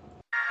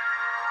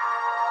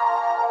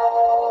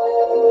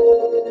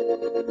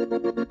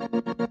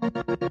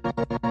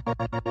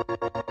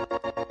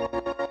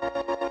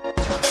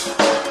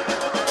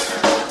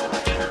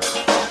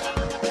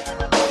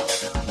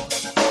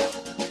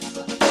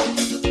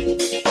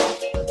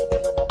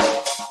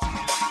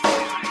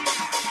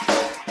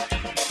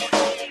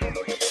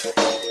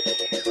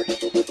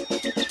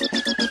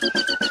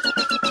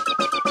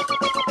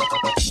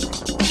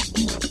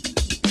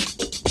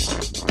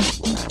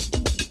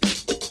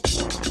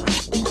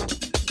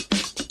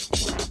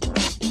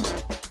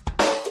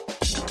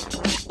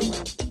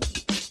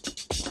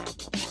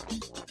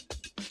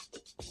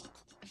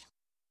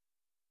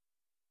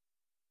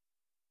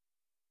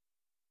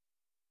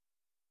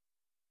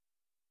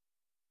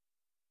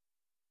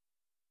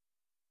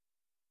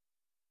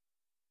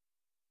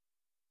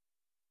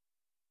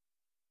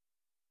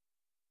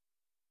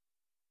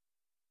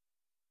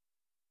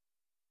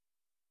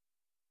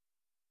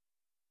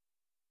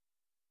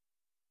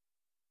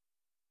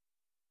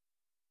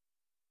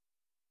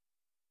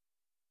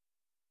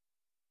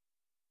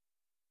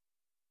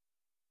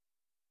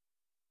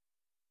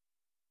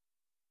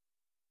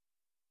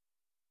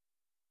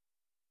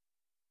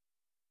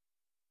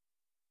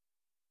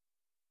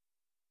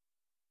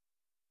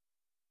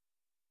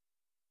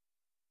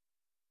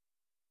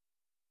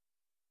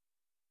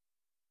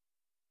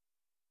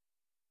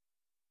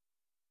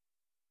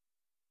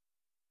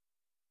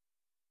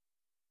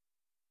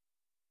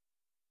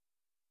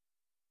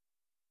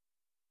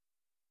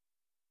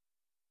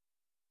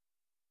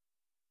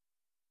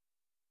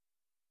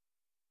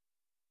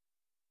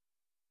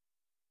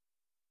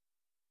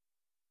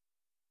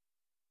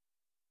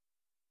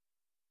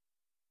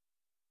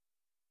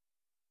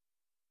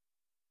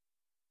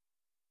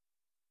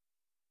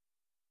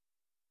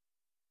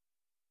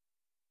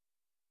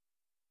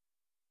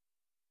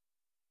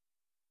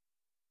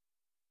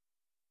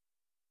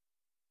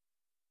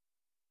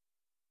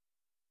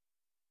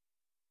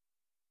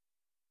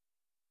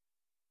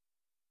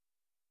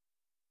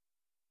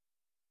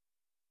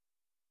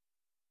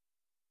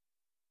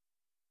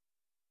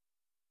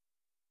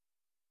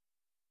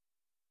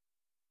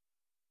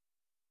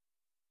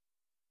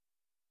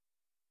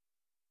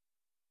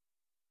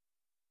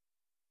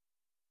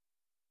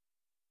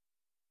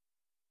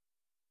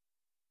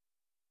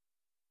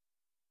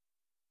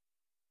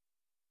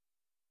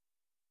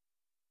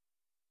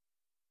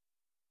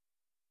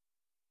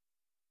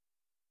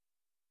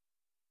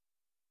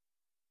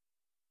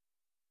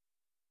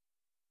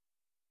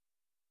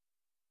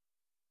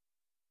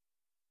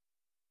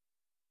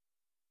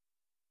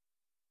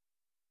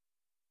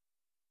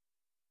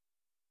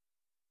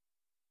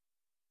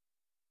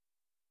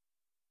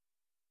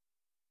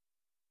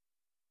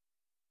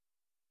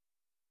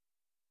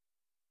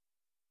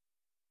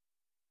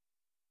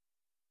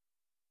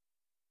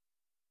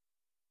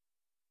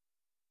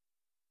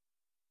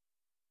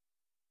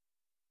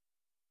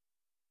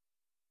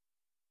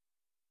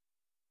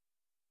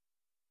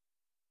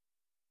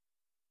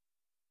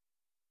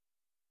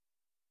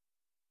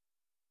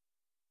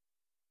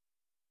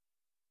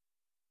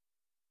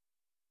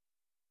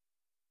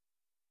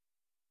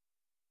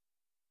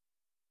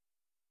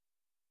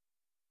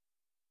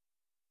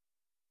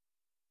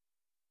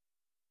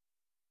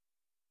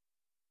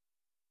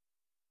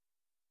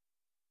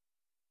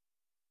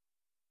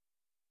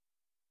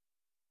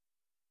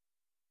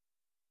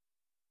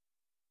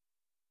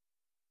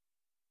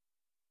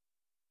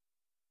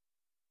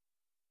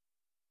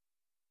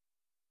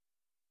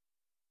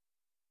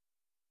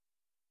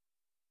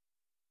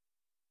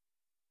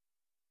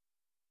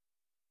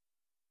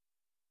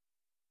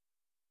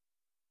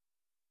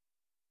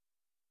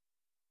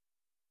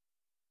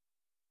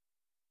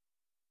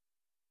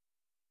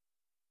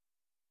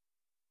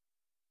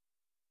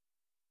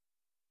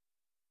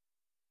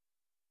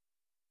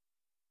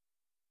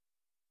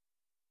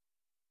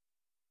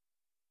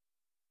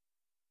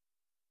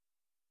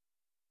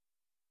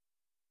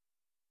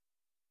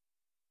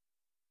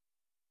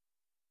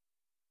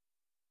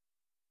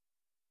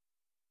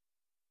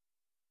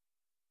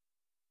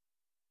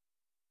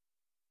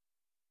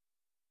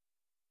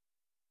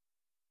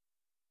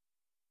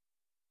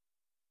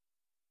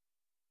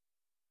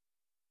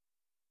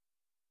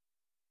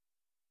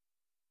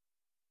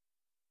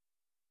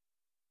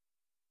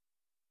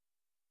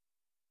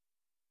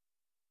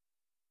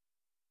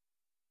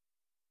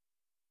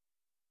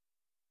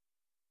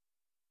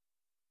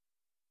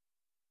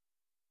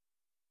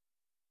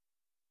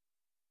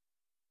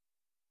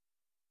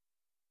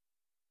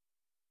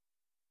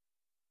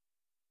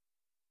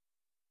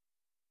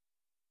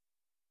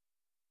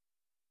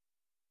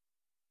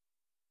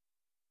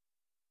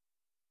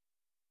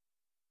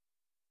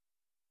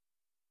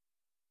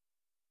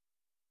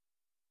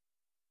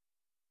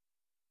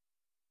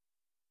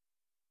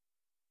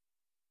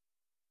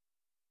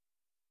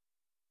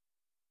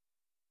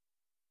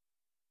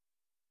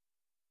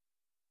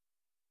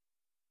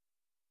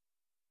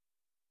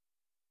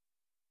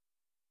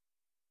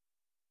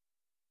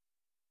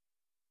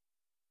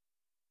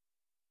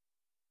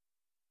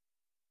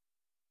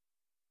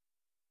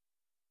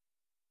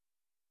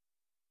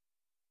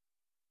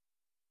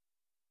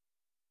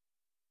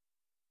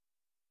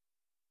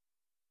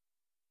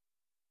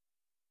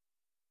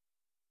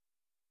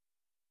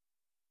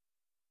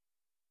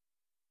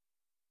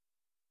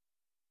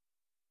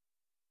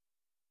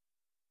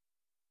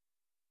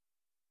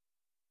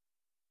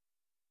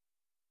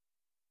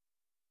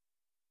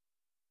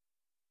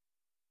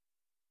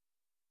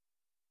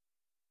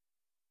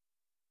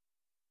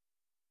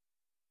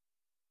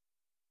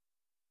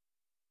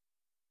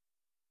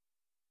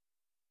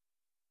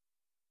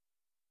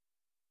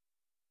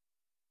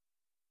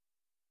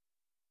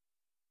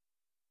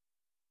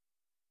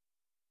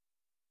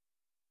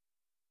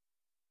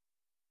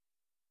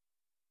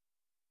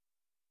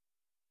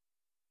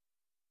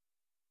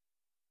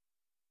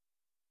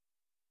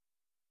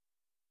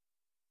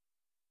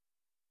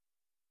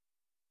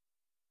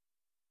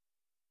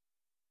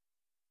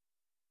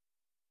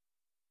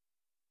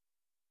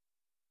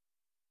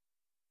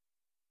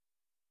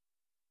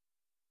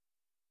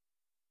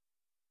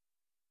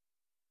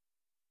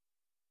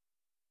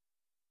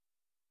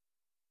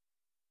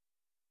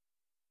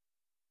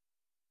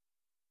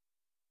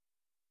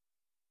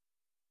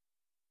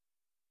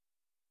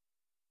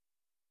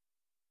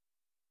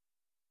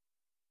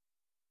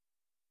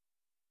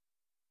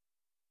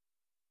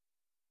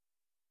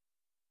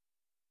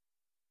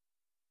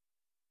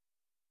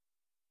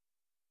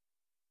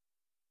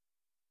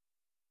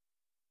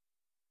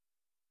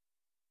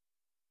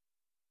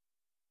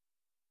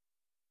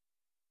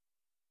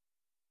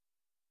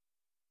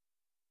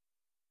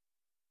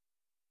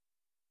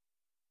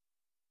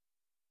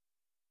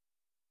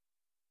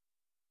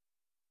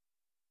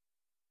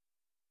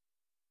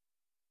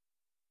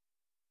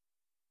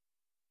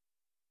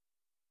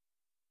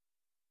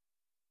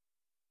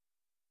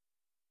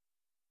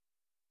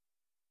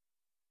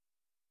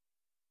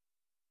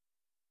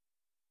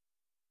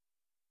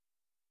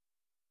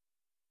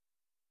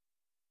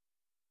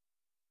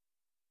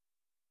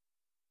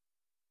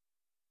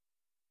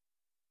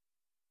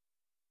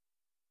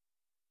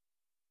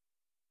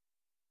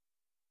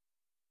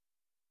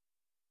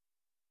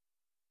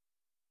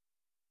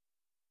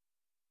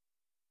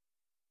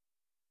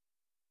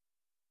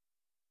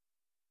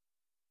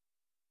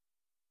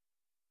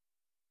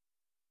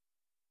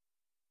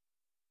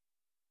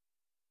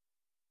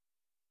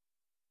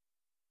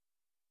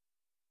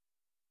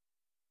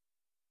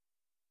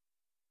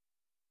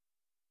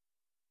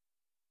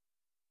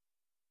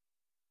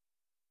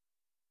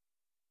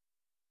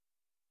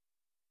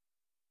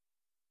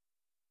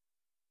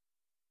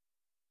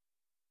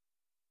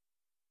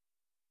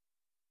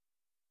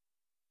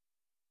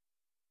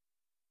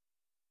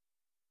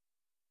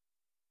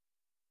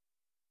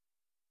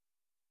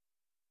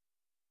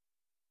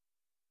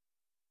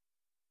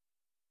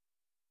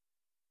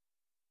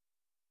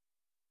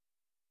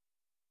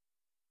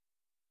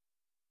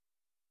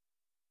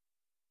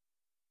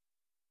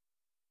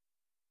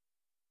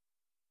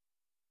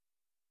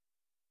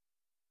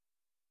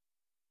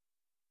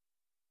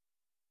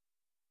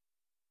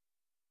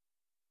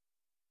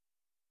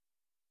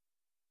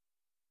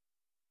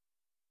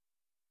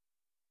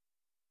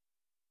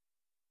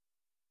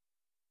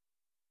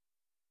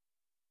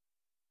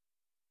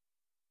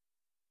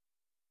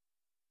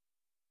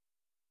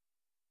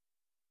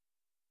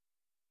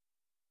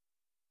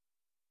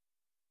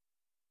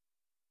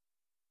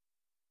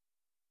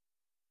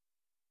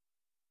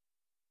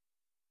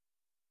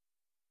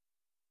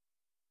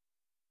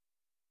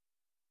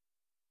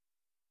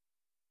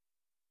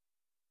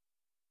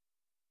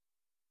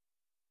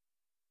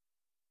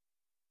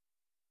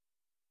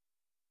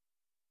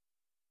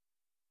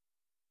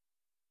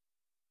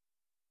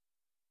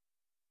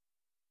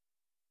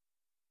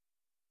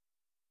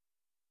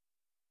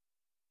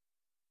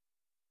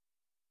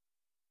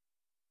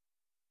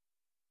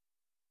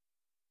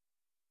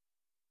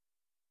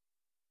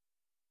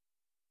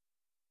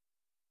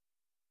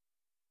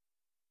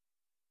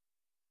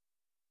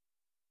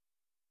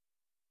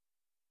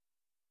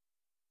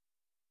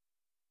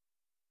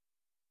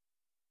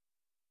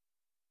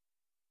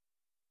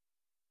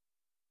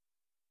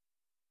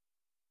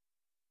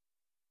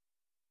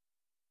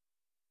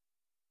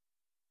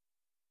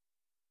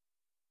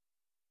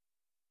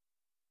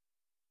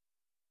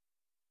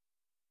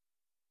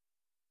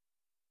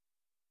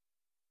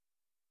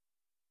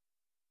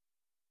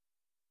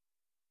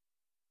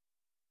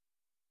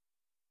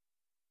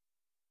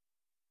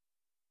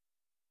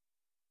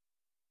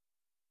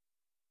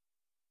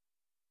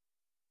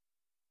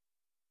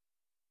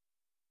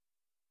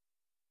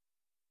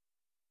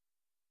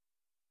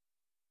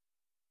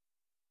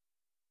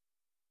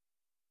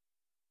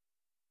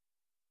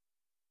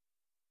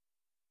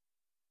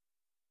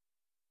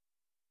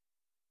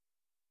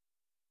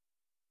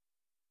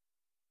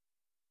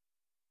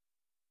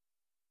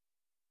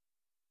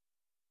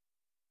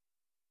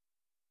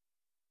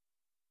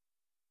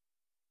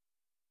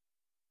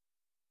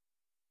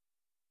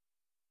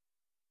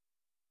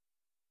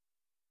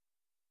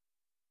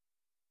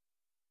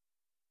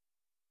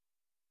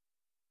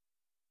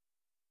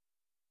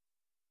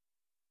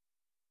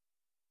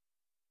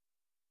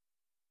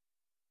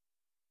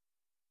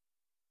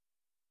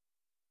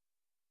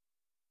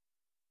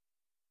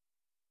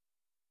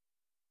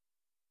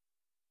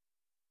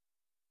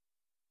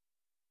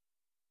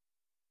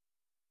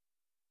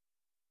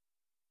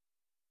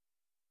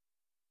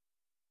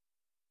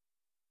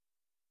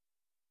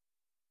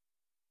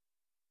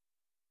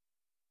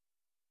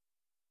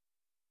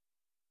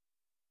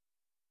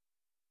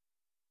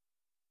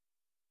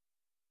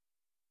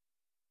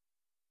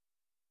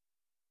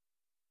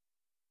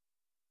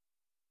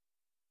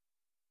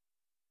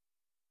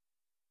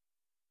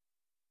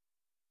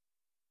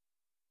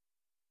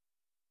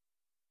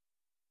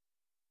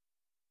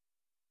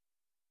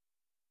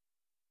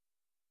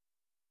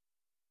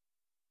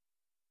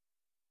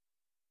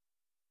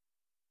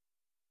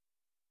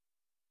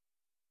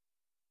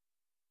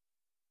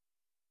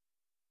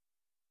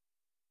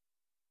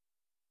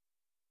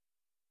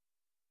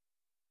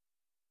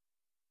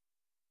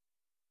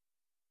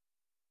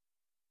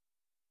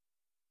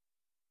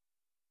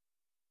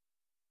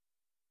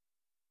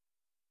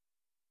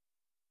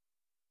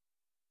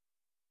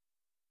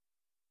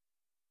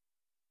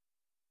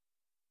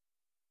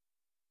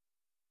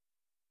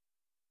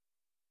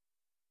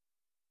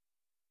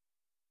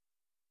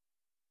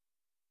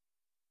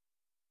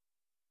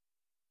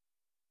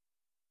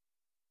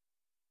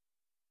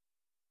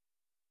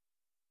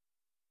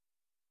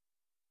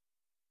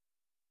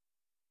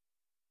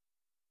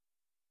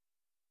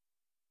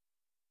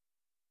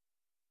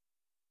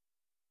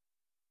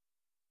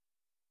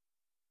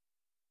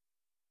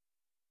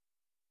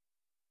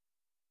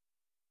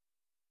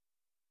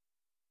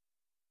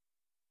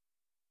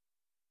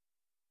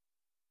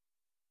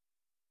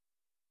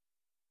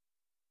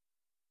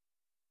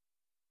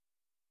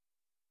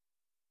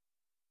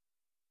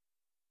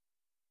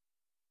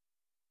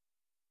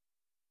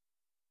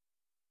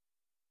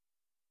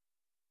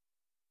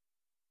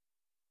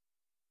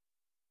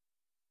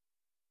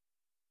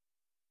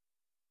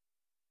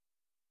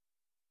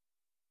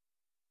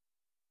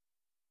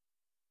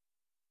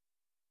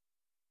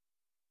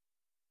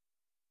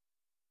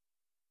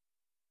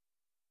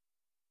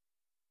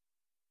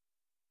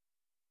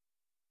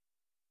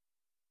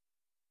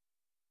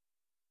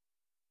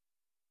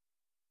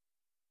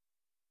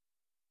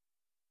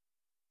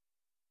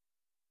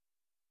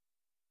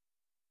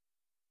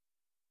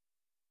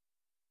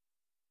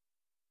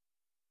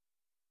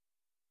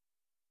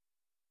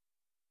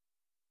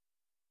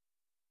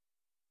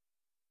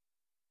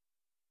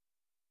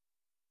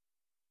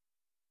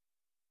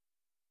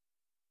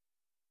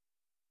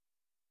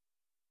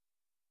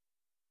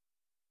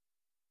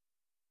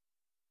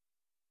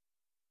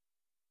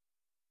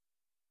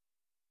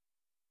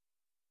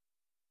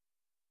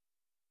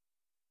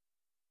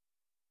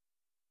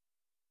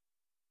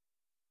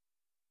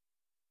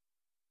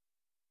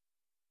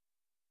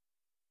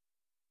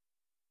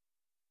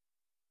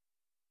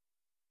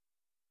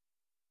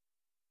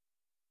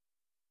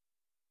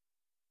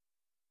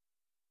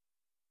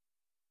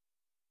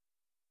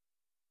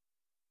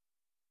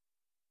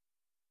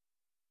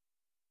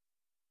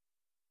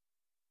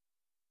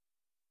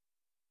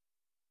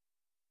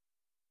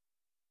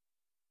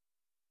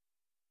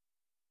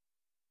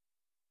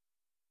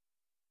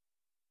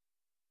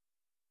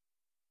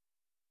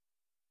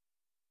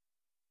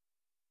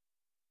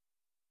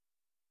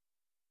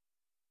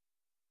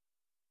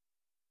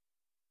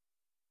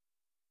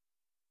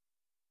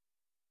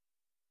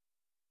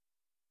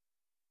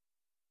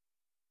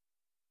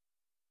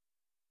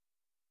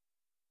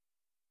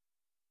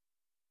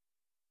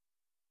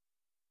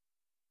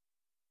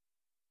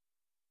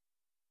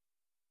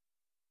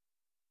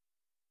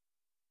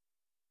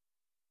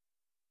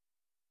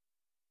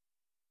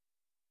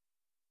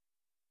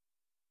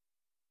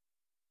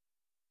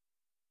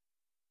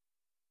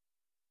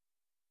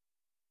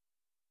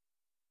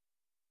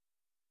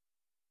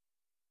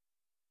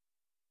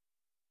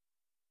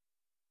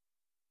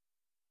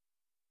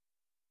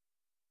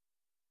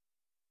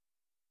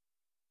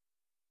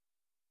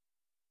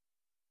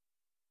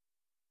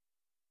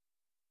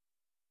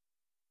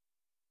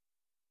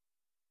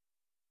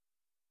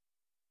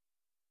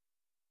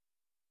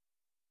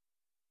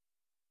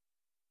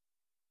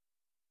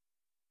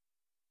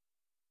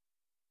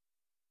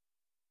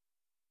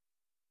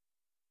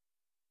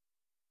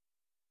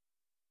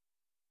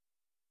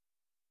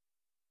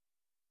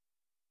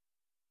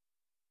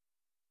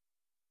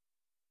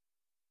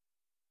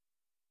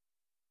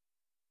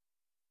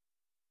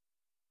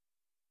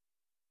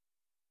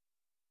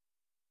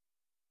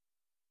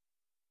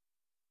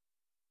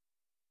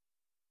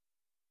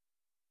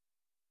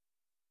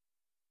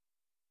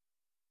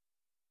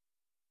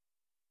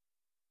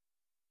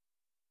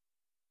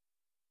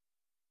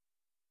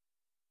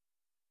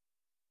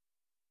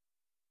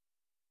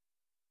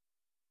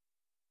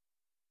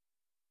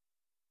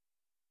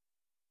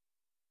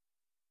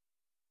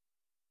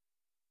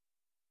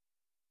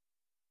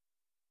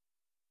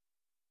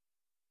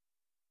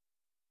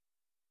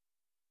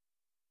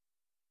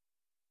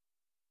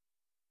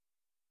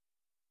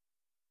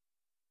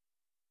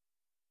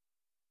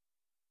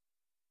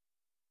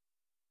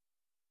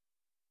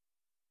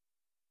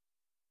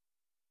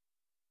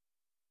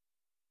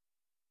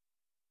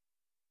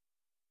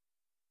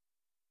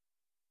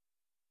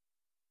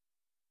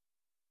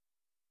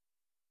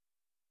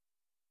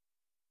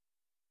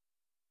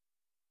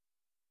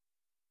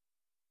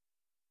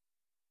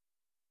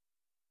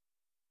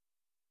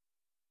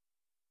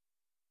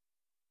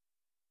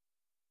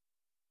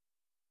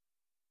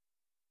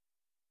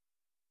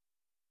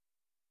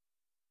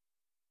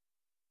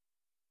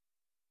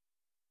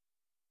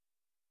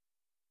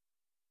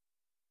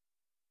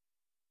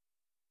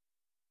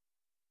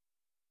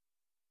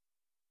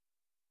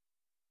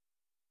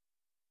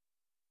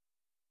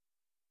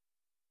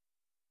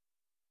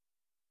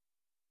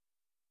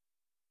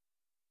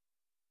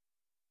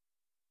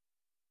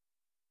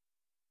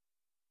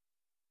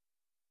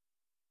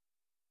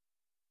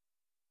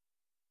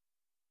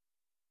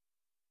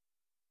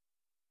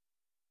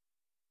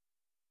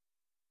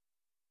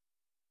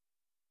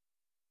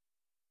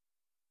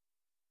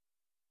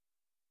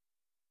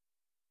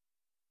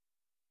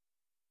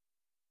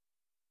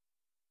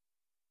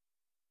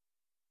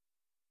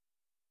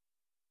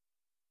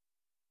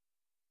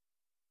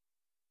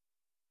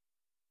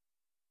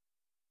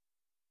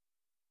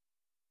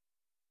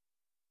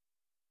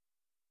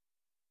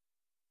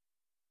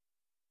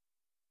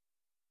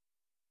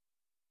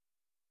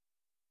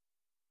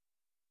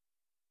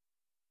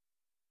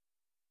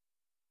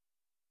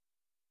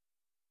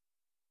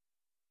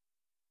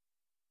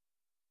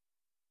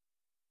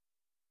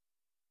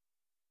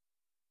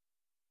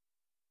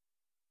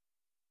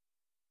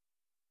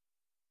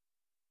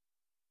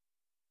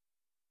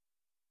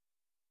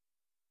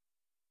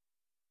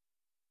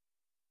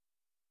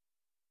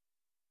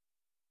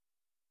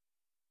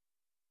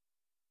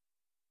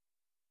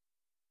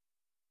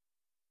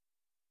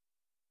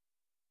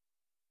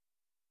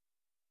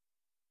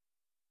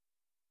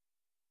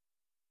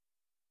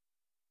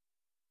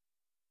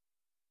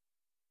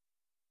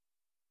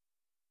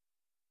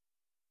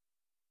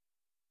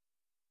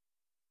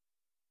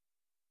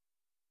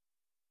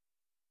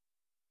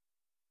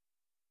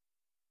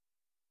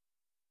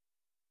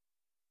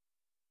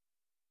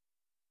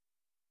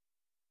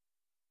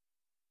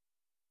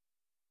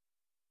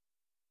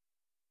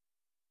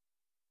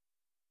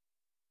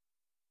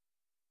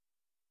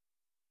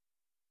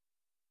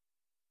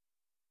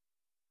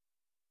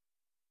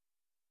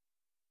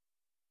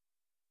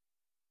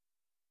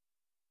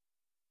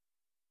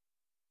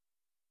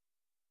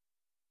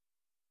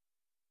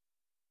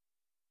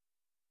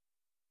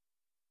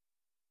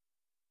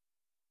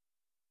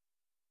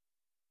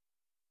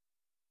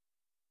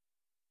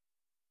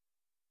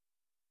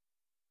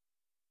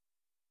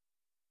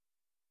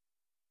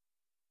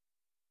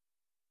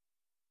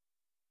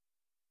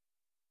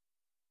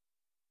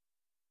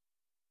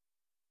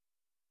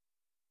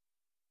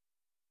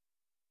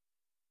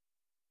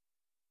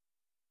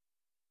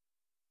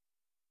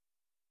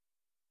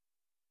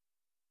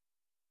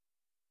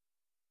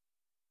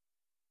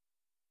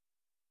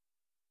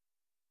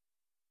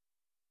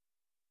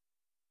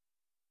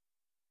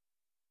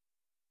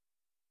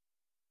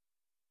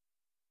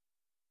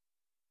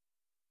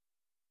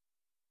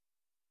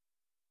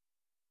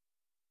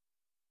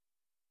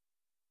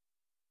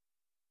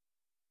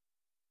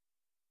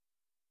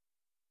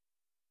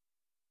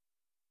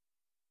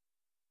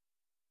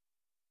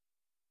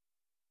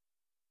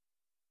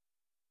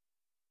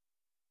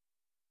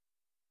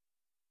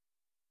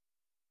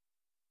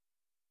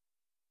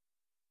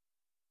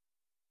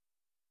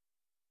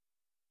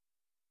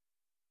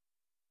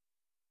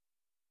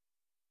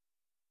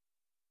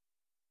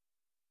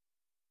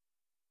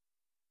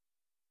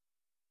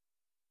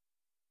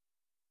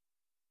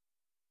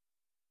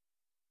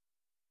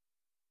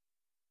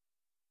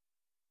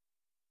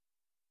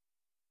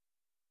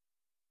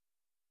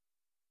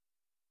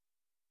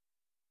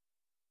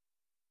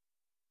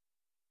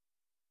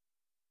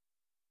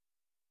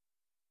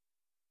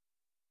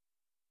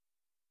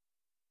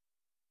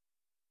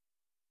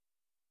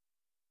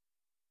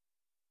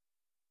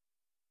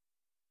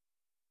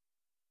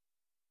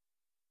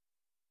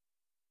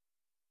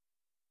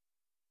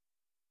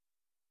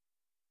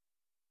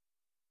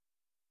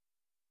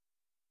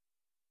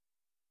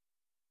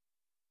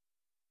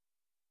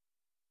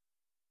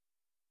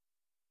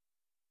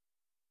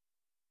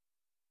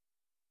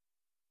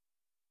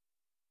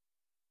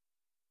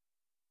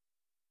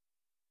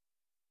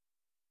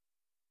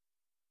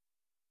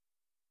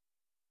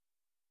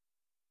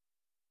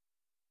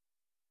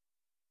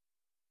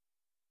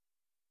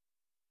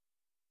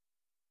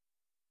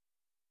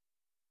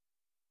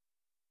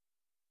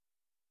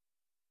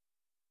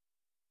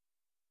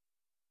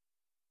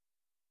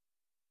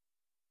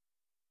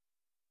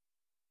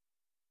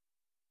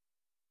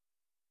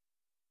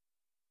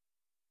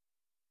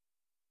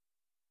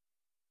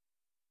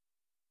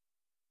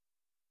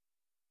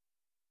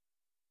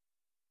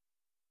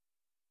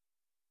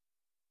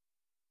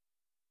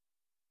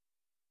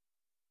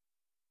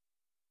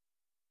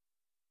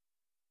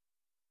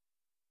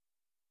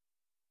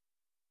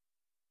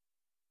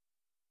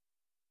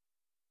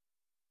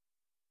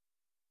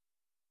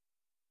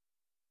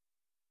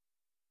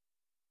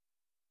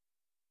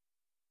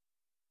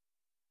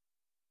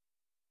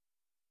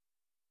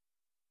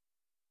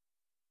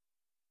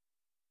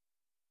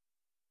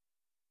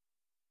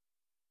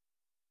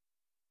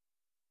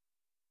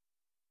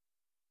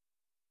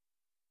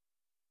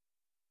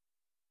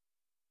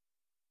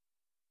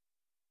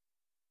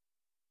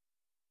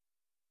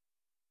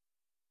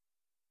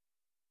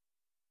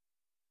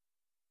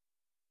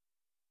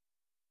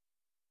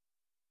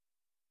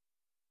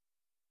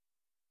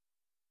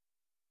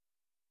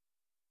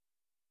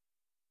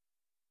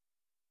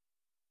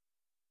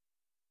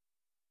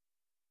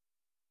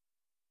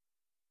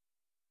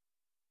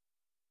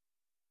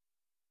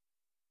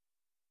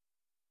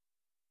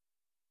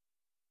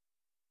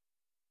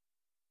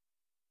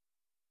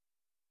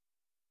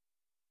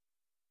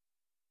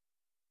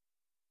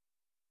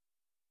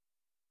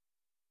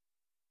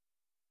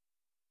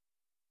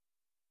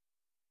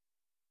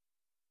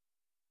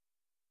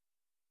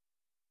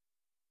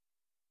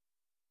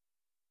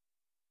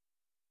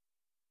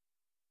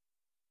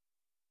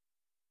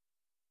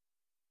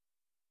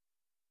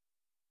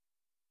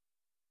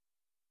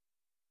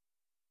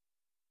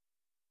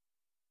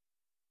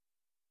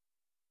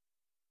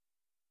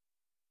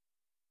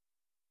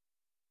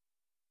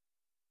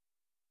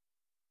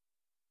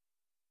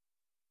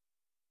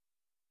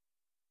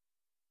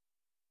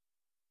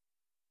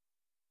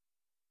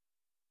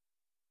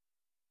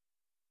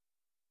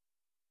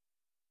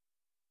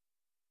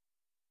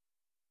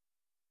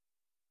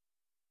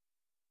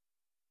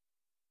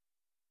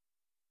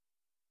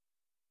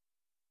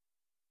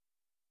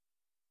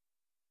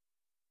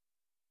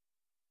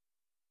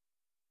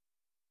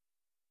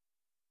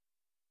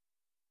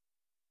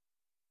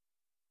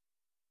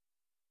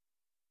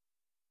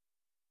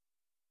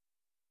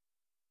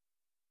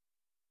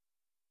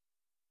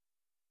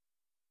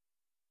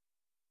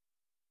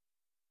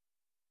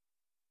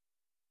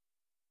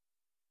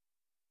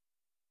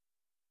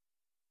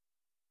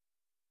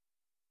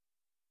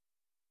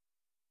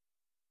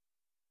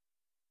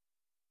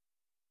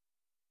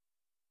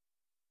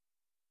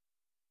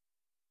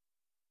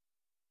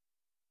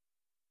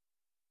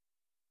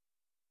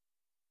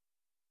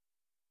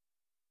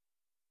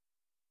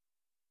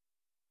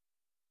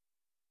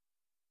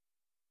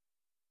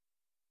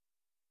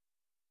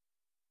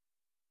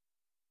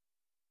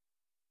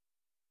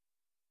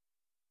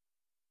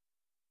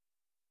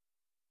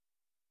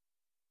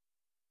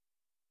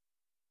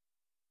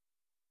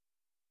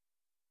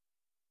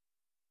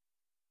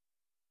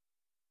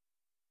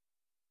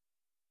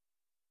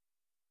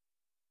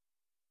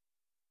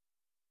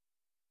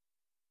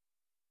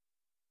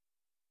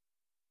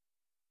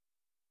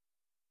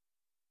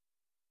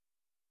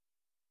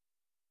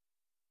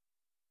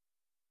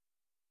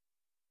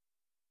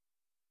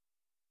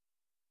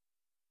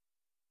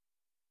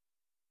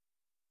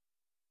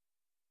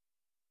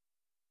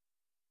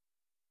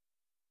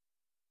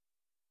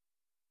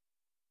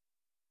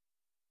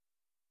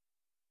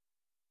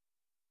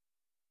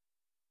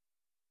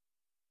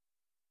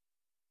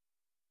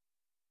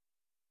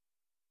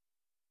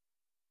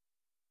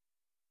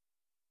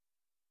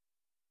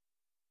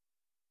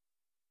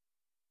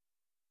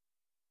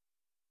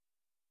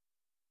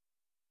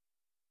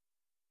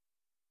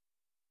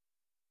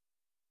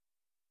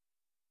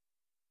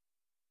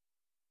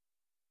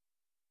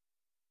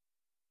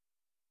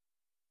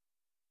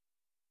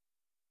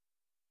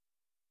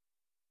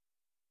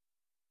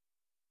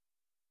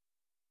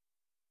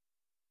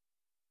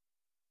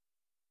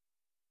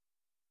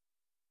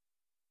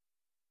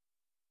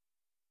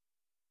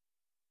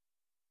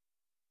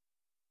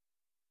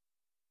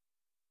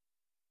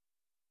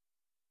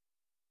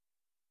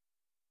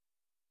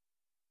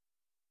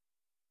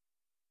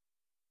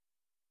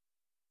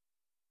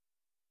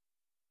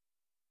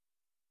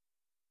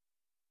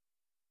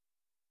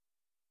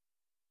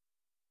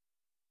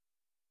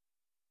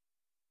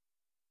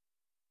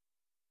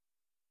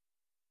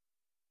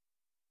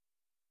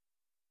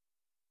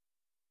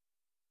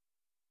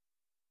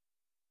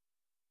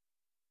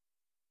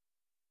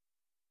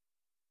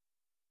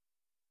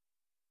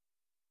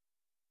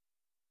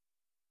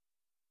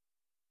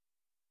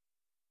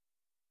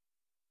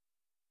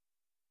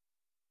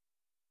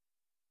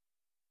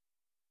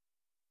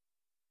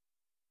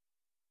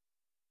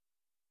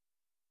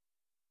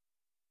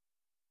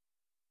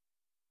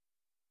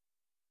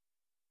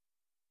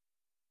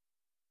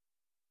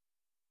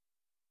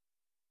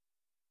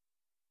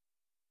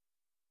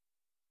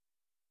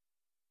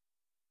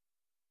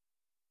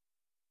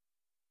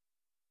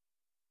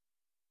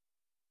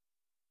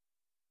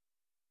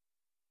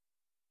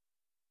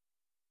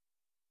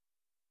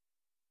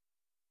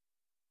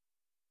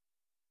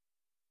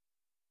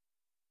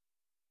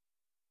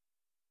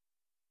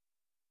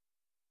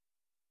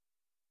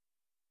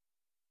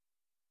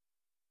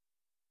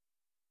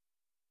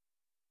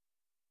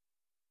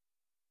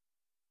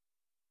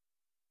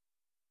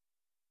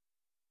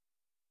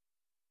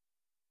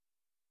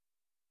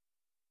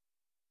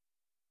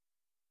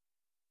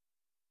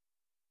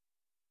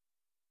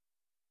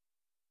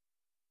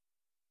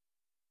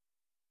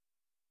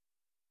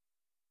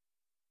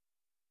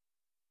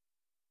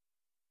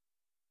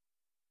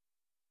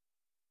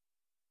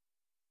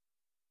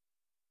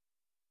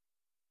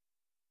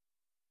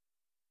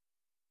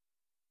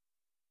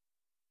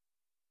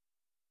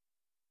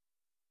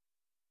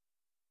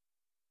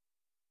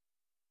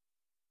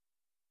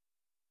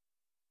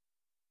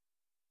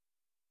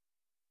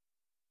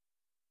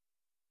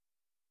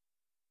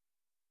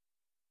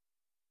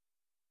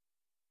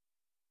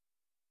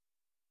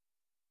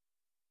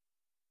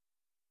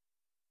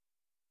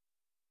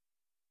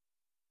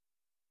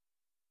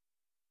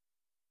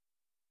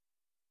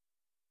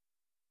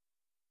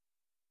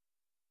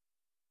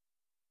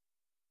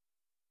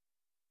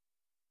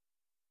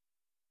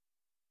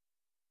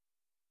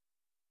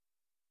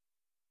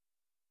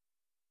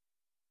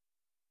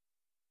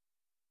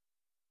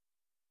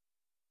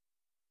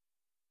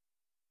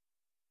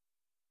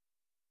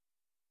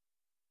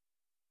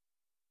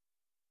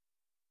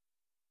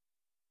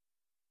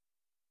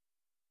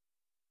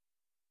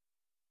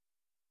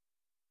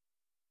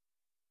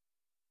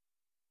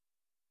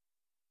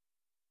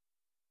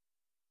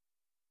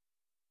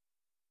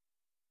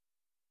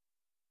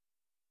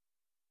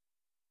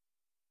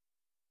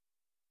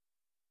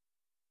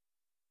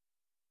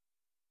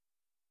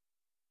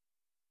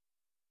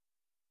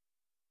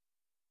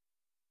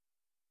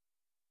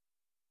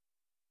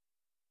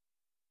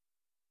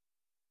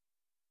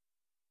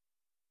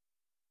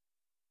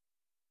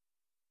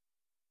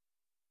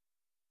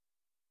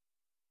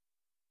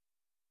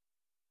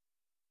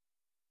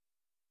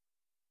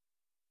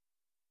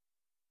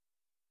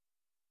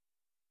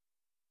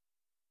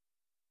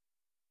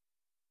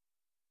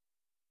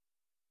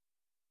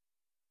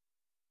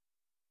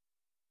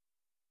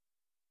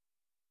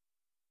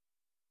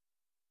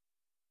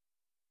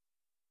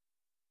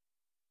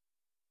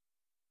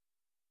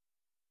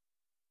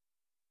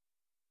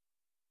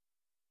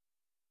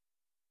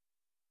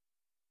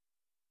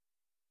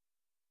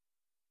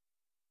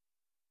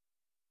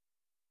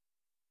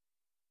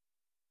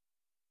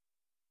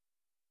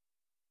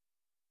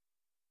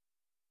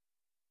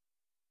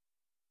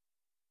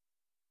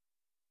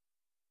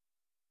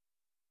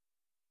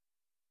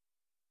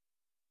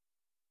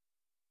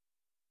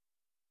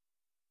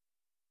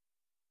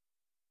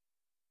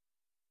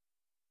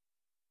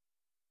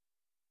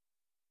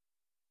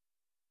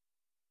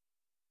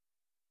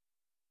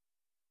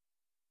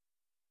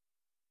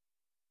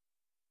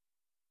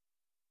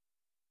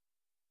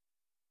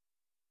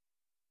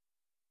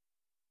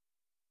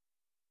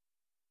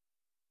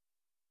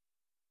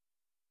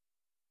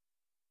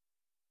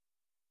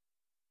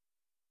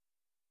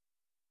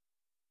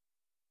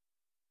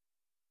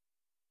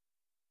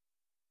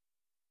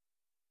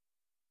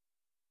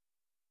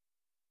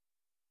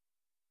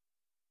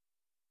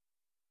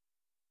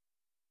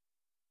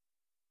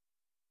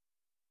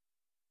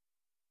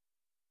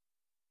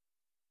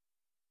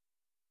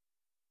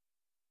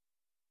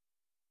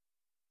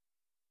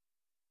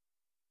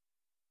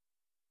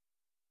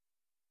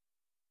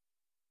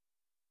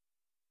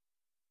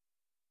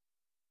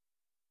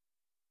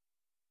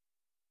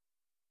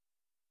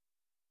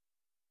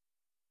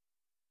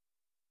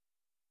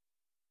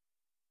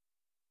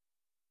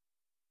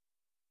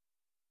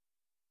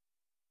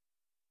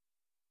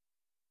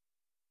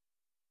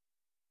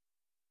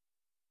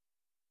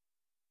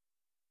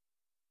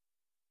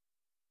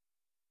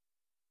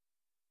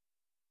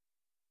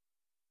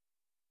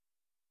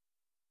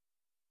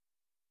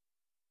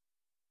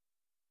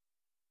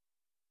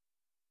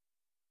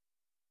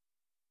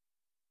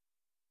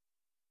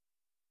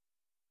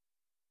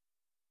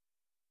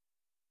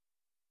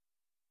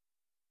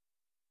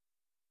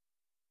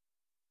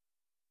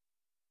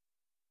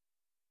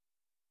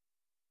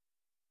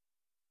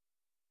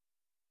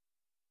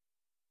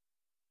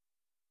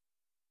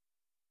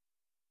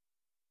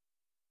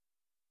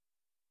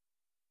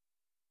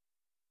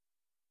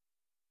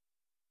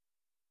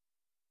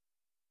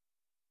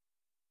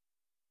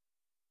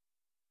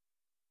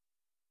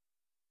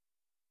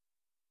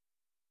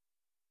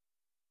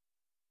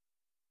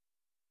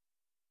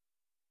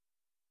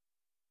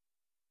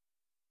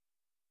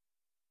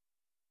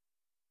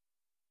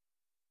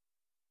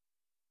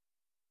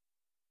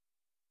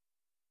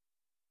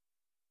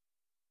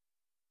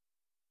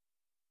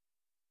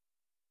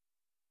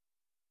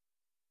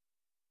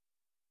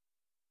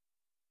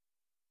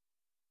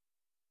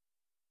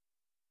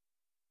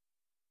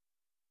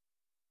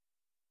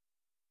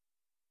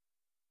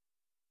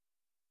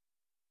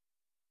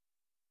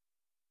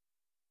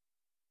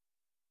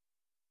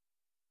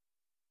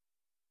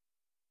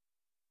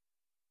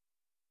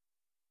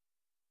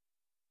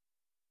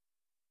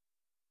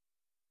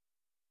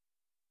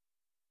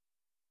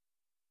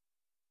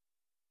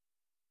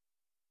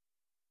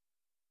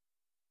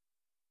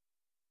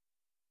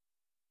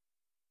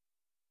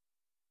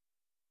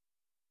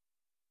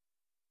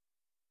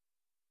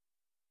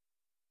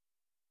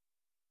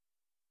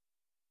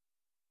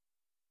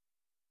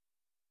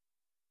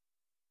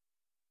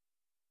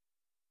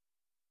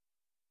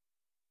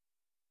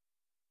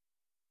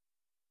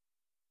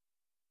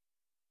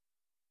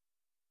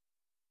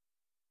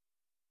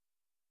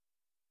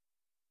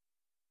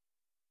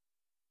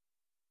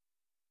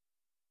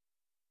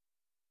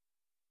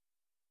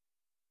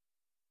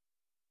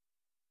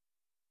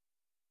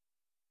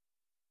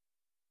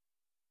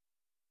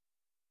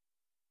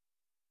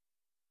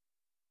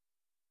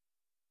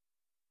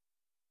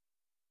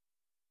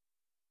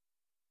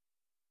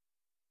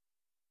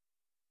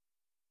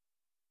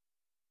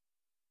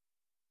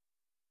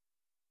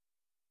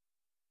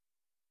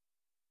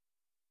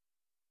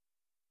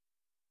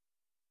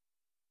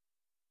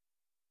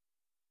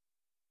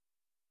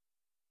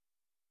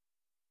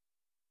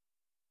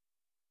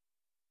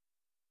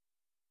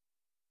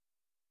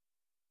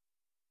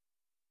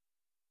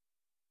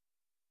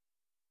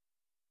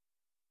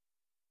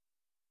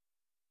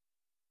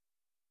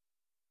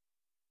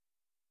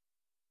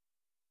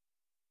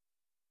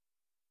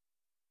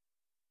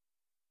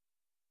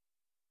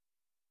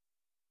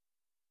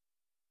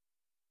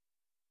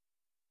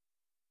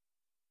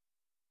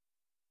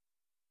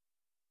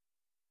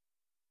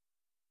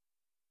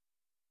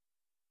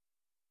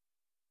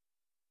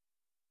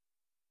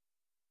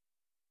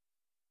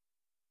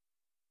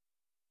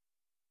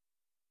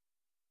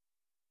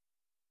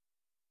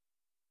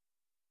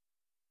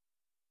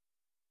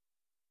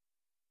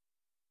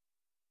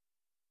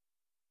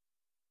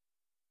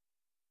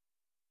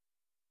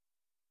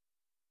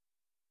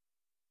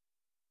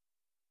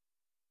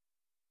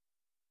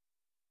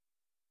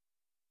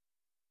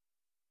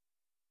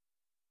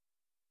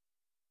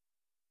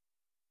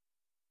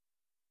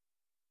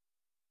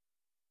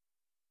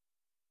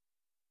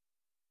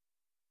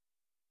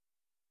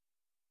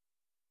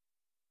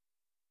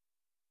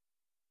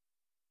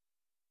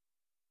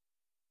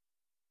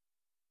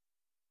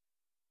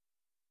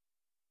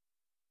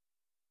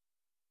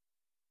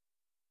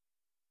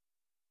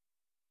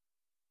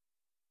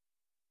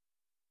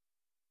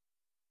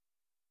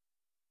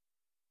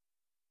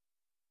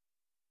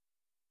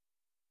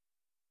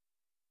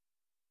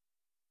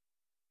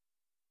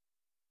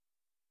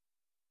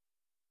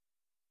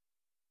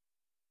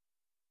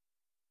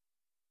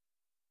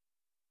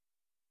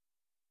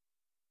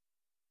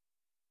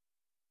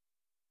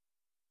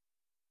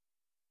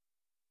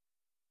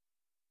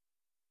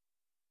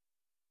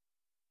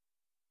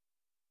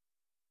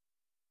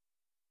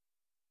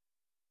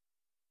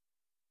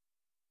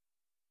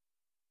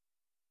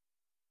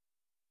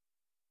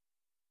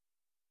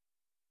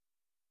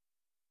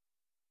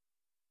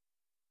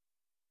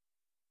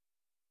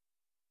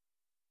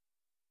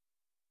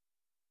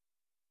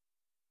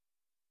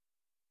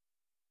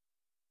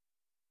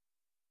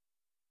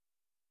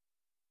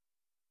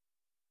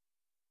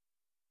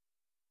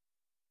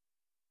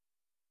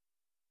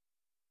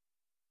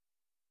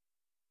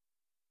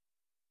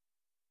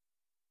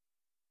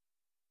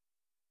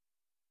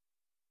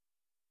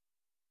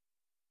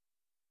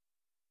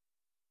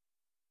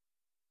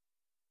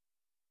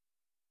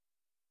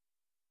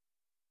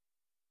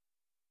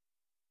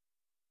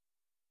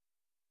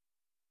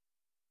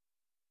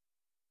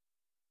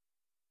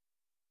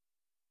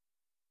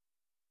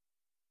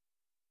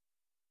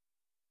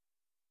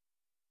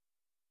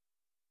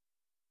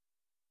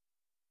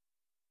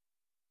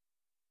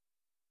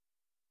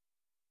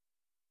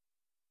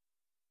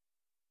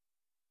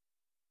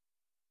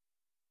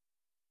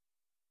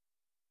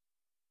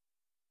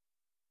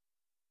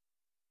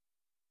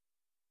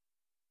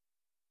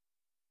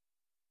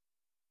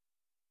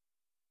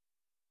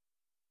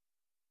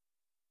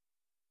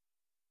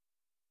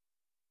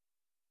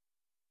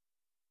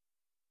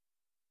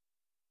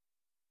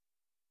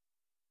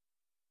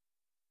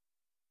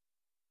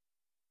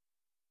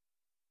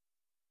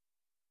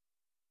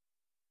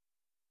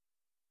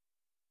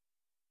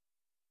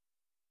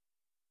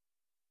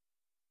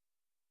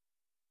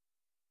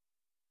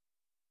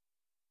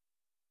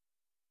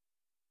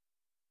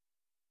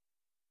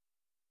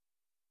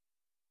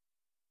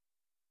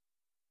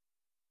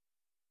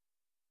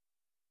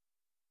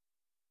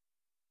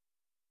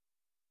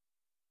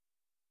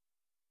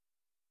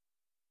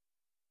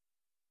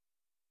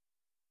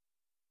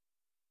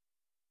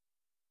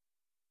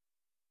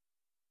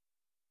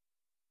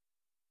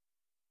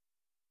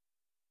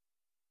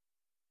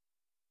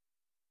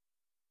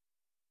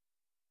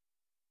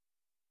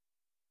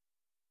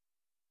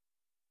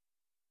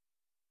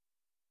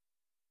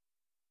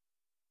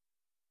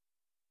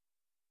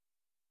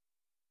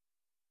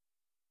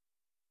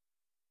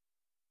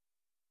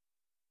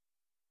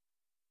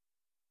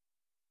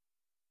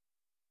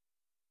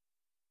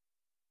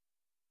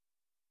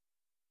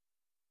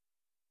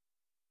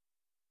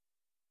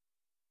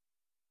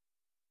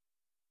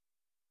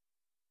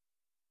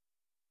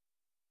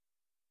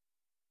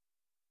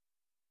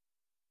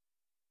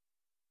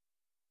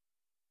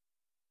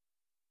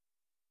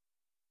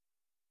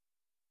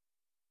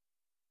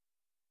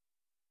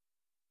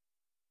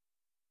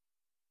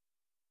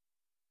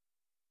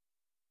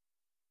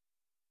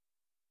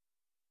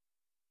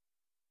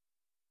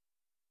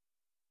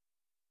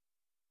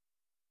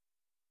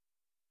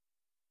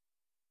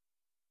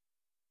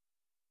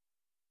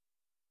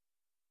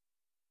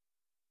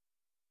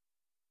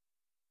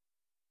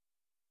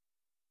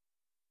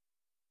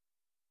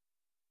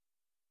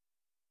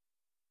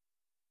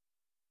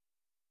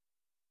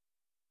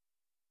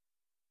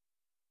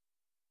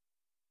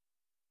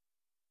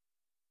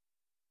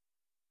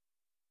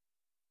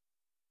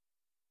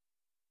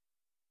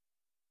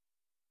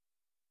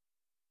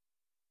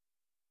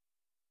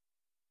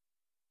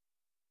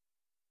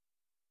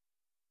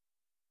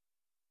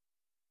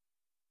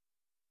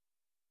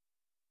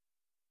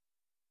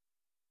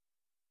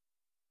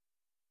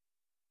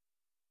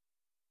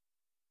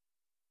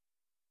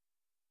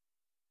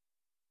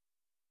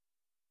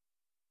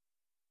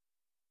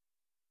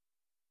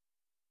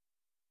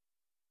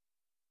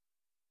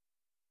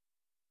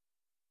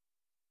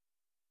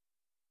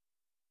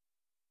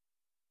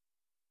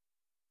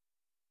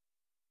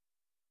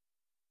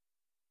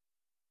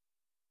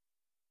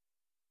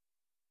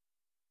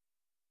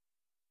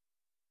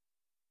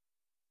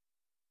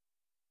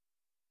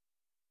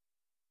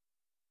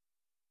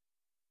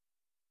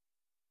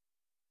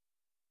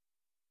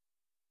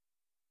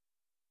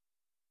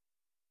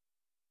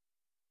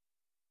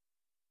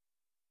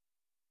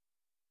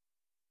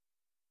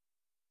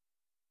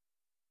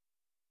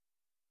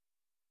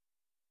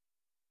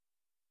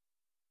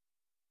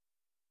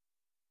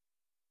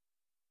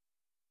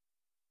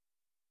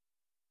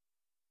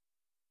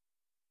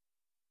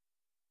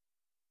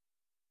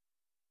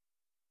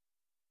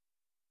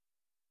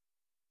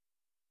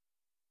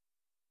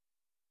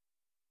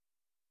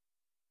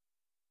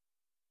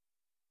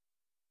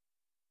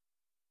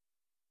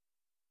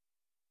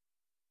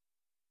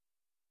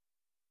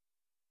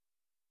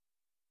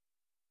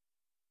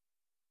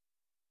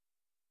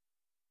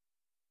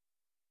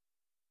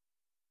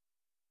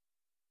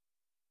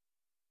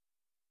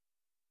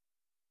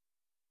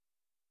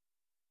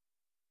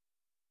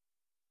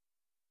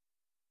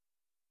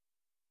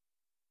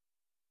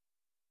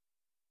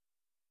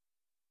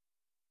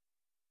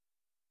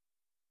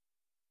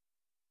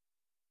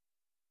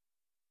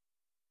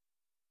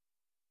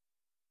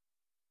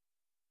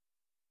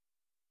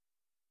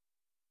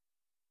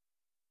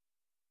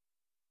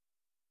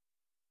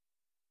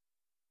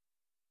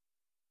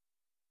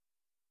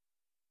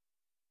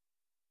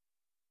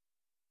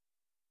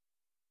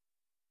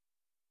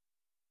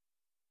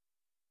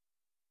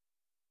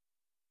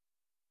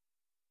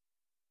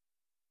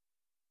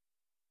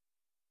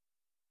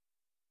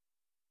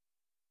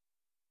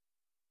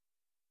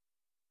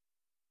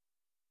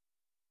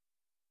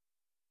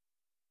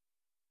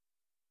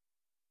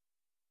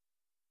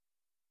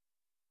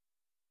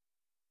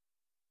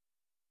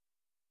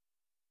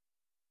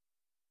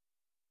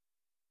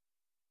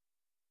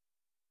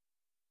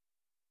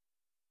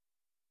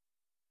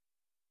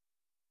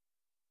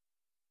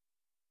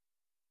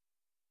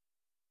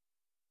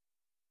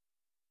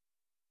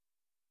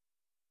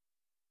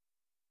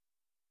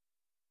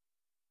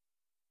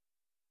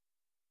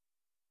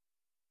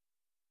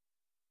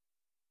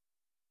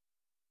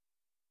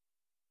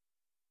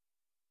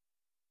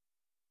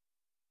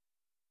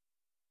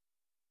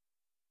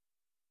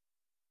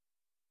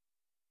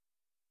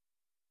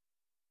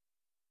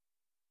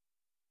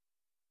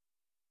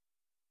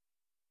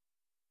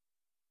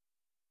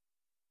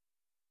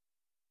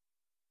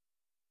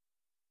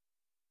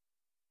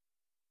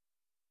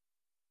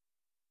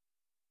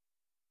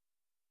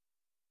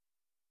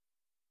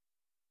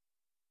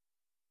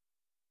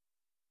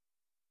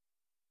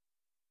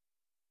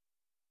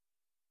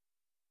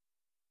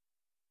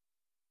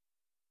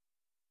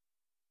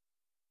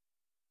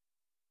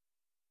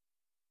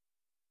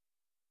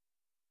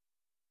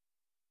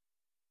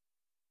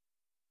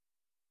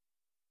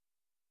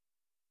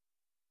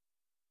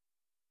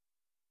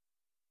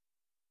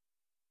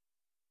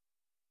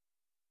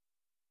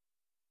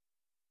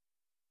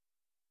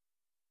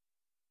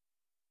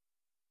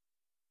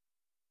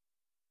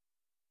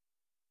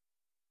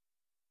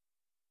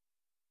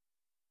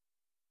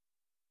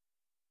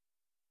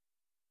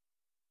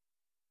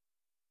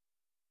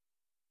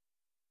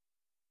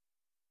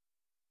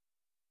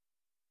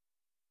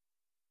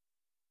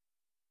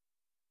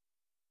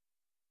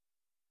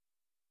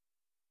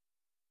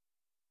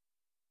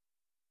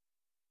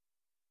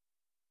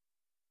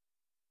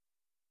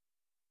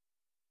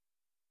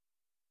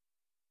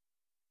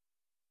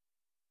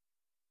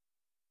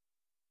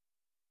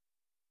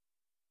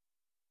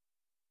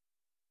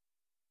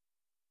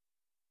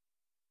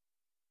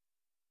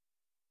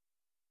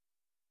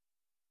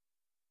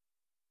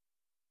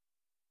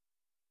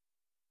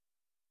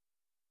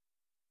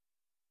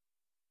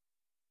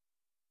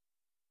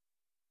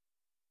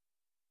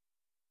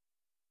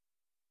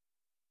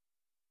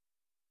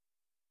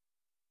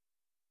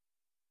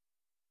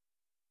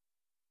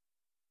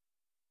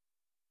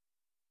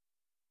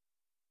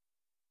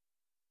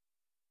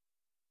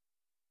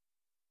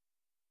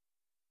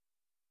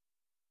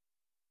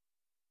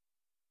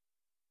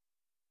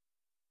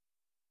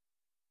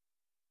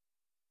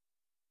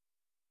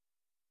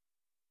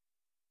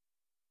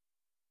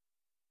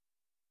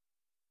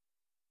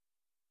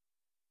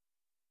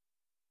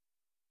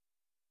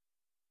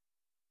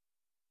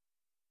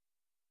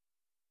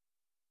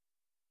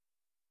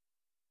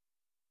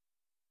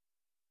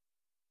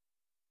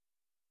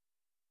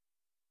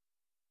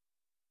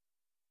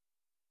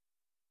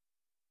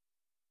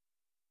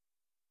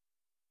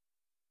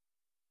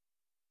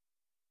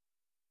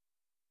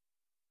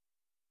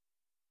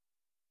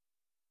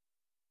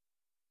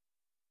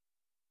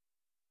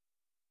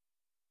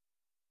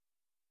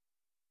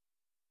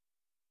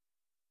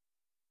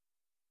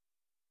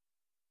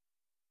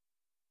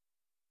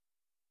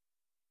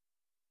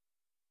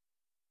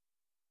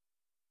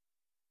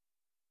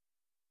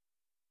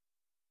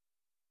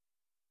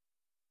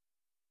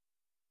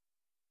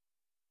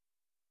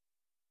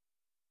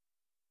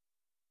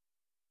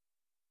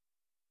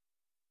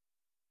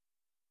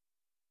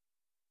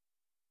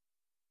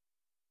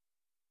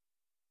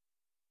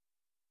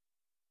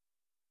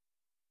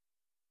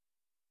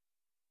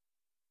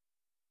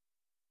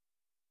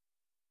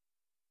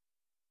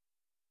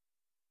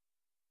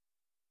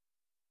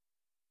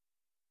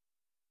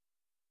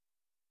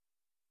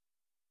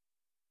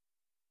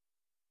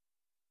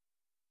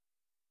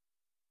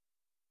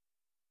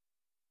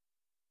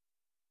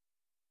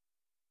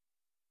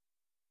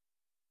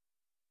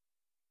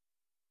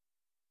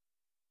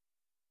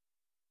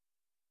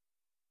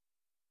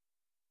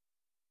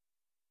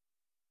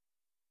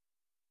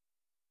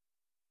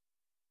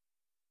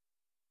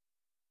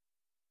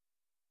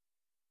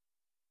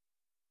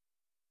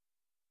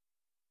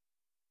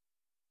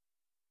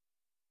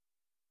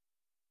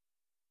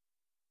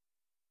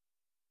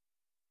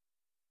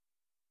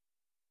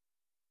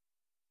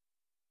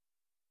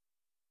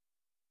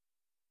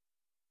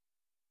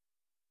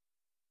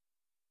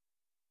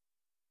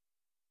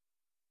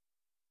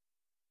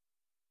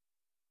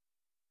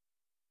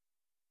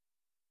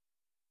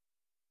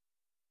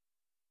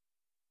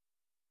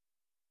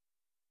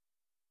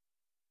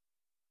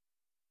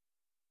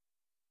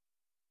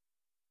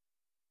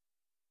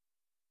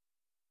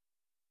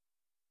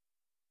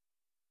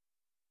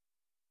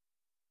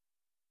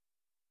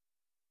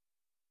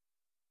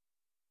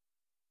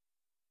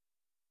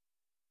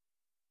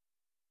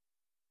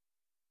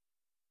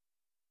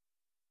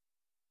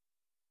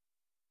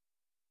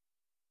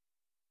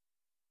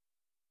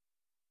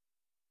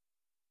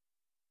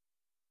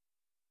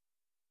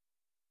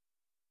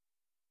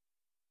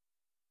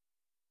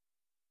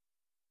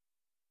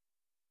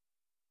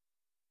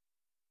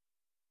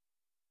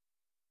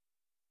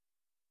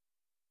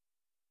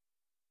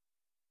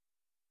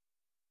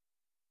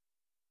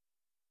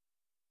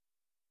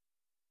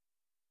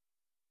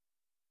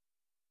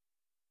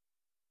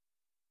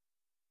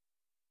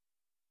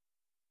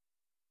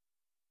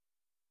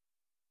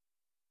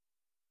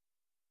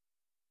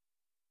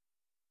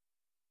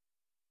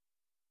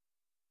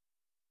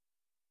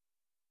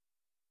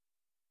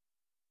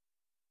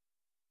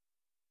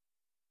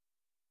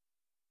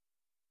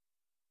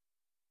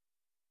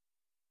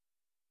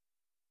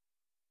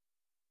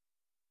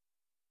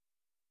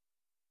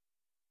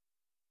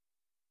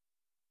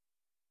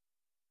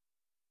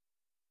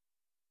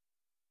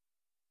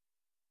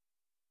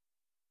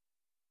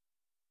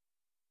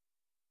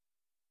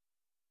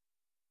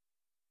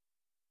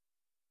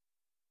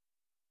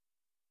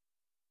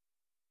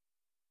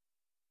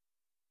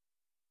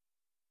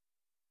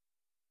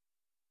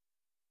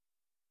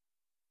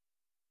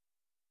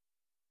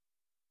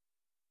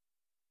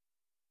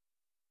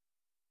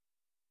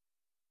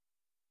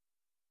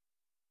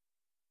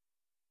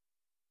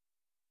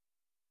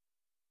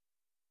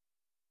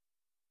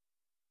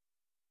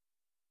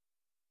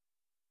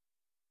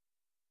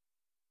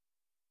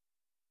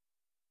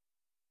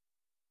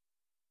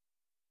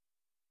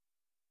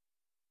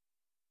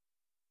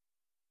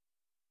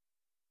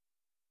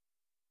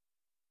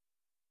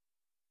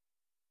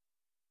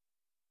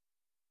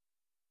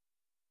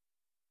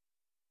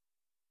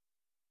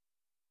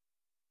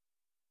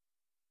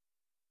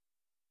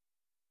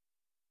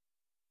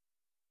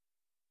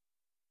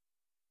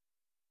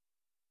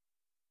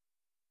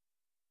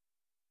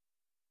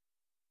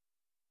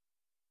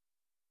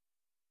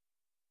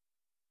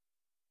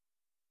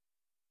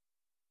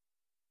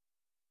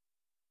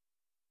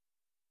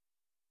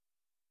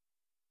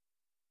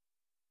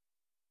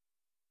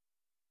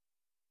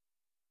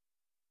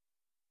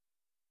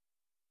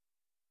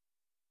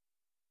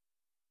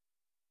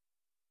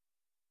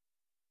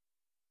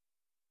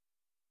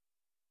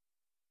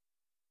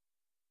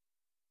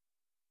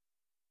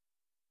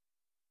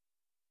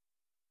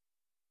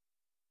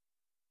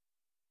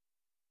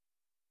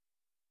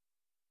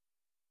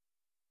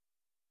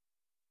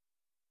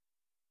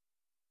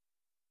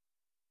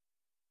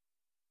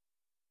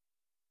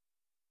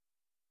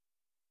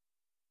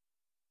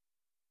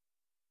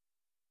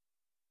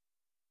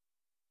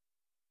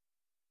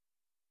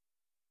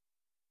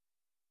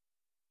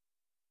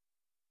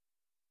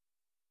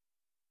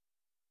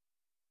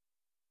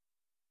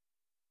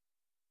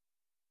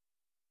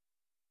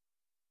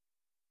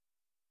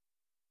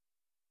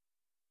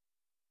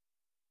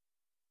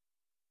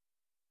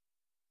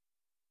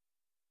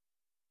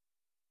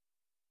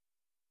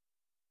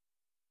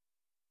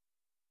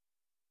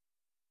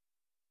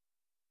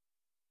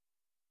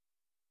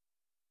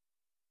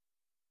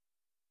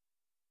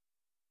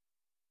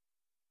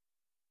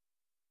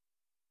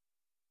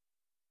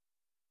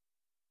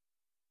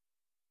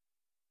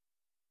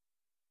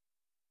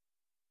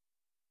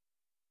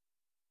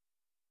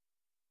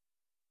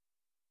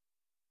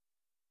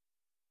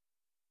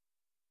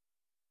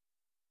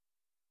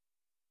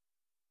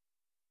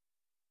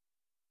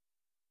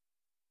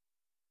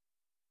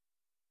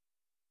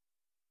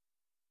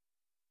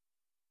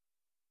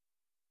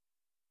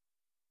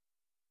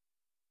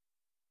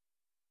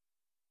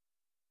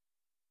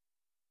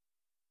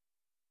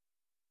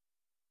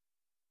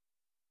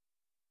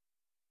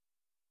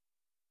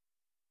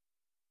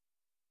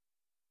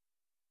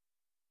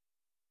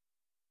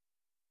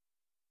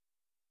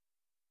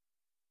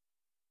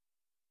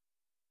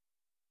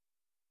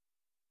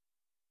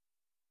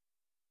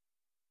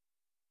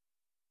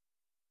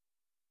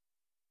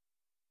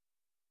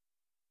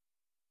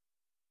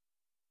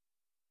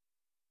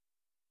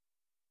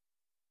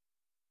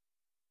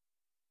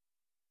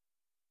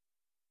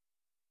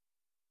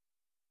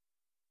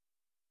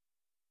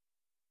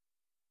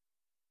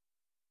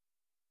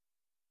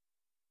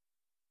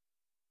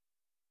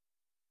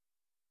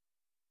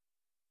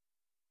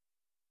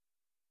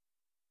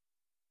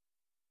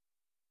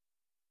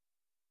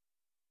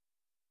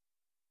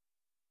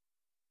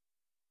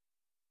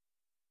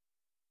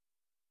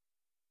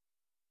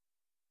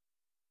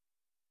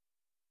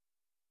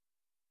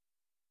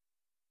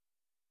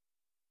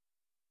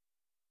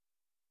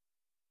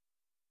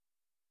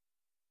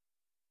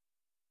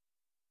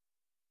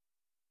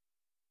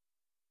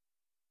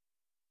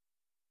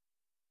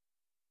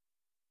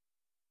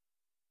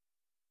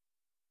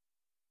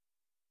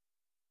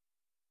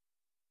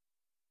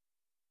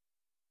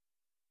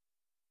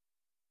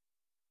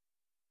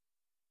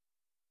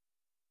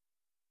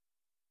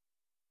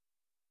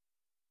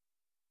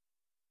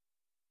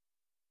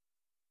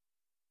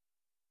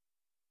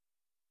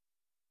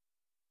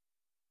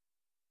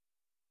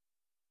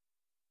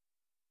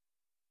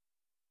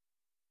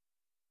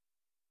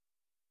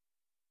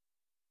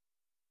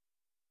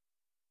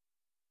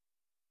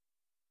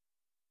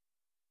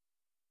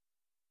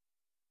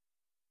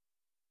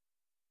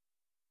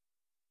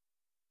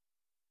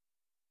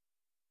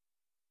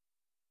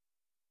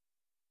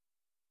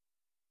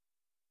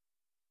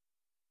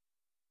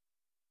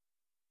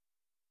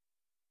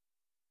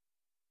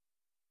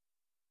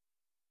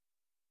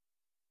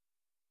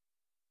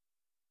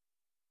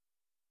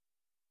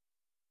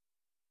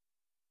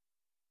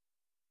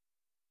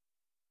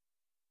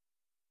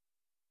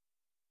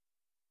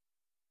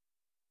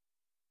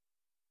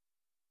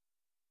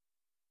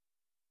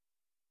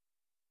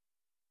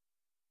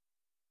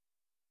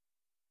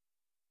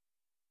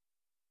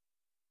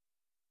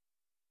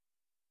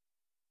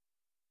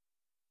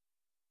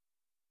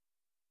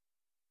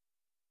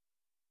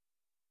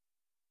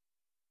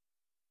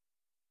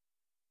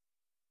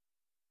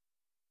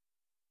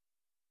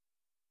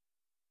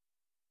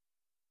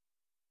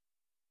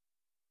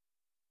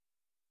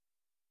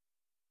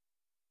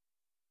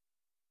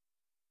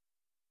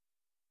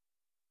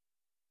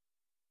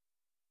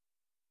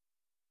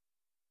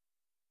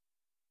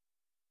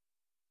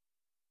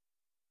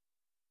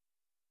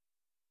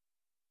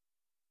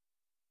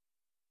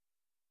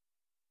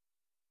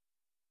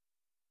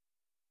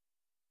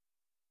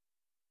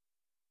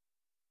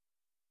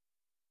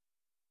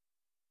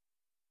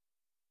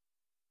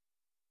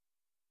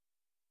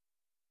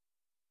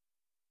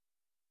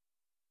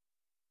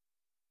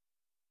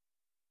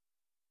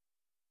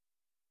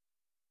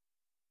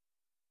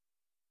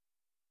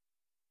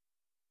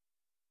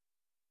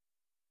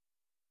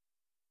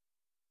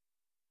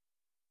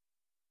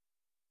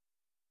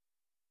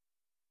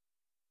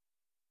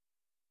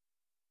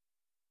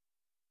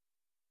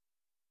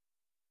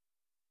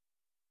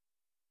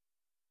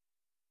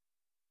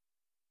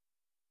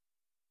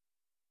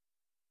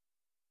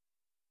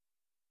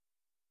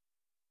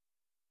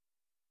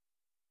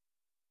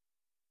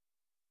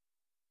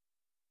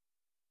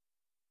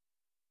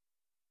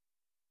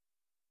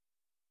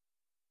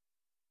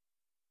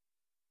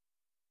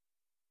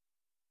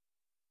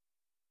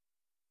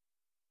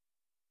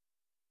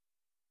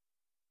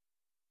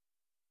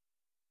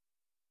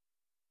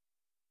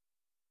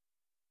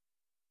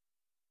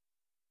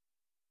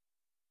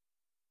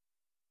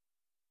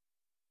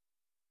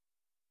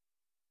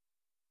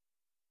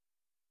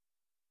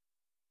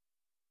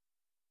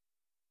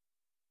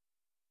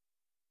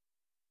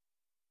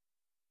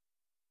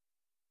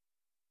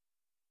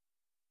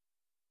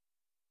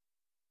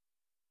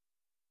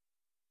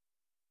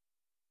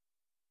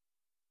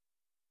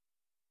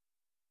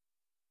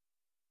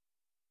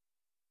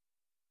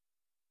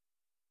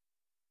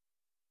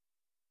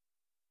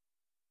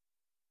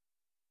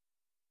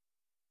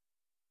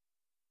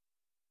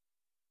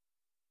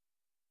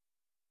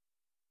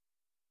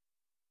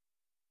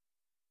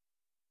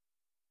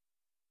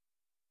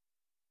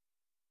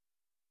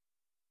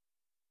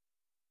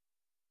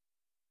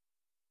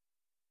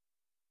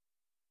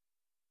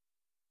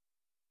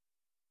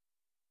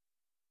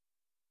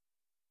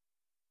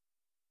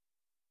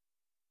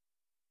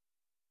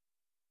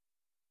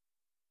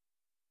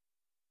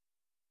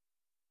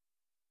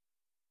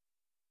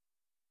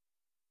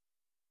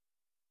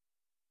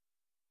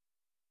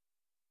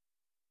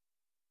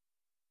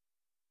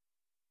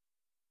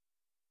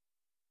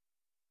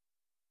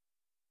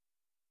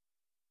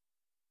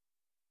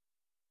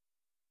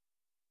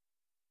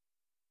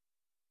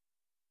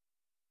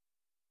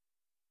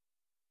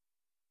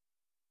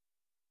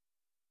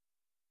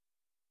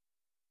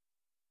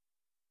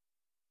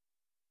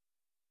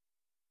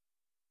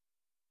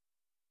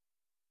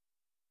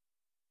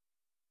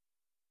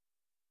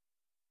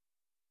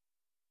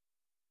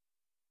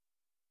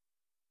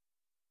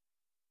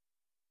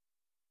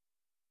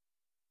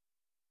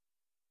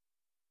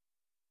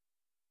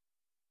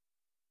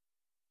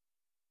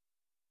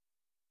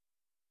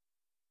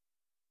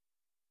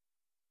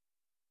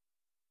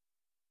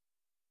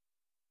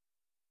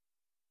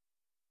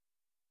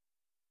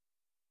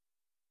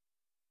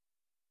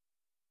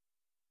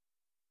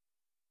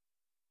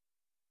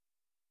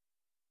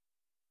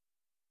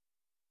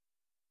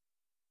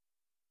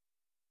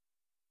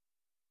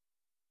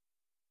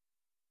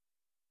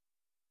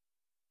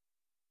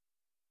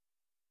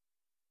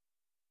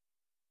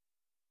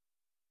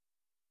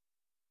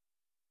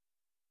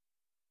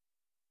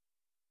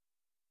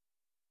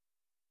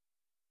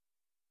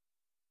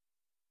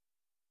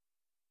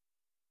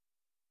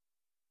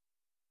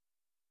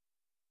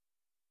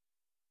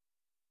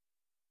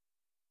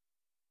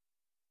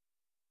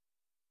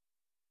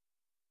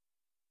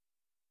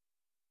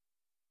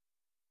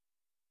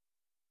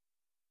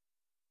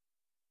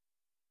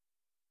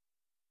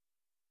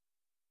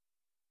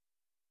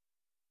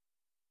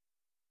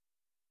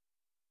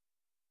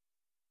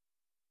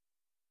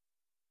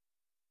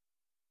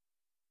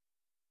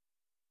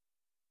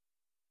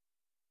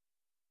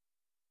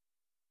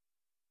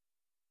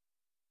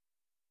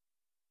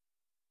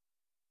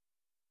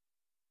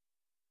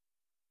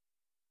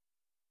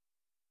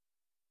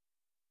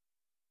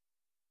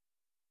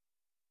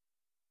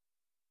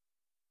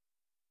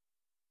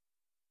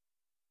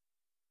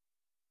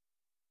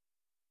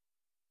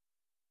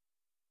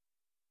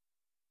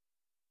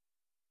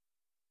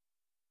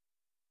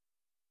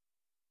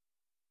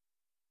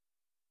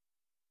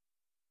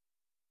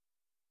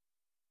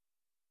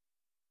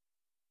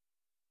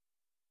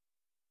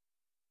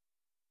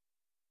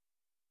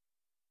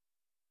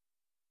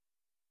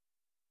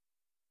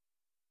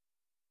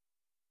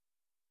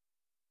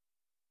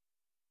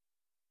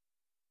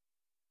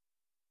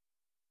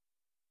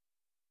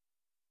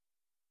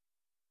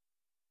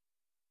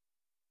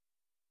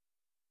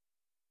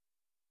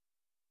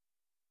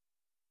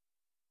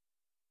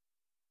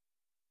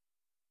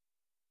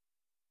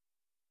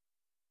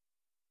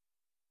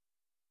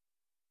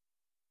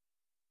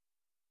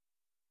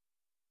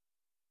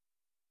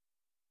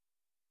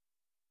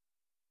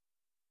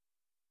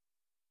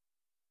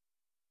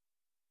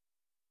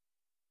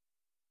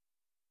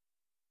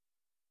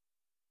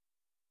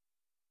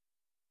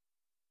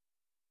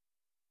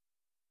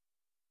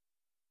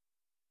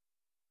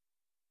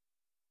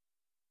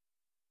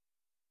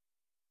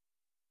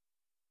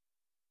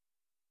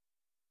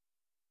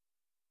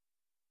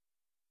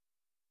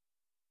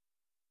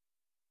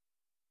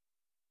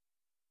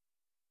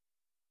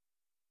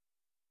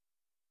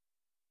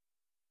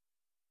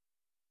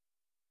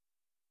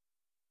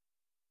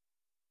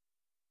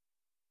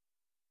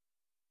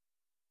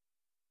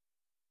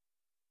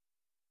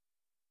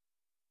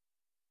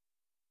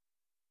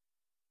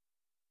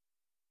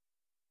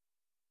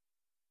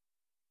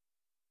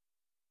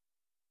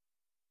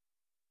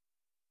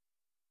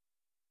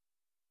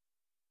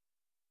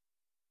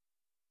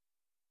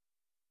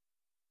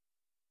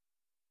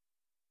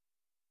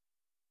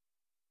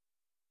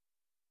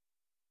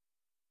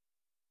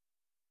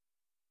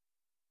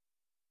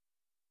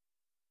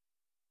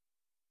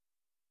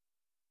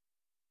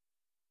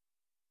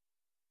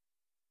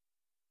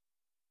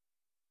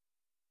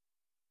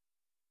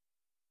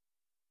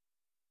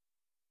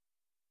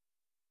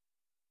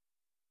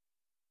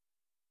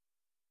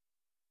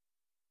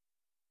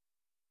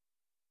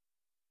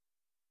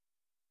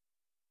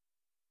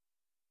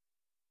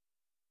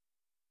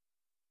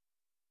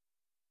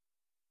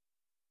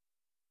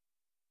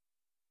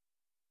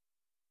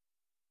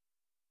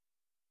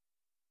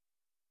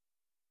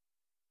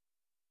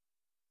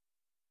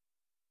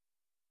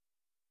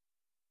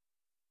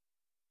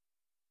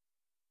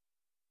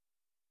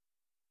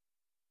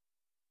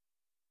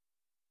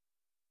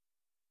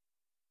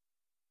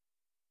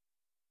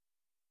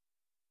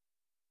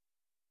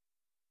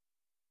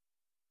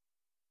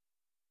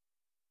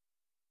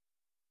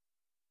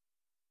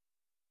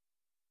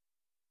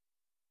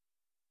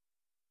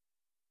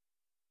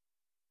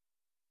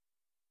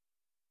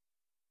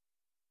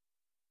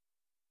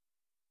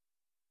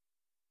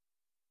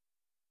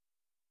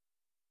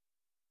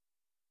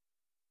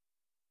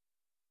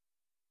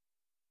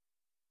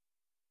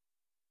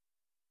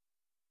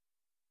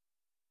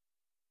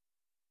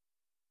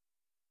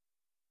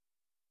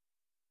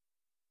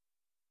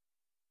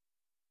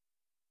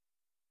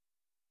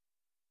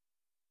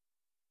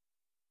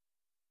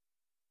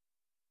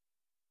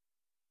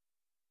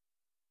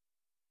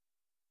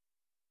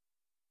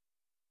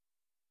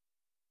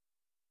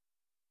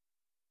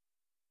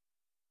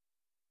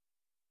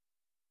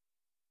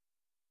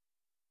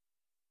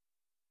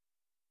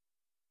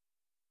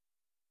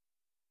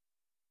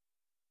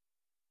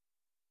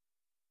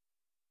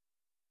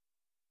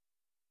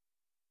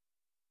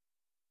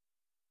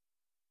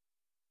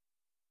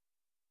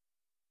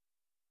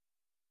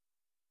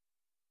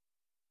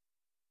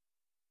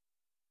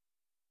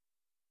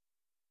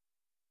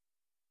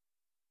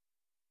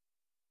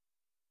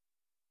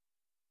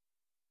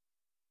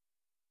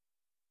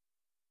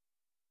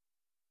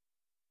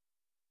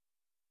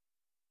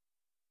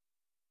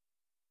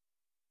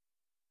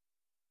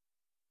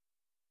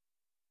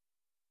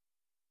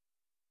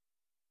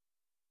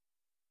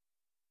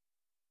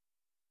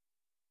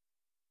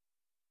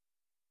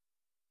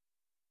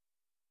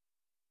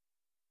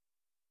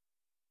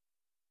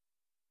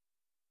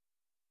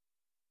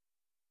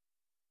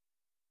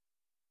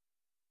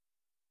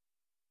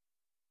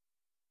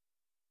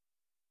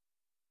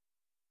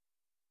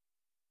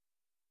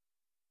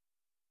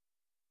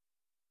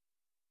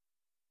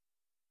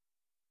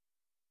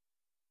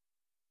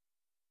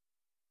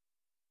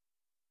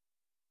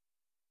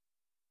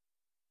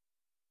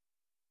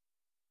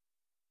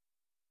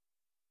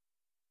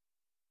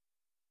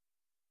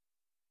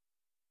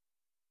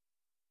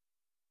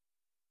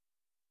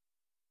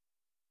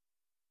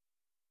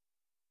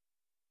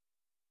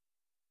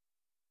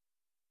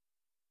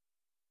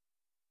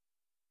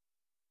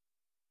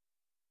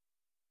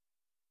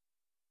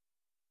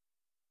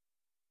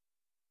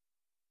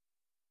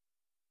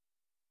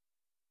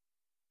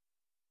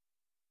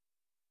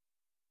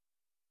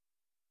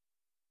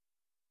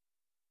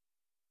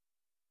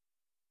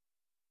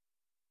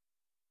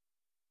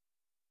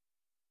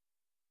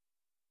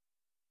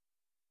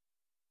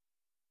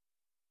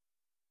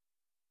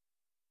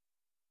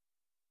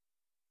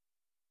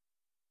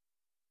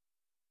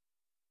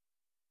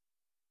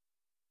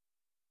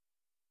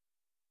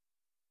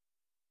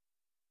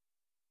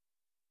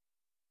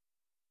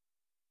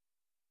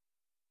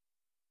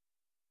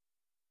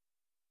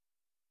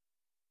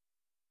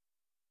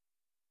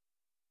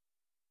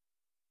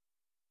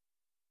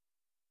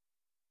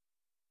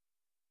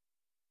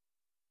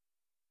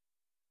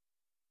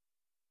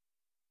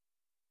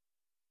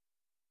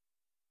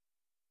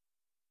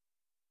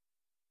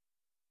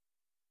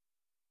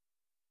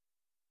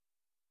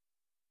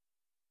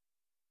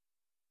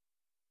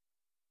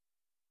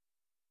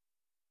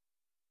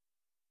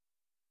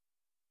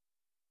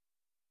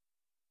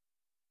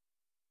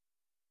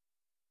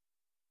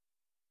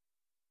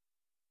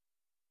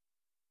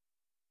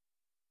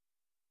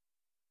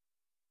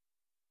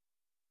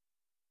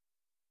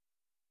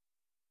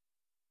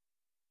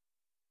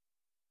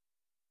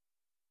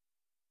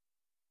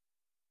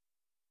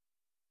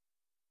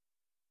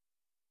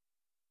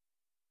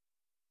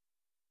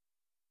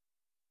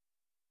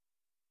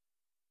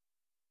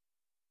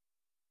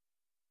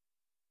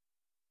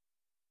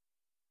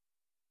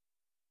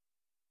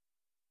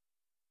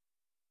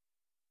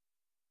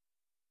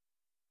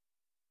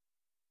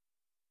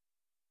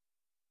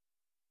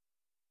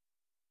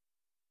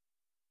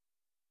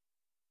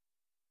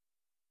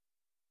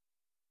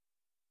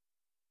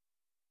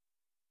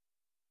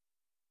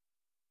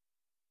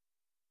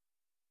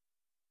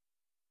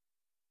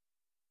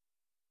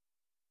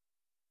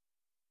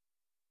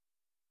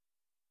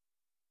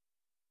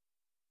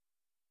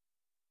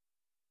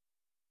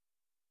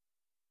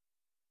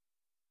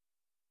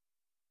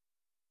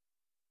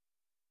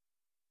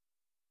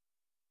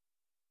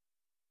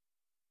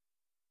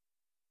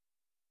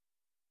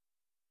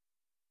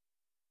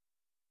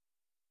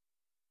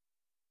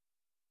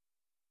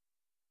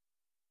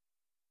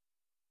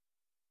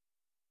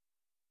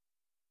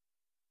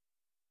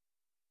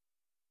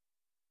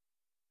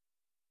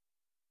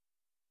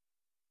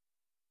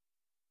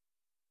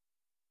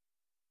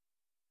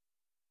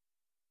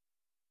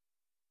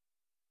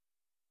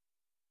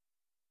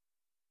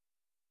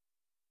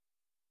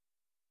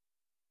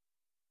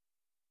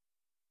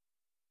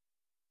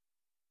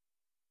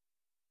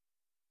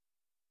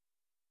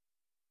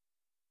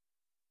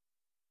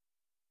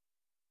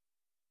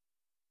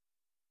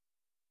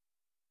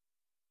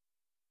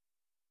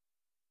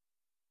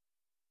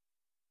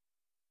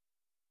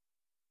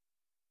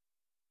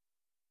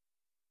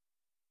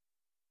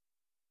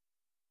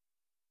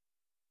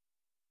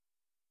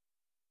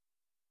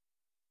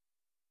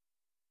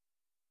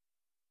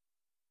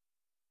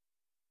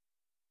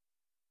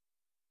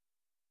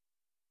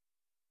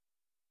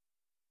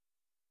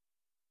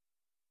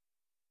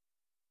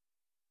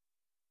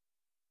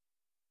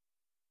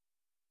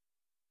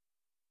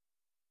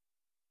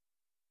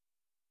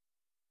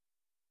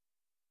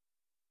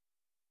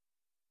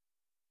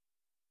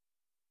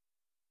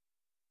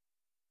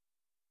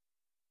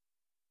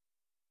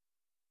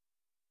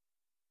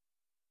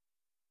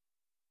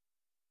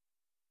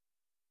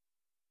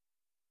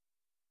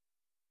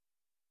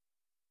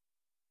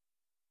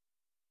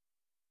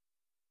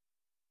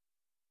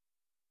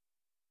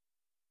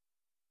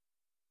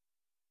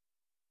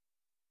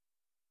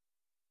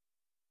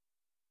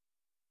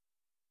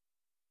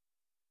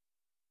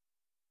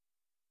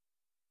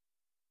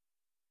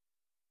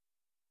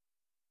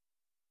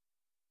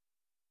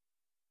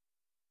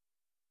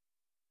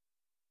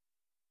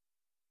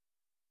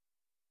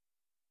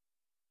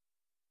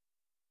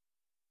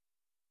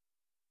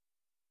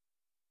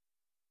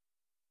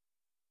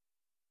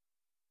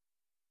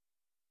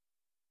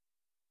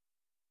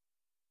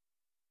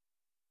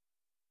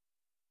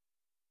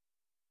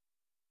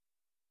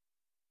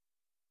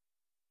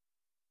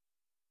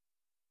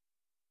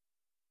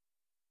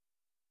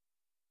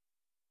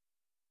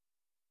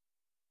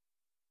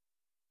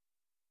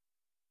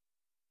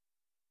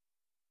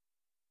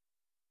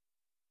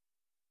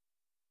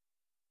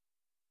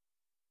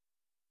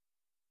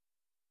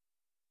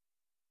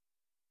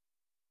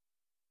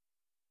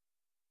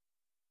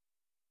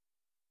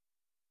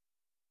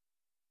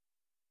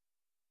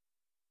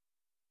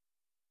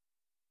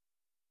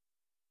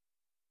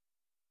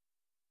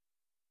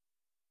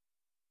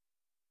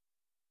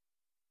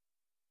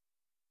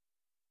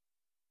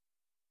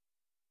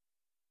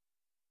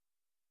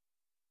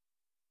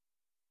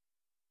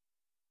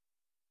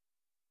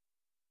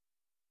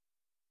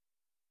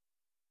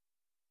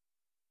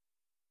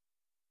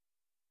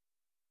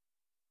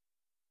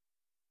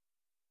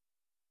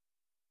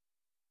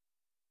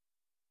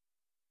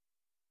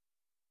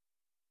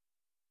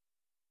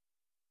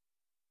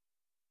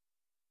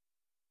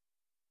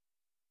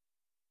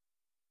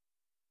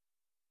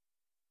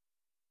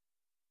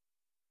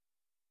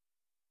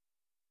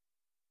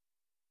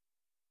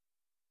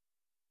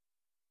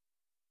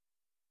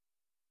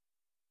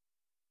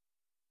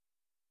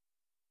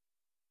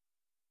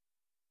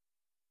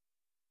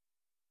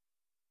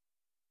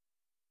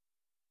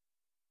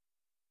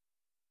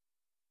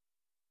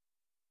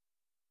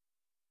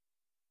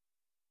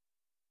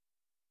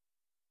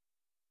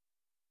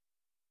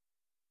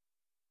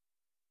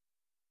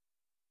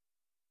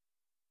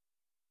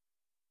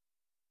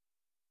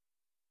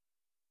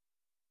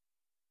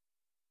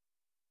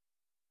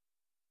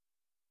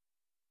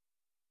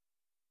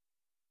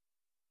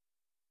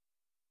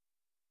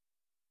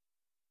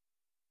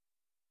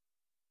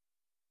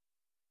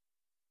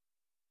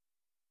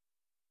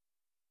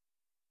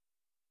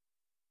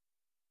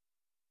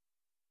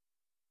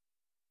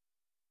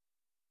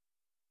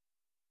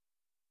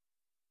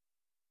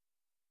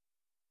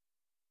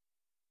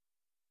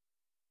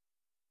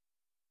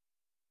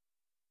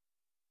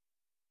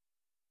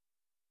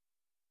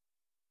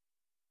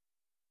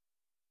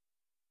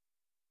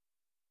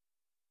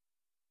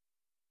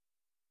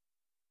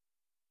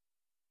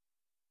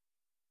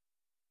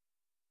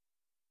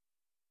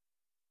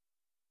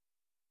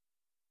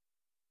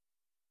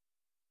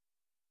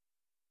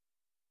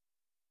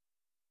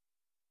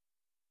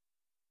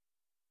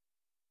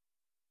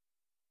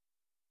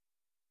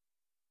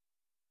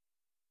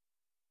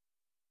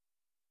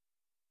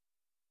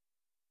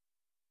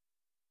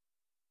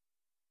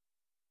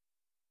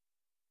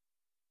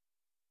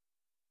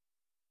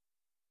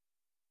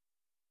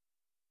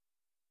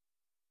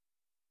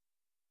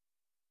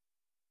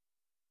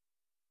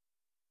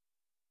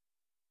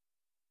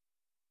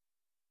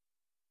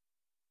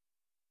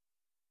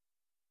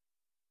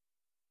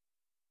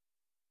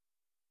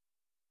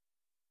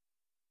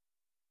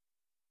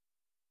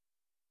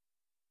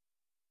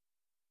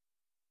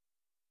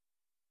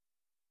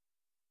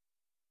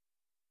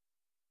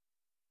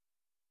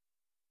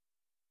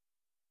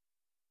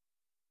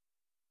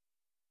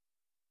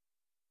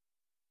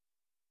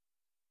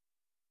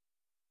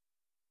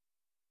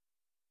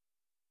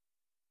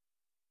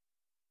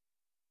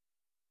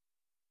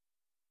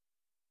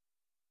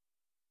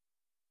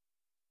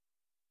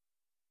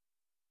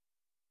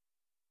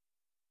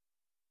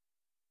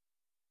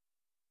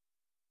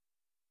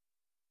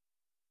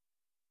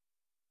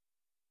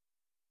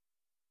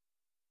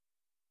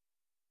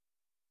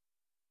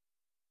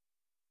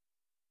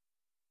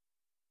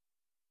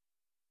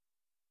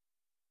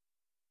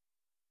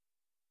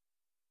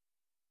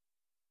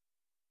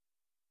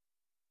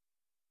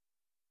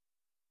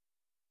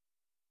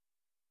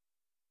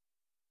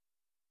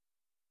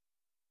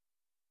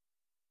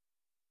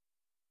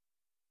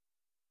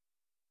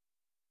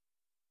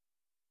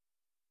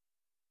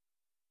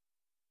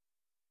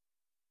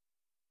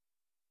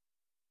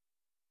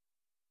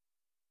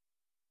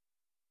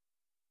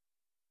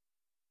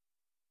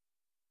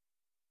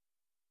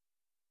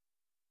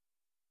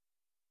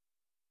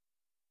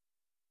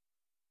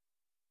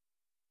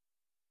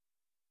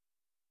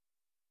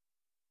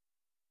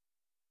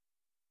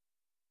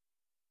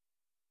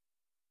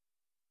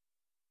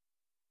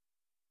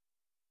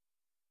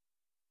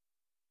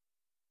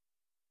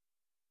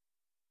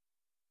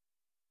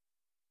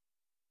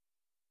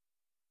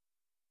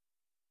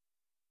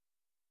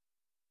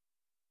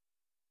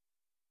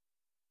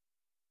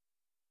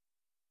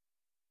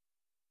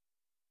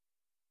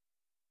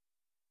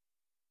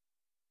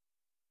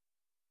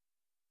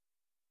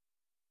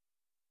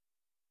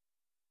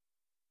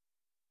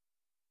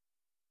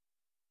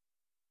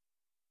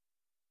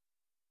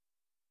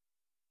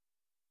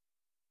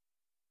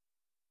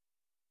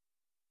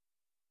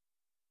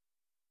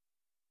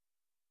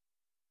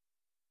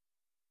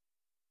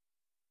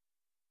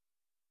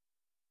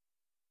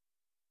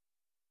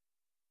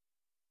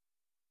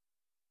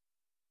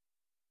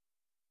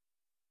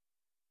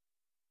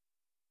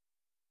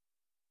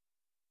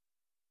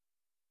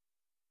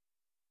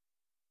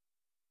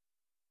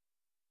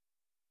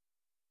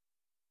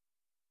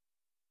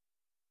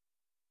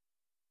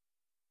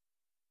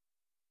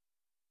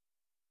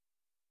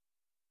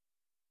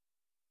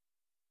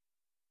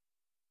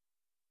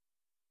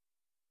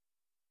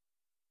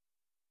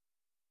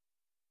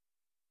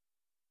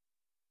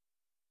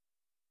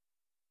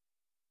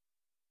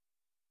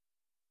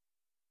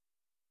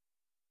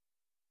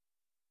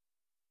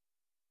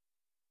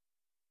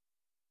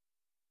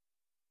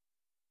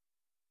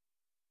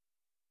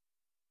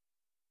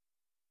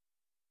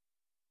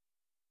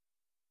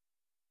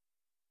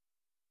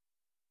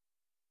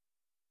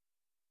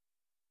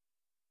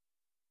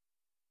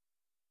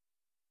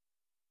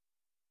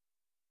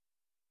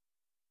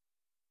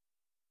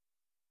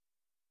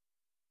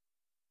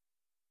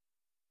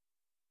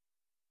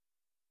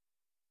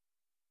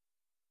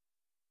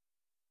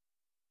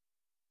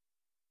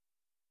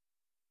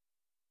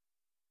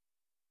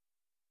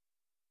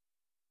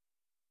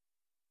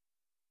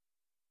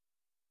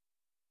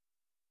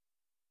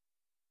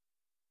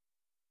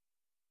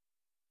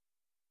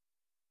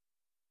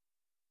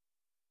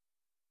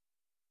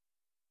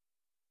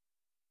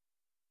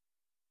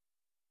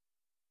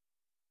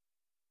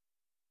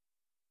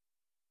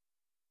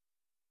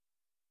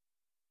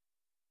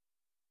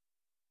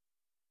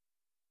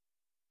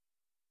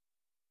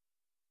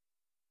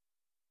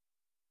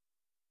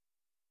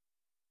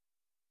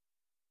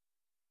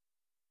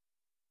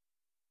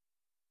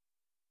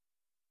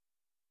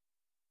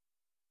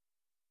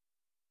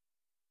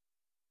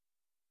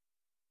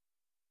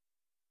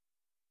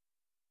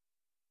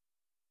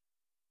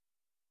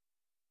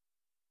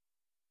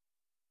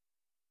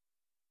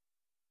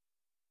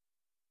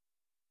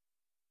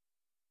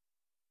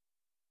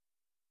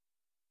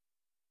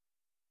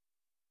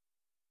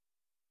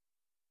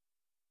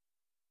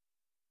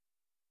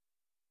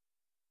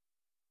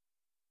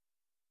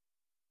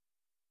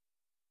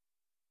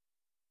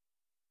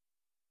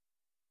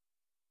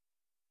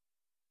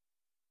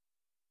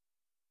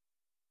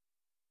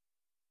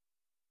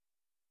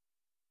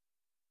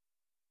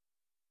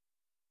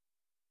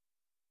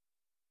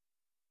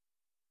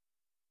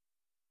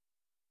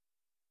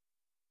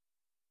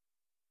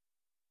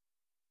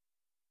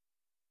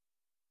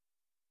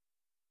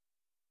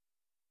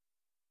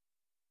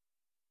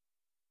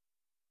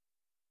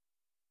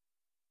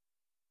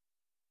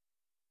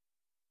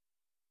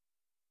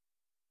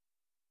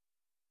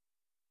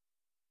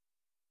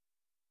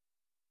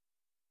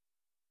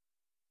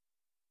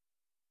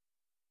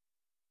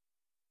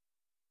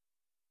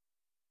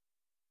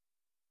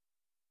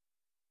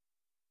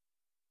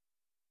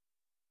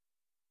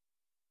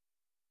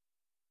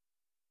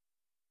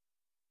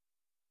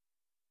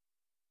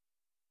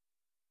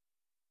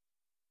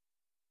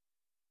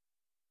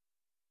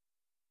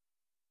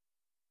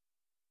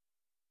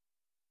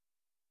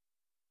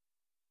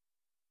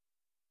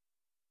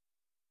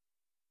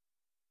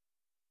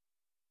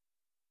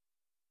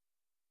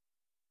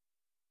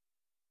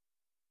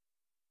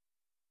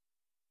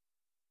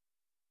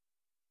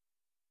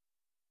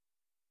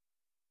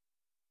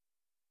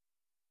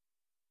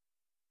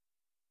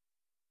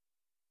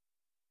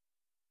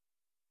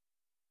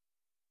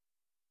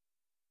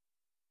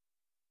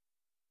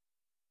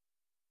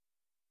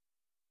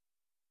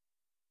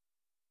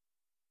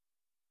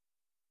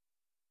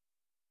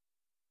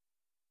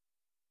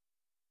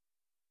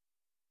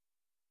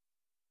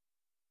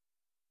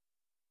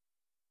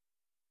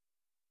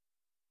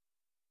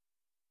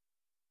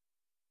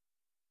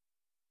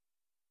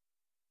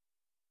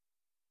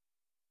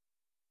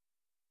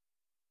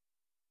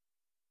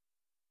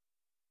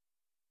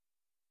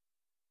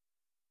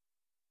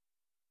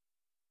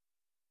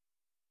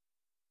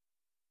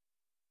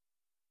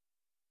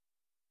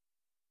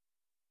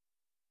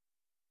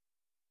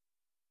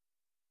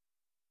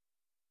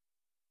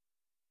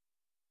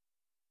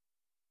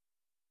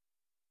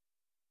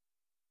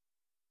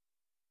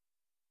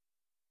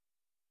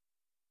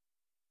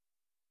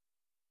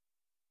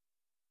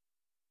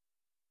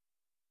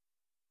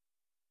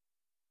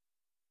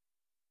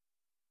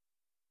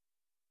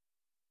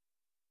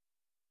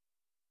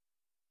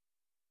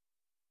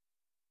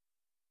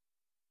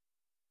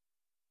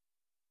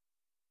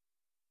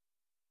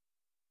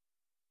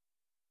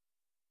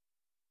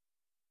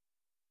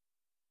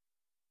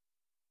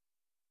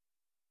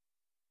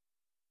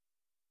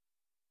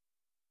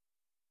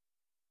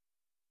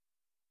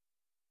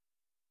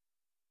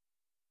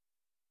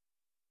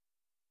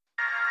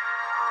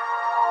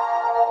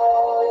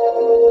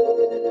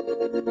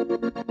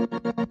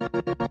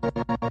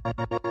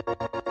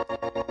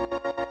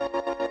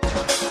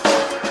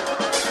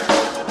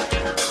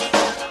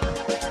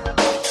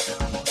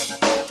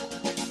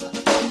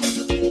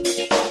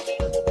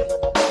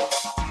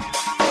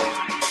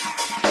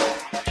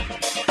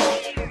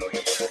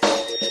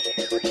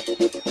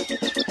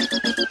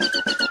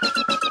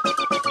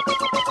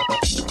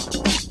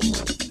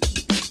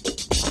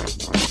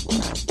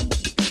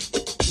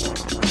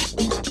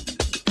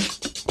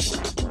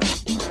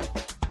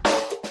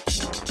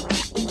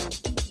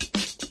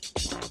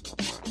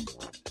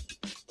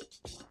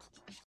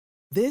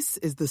 This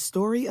is the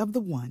story of the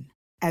one.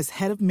 As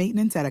head of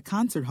maintenance at a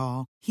concert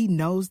hall, he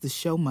knows the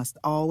show must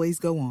always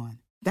go on.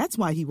 That's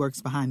why he works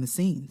behind the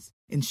scenes,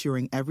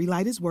 ensuring every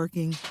light is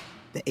working,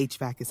 the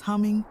HVAC is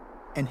humming,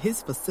 and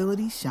his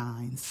facility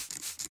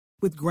shines.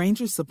 With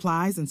Grainger's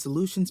supplies and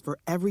solutions for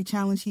every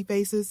challenge he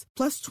faces,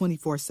 plus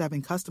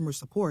 24/7 customer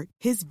support,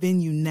 his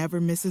venue never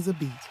misses a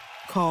beat.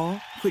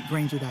 Call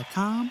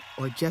quickgrainger.com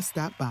or just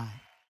stop by.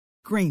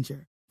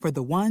 Grainger, for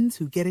the ones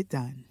who get it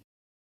done.